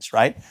your ends,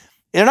 right?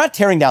 They're not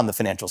tearing down the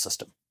financial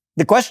system.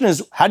 The question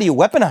is, how do you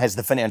weaponize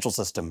the financial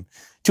system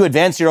to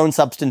advance your own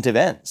substantive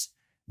ends?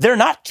 they're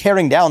not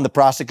tearing down the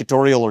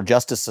prosecutorial or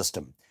justice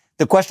system.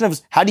 The question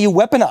is, how do you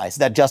weaponize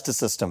that justice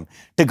system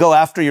to go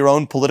after your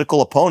own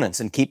political opponents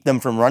and keep them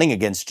from running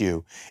against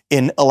you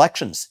in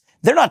elections?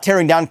 They're not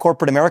tearing down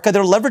corporate America.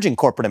 They're leveraging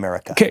corporate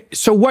America. Okay,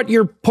 so what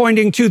you're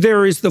pointing to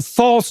there is the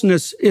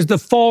falseness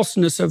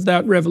of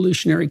that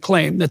revolutionary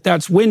claim, that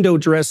that's window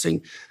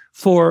dressing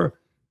for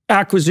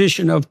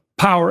acquisition of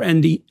power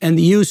and the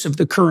use of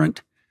the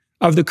current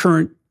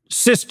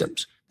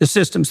systems, the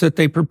systems that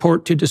they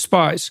purport to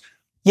despise.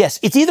 Yes,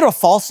 it's either a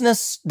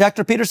falseness,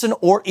 Dr. Peterson,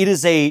 or it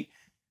is a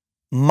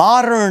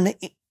modern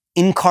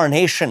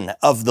incarnation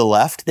of the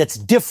left that's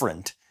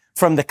different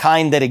from the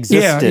kind that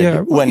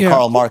existed when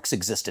Karl Marx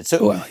existed.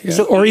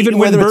 Or even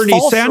when Bernie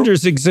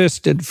Sanders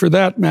existed, for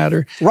that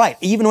matter. Right.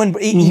 Even when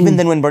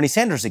Bernie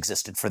Sanders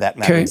existed, for that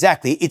matter. Okay.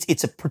 Exactly.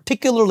 It's a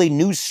particularly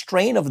new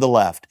strain of the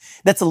left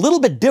that's a little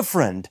bit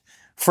different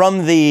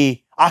from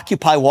the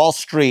Occupy Wall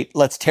Street,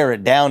 let's tear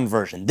it down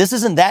version. This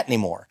isn't that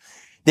anymore.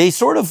 They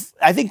sort of,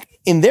 I think,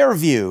 in their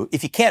view,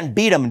 if you can't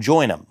beat them,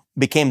 join them,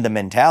 became the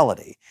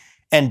mentality.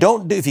 And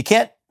if you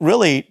can't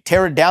really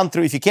tear it down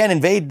if you can't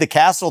invade the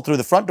castle through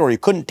the front door, you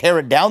couldn't tear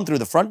it down through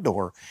the front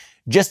door,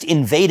 just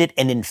invade it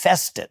and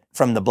infest it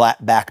from the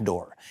back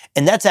door.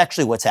 And that's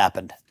actually what's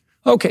happened.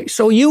 Okay,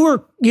 so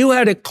you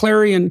had a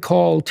clarion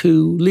call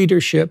to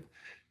leadership,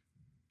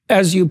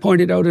 as you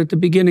pointed out at the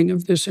beginning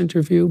of this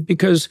interview,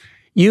 because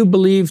you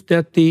believed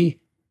that the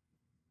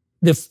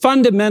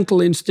fundamental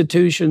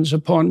institutions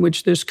upon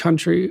which this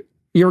country,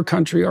 your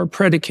country, are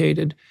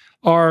predicated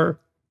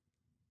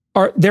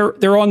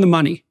they're on the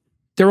money.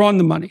 They're on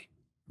the money,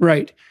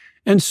 right?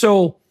 And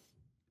so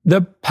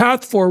the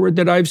path forward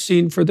that I've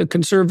seen for the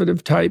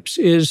conservative types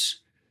is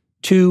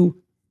to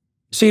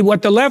see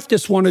what the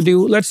leftists want to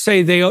do.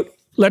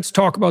 Let's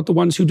talk about the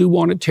ones who do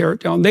want to tear it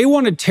down. They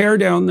want to tear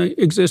down the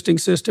existing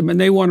system and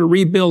they want to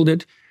rebuild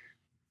it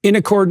in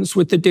accordance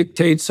with the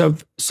dictates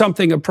of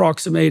something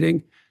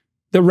approximating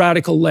the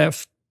radical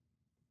left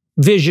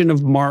vision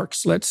of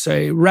Marx, let's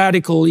say,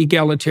 radical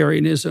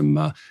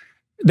egalitarianism,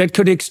 that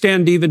could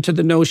extend even to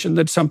the notion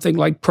that something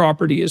like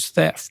property is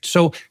theft.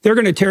 So they're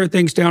going to tear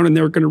things down and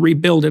they're going to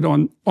rebuild it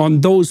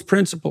on those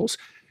principles.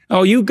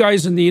 Now, you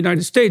guys in the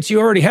United States, you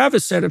already have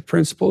a set of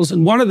principles,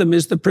 and one of them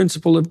is the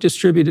principle of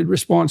distributed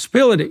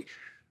responsibility,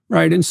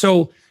 right? And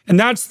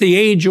that's the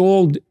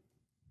age-old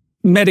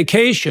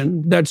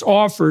medication that's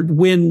offered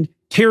when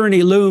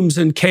tyranny looms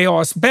and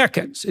chaos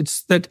beckons.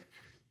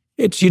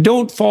 It's you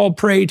don't fall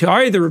prey to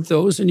either of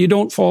those, and you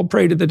don't fall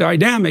prey to the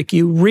dynamic.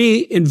 You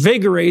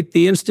reinvigorate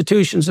the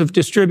institutions of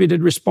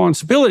distributed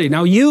responsibility.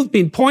 Now, you've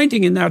been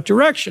pointing in that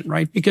direction,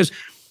 right? Because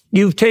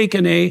you've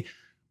taken a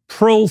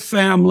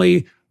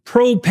pro-family,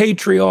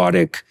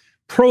 pro-patriotic,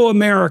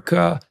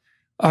 pro-America,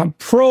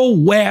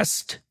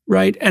 pro-West,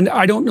 right? And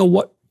I don't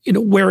know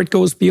where it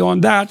goes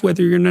beyond that,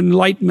 whether you're an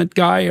Enlightenment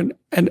guy and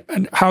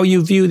how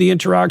you view the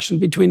interaction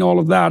between all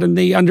of that and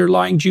the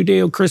underlying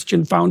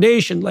Judeo-Christian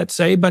foundation, let's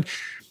say. But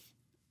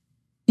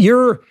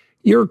your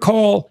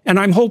call, and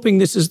I'm hoping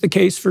this is the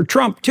case for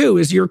Trump too,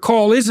 is your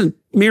call isn't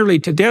merely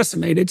to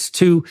decimate, it's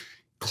to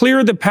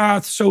clear the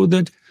path so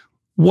that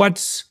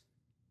what's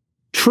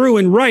true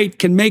and right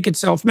can make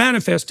itself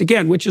manifest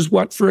again, which is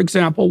for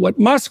example, what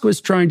Musk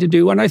was trying to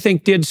do, and I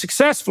think did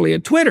successfully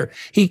at Twitter.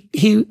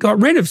 He got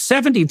rid of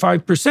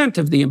 75%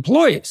 of the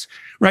employees,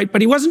 right?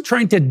 But he wasn't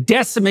trying to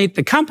decimate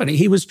the company.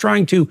 He was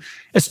trying to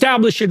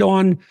establish it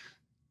on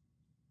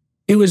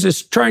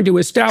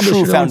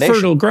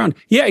fertile ground.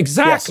 Yeah,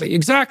 exactly, yes.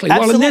 Exactly.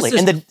 Absolutely.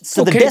 Well,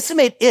 the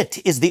decimate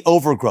it is the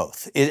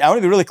overgrowth. I want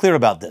to be really clear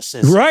about this.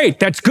 Right.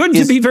 That's good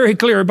to be very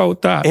clear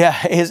about that.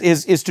 Yeah,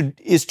 is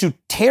to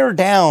tear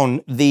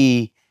down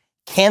the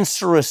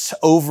cancerous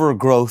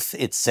overgrowth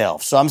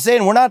itself. So I'm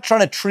saying we're not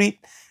trying to treat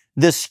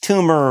this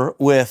tumor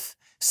with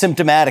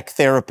symptomatic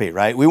therapy,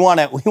 right? We want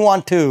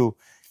to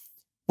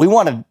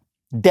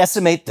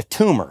decimate the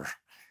tumor.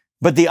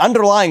 But the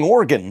underlying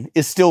organ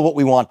is still what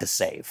we want to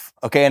save.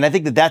 Okay, and I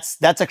think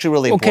that's actually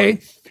really important.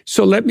 Okay,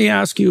 so let me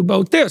ask you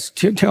about this.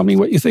 Tell me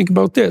what you think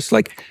about this.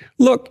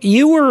 Look,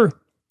 you were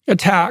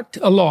attacked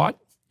a lot,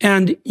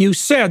 and you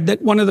said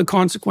that one of the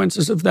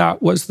consequences of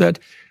that was that,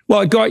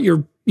 it got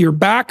your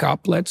back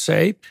up, let's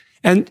say,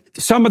 and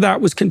some of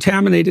that was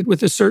contaminated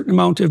with a certain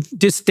amount of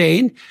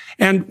disdain,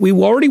 and we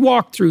already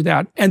walked through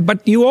that.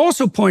 But you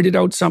also pointed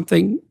out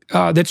something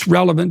that's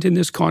relevant in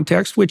this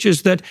context, which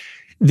is that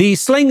the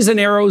slings and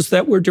arrows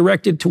that were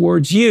directed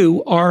towards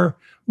you are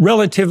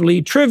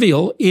relatively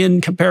trivial in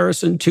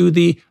comparison to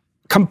the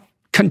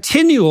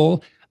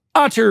continual,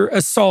 utter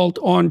assault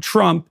on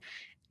Trump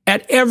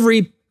at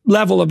every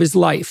level of his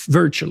life,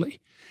 virtually.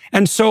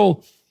 And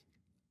so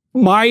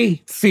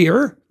my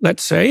fear,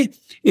 let's say,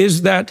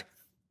 is that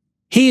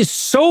he's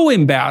so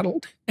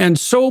embattled and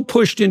so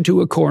pushed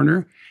into a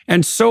corner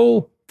and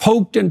so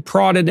poked and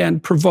prodded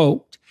and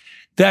provoked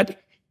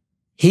that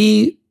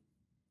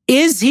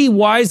is he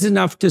wise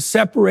enough to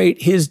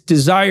separate his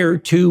desire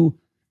to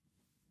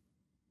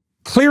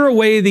clear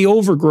away the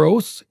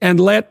overgrowth and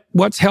let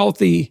what's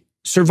healthy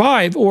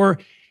survive? Or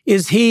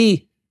is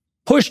he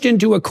pushed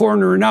into a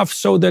corner enough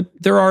so that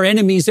there are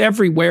enemies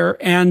everywhere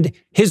and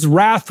his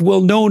wrath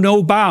will know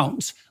no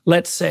bounds,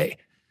 let's say.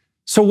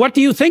 So what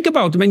do you think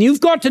about him? And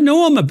you've got to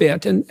know him a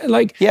bit. And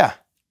like, yeah.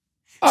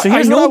 So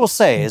here's what I will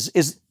say is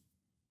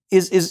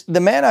the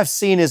man I've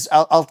seen is,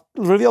 I'll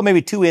reveal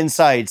maybe two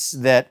insights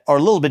that are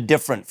a little bit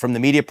different from the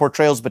media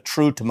portrayals, but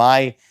true to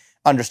my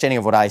understanding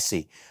of what I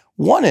see.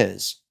 One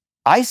is,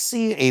 I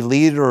see a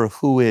leader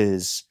who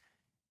is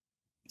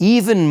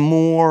even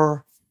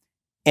more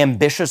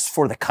ambitious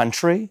for the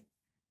country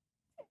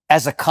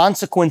as a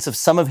consequence of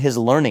some of his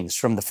learnings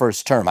from the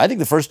first term. I think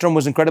the first term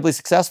was incredibly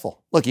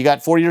successful. Look, you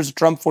got 4 years of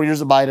Trump, 4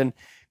 years of Biden.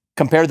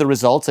 Compare the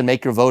results and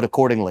make your vote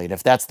accordingly. And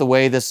if that's the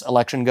way this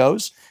election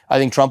goes, I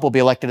think Trump will be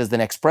elected as the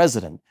next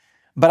president.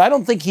 But I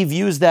don't think he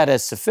views that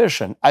as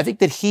sufficient. I think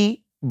that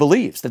he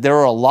believes that there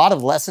are a lot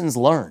of lessons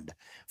learned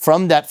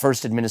from that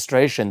first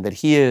administration that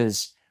he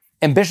is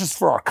ambitious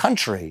for our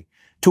country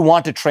to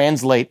want to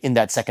translate in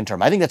that second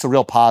term. I think that's a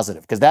real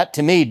positive, because that,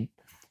 to me,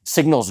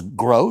 signals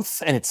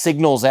growth, and it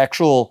signals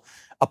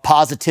a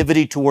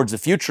positivity towards the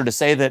future, to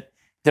say that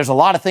there's a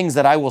lot of things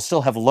that I will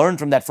still have learned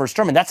from that first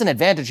term. And that's an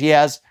advantage he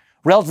has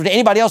relative to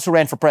anybody else who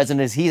ran for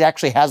president, is he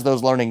actually has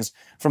those learnings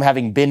from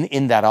having been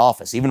in that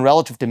office. Even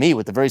relative to me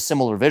with a very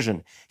similar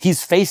vision,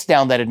 he's faced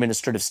down that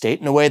administrative state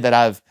in a way that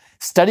I've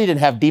studied and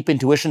have deep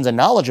intuitions and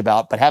knowledge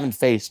about, but haven't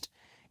faced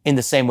in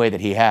the same way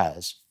that he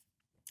has.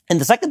 And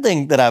the second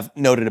thing that I've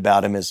noted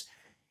about him is,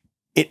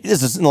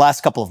 this is in the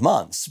last couple of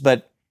months,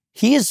 but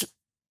he is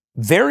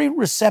very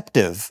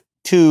receptive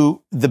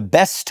to the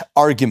best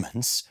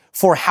arguments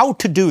for how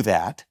to do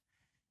that,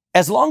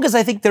 as long as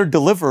I think they're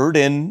delivered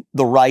in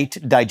the right,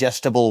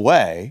 digestible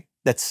way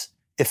that's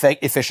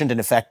efficient and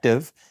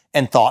effective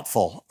and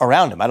thoughtful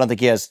around him. I don't think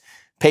he has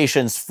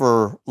patience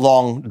for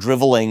long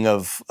driveling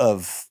of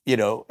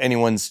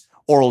anyone's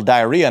oral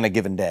diarrhea on a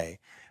given day.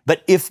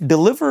 But if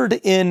delivered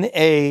in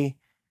a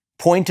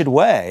pointed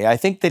way, I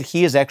think that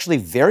he is actually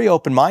very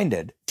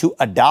open-minded to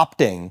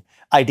adopting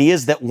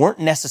ideas that weren't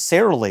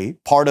necessarily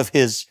part of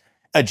his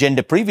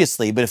agenda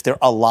previously, but if they're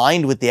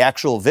aligned with the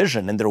actual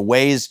vision and there are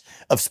ways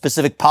of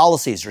specific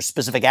policies or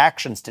specific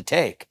actions to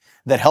take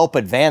that help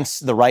advance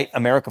the right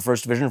America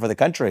First vision for the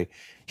country,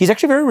 he's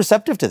actually very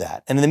receptive to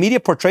that. And the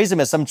media portrays him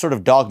as some sort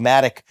of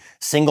dogmatic,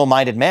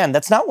 single-minded man.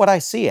 That's not what I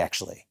see,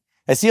 actually.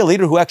 I see a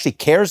leader who actually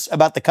cares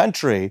about the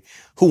country,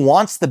 who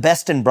wants the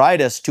best and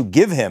brightest to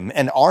give him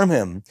and arm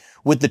him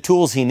with the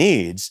tools he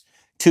needs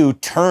to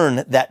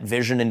turn that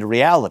vision into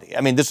reality.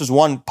 I mean, this is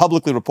one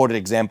publicly reported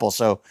example,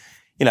 so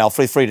I'll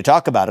feel free to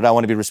talk about it. I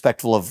want to be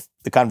respectful of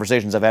the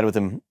conversations I've had with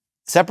him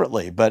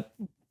separately, but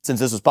since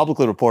this was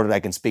publicly reported,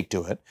 I can speak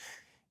to it.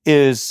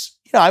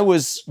 I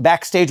was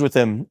backstage with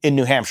him in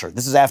New Hampshire.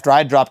 This is after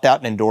I dropped out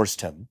and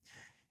endorsed him.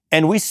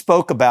 And we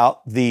spoke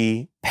about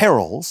the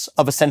perils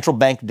of a central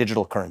bank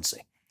digital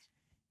currency.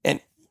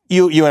 And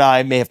you and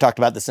I may have talked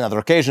about this on other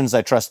occasions.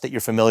 I trust that you're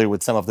familiar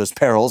with some of those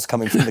perils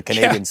coming from the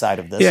Canadian side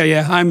of this.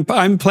 Yeah.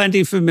 I'm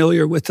plenty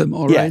familiar with them.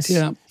 All right.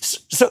 Yeah.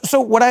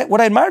 So what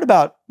I admired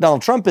about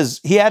Donald Trump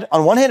is he had,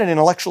 on one hand, an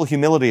intellectual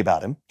humility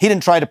about him. He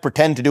didn't try to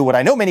pretend to do what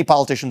I know many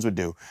politicians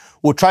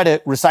would try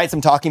to recite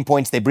some talking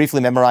points they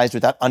briefly memorized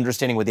without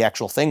understanding what the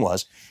actual thing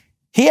was.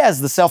 He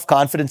has the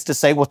self-confidence to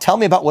say, well, tell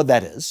me about what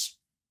that is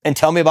and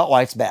tell me about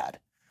why it's bad.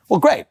 Well,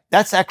 great.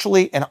 That's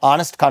actually an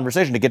honest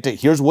conversation to get to,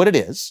 here's what it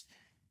is.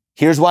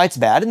 Here's why it's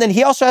bad. And then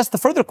he also asked the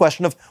further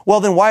question of, well,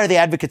 then why are the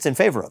advocates in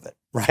favor of it,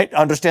 right?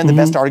 Understand the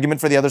best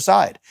argument for the other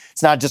side.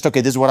 It's not just,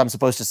 okay, this is what I'm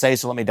supposed to say,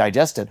 so let me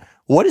digest it.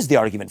 What is the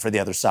argument for the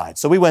other side?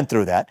 So we went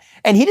through that.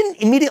 And he didn't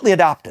immediately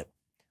adopt it,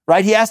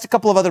 right? He asked a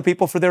couple of other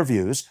people for their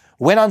views,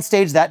 went on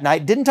stage that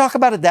night, didn't talk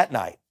about it that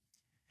night.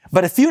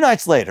 But a few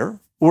nights later,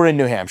 we're in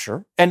New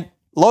Hampshire, and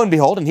lo and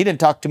behold, and he didn't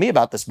talk to me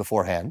about this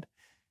beforehand,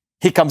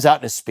 he comes out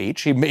in his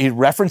speech. He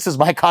references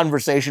my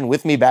conversation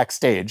with me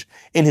backstage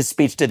in his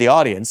speech to the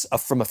audience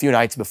from a few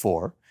nights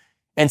before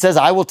and says,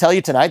 I will tell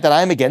you tonight that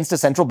I am against a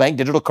central bank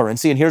digital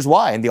currency, and here's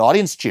why. And the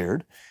audience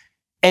cheered.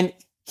 And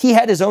he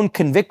had his own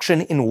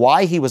conviction in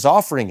why he was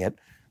offering it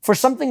for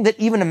something that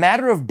even a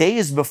matter of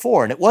days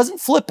before, and it wasn't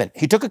flippant.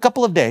 He took a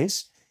couple of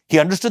days. He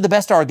understood the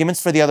best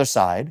arguments for the other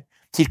side.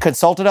 He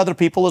consulted other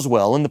people as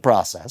well in the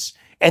process,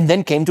 and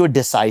then came to a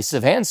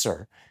decisive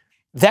answer.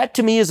 That,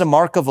 to me, is a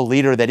mark of a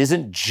leader that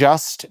isn't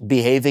just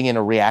behaving in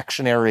a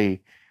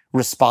reactionary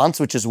response,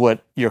 which is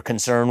what your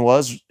concern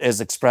was as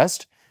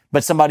expressed,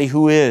 but somebody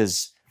who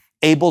is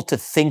able to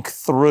think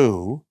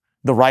through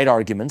the right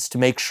arguments to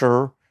make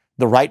sure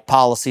the right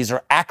policies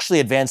are actually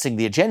advancing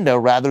the agenda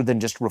rather than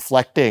just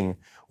reflecting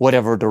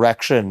whatever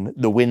direction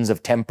the winds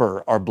of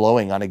temper are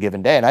blowing on a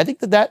given day. And I think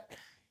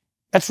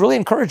that's really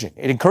encouraging.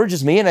 It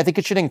encourages me, and I think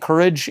it should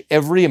encourage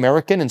every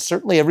American, and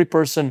certainly every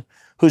person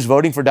who's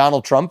voting for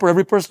Donald Trump, or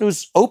every person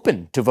who's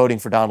open to voting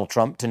for Donald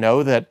Trump, to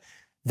know that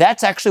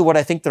that's actually what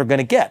I think they're going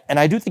to get. And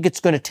I do think it's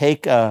going to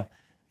take a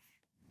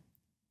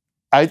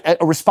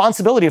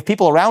responsibility of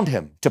people around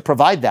him to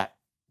provide that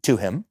to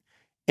him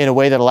in a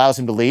way that allows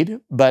him to lead.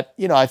 But,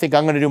 I think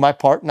I'm going to do my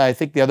part, and I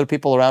think the other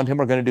people around him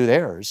are going to do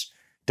theirs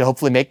to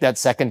hopefully make that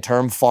second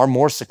term far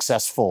more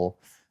successful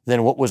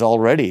than what was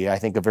already, I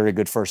think, a very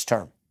good first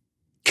term.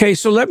 Okay,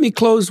 so let me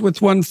close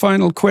with one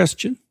final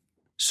question.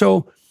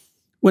 So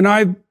when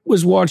I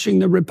was watching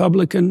the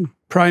Republican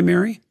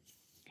primary,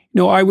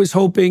 I was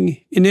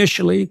hoping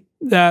initially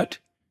that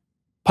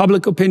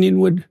public opinion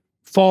would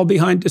fall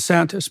behind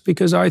DeSantis,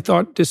 because I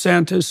thought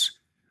DeSantis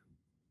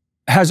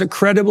has a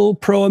credible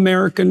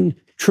pro-American,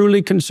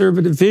 truly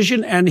conservative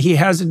vision, and he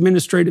has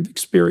administrative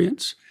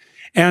experience.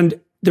 And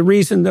the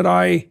reason that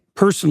I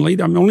personally,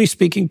 I'm only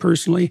speaking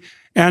personally,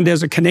 and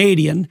as a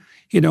Canadian,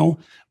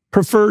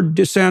 preferred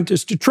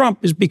DeSantis to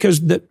Trump is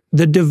because the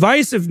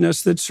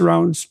divisiveness that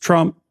surrounds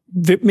Trump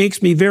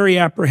makes me very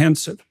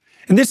apprehensive.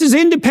 And this is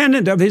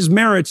independent of his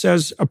merits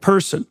as a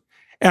person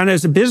and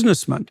as a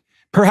businessman,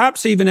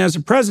 perhaps even as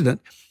a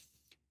president.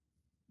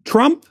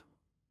 Trump,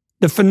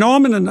 the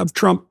phenomenon of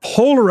Trump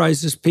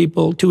polarizes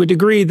people to a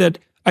degree that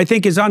I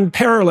think is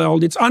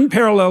unparalleled. It's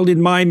unparalleled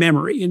in my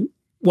memory,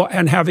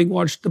 and having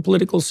watched the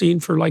political scene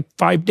for like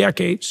 5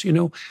 decades,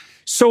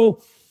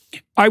 So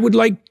I would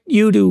like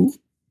you to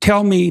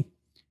tell me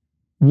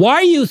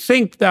why you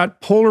think that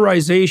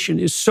polarization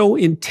is so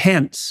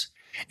intense,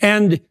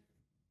 and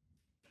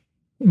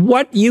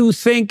what you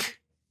think.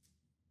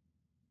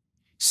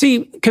 See,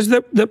 because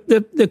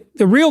the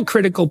real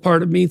critical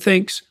part of me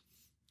thinks,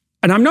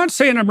 and I'm not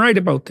saying I'm right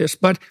about this,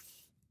 but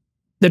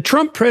the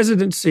Trump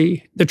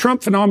presidency, the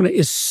Trump phenomenon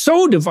is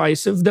so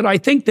divisive that I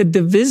think the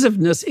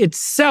divisiveness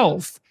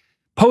itself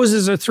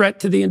poses a threat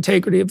to the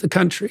integrity of the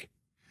country.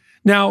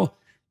 Now,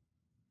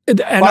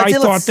 I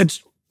thought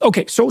that's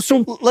okay. So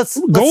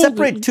let's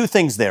separate two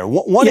things there.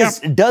 One is,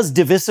 does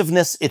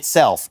divisiveness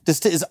itself,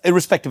 just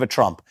irrespective of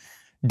Trump,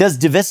 does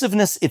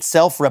divisiveness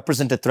itself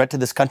represent a threat to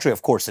this country?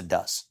 Of course it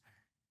does.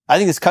 I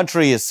think this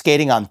country is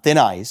skating on thin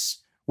ice.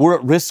 We're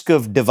at risk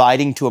of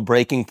dividing to a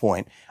breaking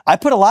point. I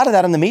put a lot of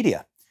that in the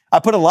media. I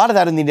put a lot of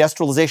that in the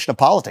industrialization of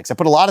politics. I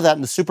put a lot of that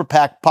in the super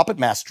PAC puppet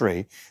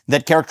mastery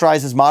that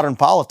characterizes modern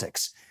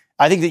politics.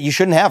 I think that you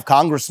shouldn't have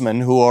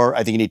congressmen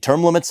I think you need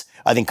term limits.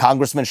 I think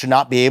congressmen should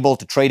not be able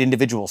to trade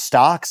individual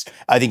stocks.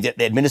 I think that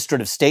the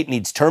administrative state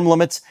needs term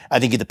limits. I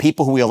think the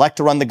people who we elect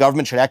to run the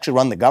government should actually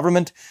run the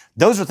government.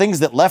 Those are things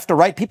that left or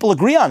right people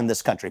agree on in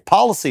this country.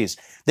 Policies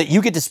that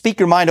you get to speak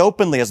your mind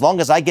openly as long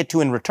as I get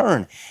to in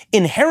return.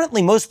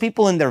 Inherently, most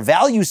people in their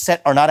value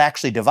set are not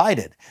actually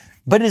divided.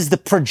 But it is the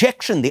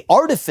projection, the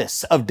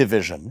artifice of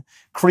division,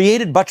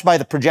 created much by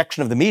the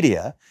projection of the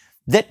media,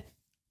 that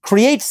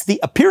creates the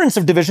appearance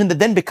of division that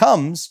then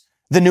becomes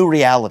the new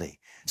reality.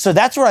 So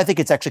that's where I think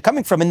it's actually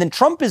coming from. And then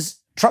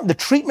the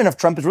treatment of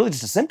Trump is really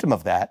just a symptom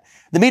of that.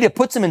 The media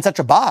puts him in such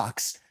a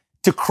box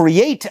to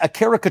create a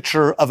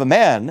caricature of a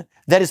man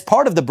that is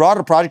part of the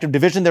broader project of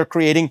division they're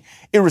creating,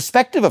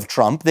 irrespective of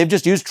Trump. They've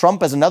just used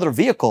Trump as another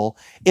vehicle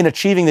in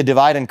achieving the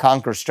divide and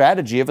conquer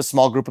strategy of a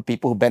small group of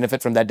people who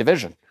benefit from that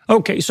division.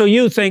 Okay, so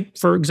you think,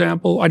 for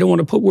example, I don't want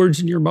to put words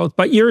in your mouth,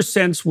 but your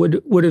sense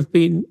would have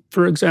been,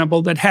 for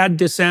example, that had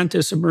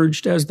DeSantis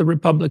emerged as the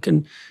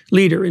Republican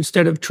leader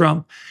instead of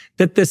Trump,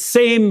 that the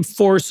same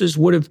forces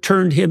would have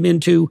turned him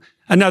into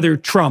another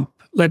Trump,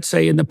 let's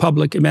say, in the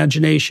public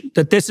imagination,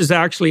 that this is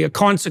actually a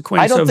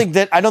consequence I don't think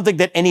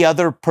that any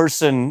other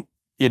person,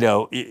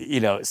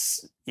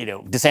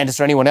 DeSantis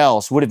or anyone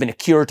else, would have been a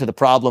cure to the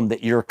problem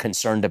that you're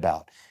concerned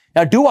about.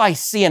 Now, do I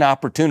see an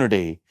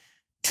opportunity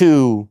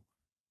to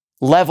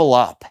level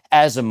up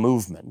as a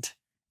movement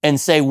and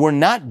say we're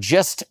not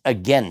just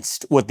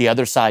against what the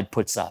other side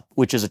puts up,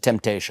 which is a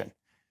temptation,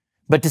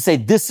 but to say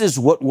this is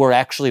what we're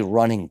actually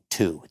running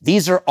to.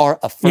 These are our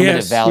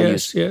affirmative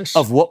values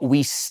of what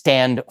we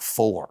stand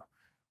for.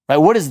 Right?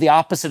 What is the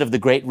opposite of the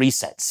Great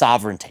Reset?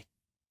 Sovereignty.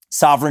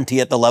 Sovereignty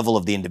at the level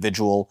of the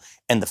individual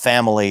and the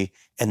family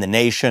and the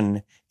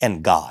nation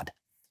and God.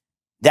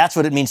 That's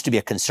what it means to be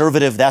a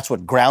conservative. That's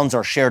what grounds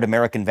our shared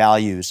American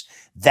values.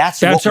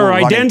 That's what our we're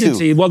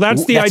identity. Well,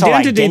 that's the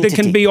identity that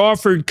can be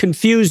offered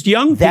confused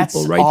young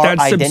people, right?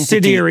 That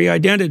subsidiary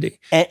identity.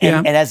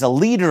 And as a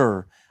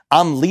leader,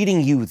 I'm leading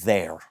you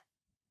there.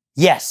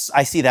 Yes,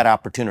 I see that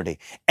opportunity.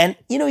 And,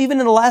 even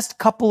in the last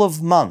couple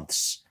of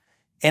months,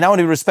 and I want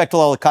to be respectful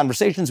of all the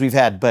conversations we've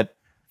had, but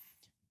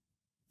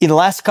in the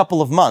last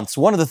couple of months,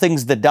 one of the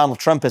things that Donald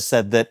Trump has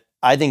said that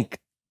I think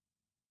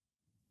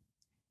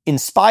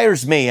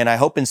inspires me, and I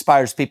hope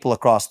inspires people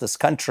across this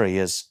country,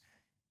 is,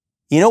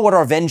 you know what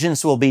our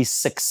vengeance will be?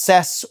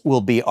 Success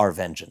will be our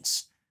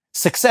vengeance.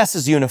 Success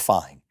is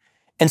unifying.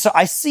 And so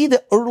I see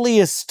the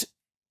earliest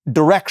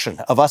direction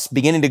of us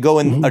beginning to go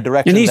in a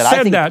direction. And he that said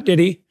I think, that, did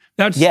he?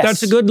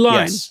 That's a good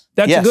line.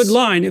 That's a good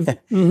line.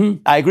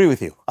 I agree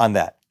with you on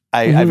that.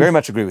 I very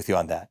much agree with you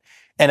on that.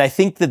 And I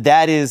think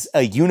that is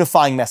a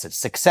unifying message.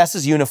 Success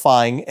is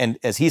unifying. And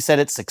as he said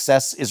it,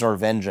 success is our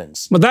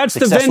vengeance. Well, that's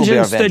the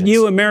vengeance that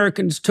you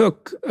Americans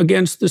took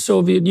against the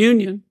Soviet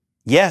Union.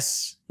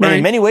 Yes. Right. And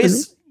in many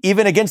ways,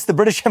 even against the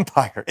British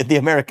Empire in the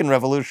American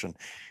Revolution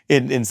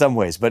in some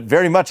ways, but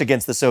very much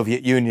against the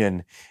Soviet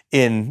Union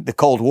in the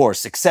Cold War.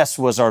 Success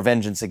was our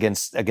vengeance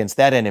against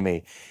that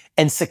enemy.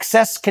 And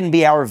success can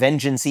be our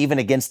vengeance even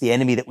against the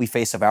enemy that we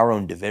face of our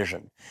own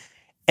division.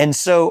 And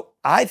so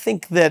I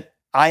think that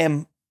I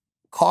am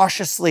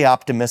cautiously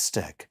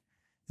optimistic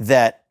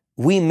that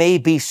we may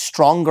be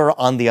stronger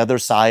on the other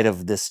side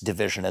of this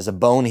division. As a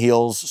bone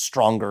heals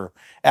stronger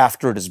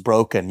after it is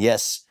broken.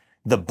 Yes,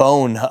 the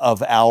bone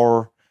of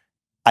our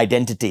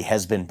identity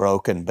has been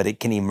broken, but it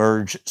can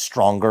emerge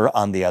stronger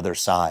on the other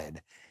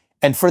side.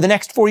 And for the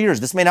next 4 years,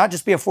 this may not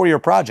just be a 4-year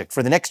project.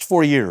 For the next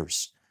 4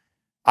 years,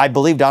 I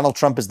believe Donald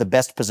Trump is the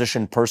best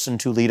positioned person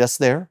to lead us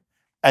there.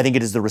 I think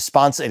it is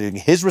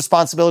his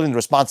responsibility and the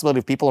responsibility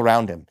of people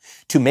around him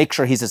to make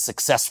sure he's as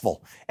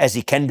successful as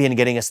he can be in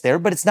getting us there.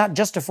 But it's not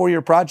just a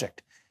 4-year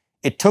project.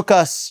 It took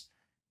us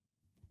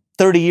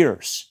 30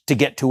 years to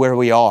get to where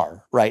we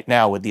are right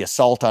now with the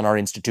assault on our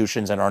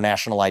institutions and our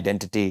national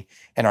identity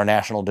and our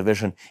national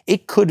division.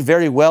 It could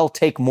very well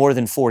take more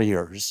than 4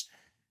 years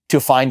to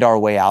find our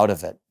way out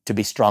of it, to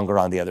be stronger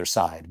on the other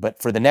side. But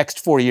for the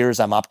next 4 years,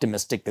 I'm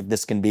optimistic that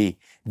this can be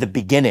the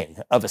beginning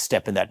of a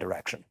step in that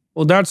direction.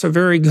 Well, that's a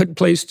very good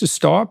place to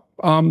stop.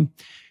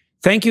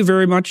 Thank you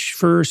very much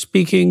for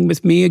speaking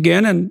with me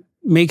again and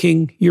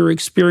making your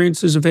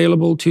experiences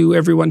available to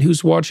everyone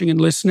who's watching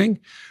and listening.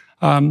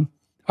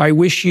 I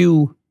wish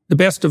you the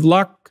best of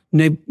luck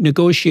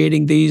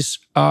negotiating these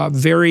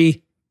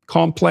very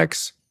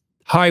complex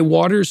high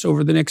waters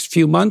over the next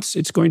few months.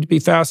 It's going to be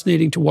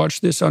fascinating to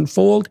watch this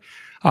unfold.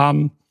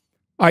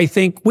 I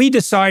think we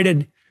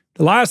decided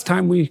the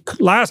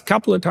last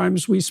couple of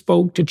times we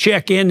spoke to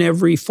check in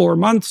every 4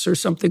 months or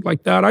something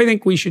like that. I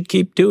think we should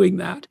keep doing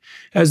that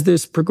as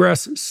this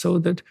progresses so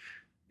that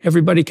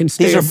everybody can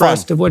stay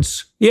abreast of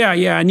what's,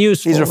 and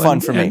useful. These are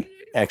fun for me,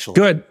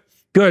 actually.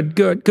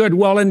 Good.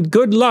 Well, and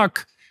good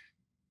luck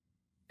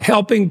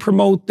helping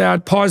promote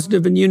that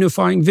positive and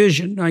unifying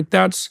vision.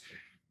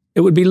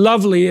 It would be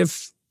lovely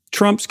if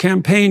Trump's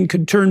campaign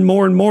could turn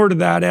more and more to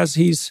that as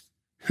he's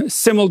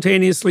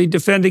simultaneously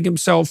defending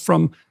himself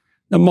from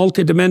the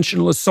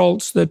multidimensional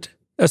assaults that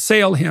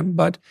assail him.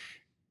 But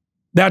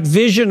that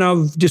vision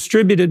of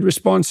distributed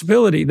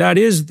responsibility, that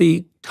is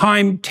the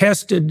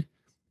time-tested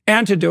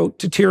antidote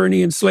to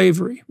tyranny and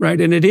slavery, right?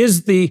 And it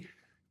is the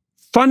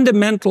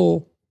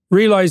fundamental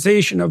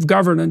realization of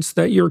governance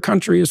that your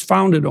country is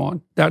founded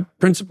on, that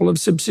principle of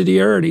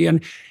subsidiarity.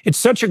 And it's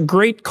such a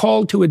great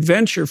call to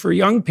adventure for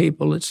young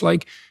people. It's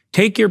like,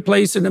 take your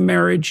place in a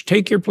marriage,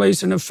 take your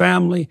place in a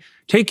family,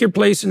 take your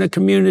place in a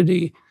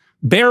community,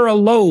 bear a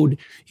load.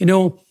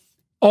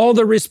 All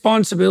the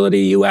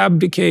responsibility you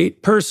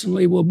abdicate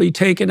personally will be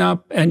taken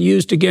up and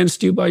used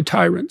against you by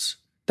tyrants.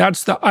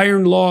 That's the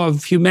iron law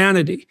of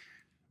humanity,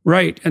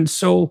 right? And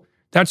so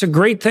that's a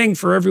great thing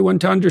for everyone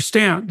to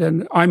understand.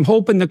 And I'm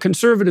hoping the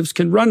conservatives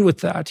can run with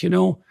that,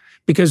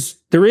 because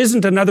there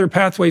isn't another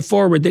pathway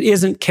forward that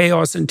isn't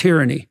chaos and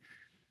tyranny.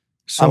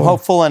 So, I'm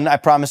hopeful, and I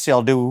promise you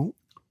I'll do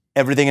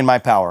everything in my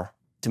power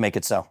to make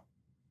it so.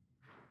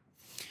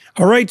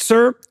 All right,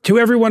 sir. To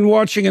everyone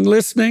watching and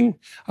listening,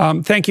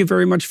 thank you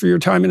very much for your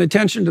time and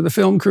attention. To the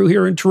film crew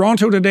here in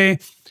Toronto today,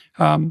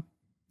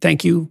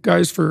 thank you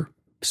guys for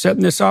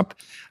setting this up.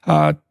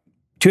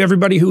 To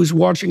everybody who's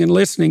watching and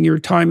listening, your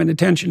time and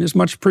attention is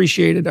much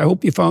appreciated. I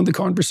hope you found the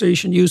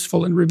conversation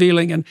useful and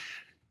revealing. And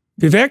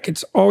Vivek,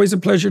 it's always a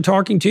pleasure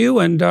talking to you.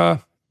 And,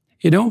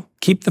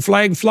 keep the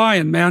flag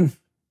flying, man.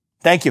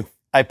 Thank you.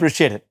 I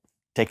appreciate it.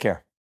 Take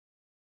care.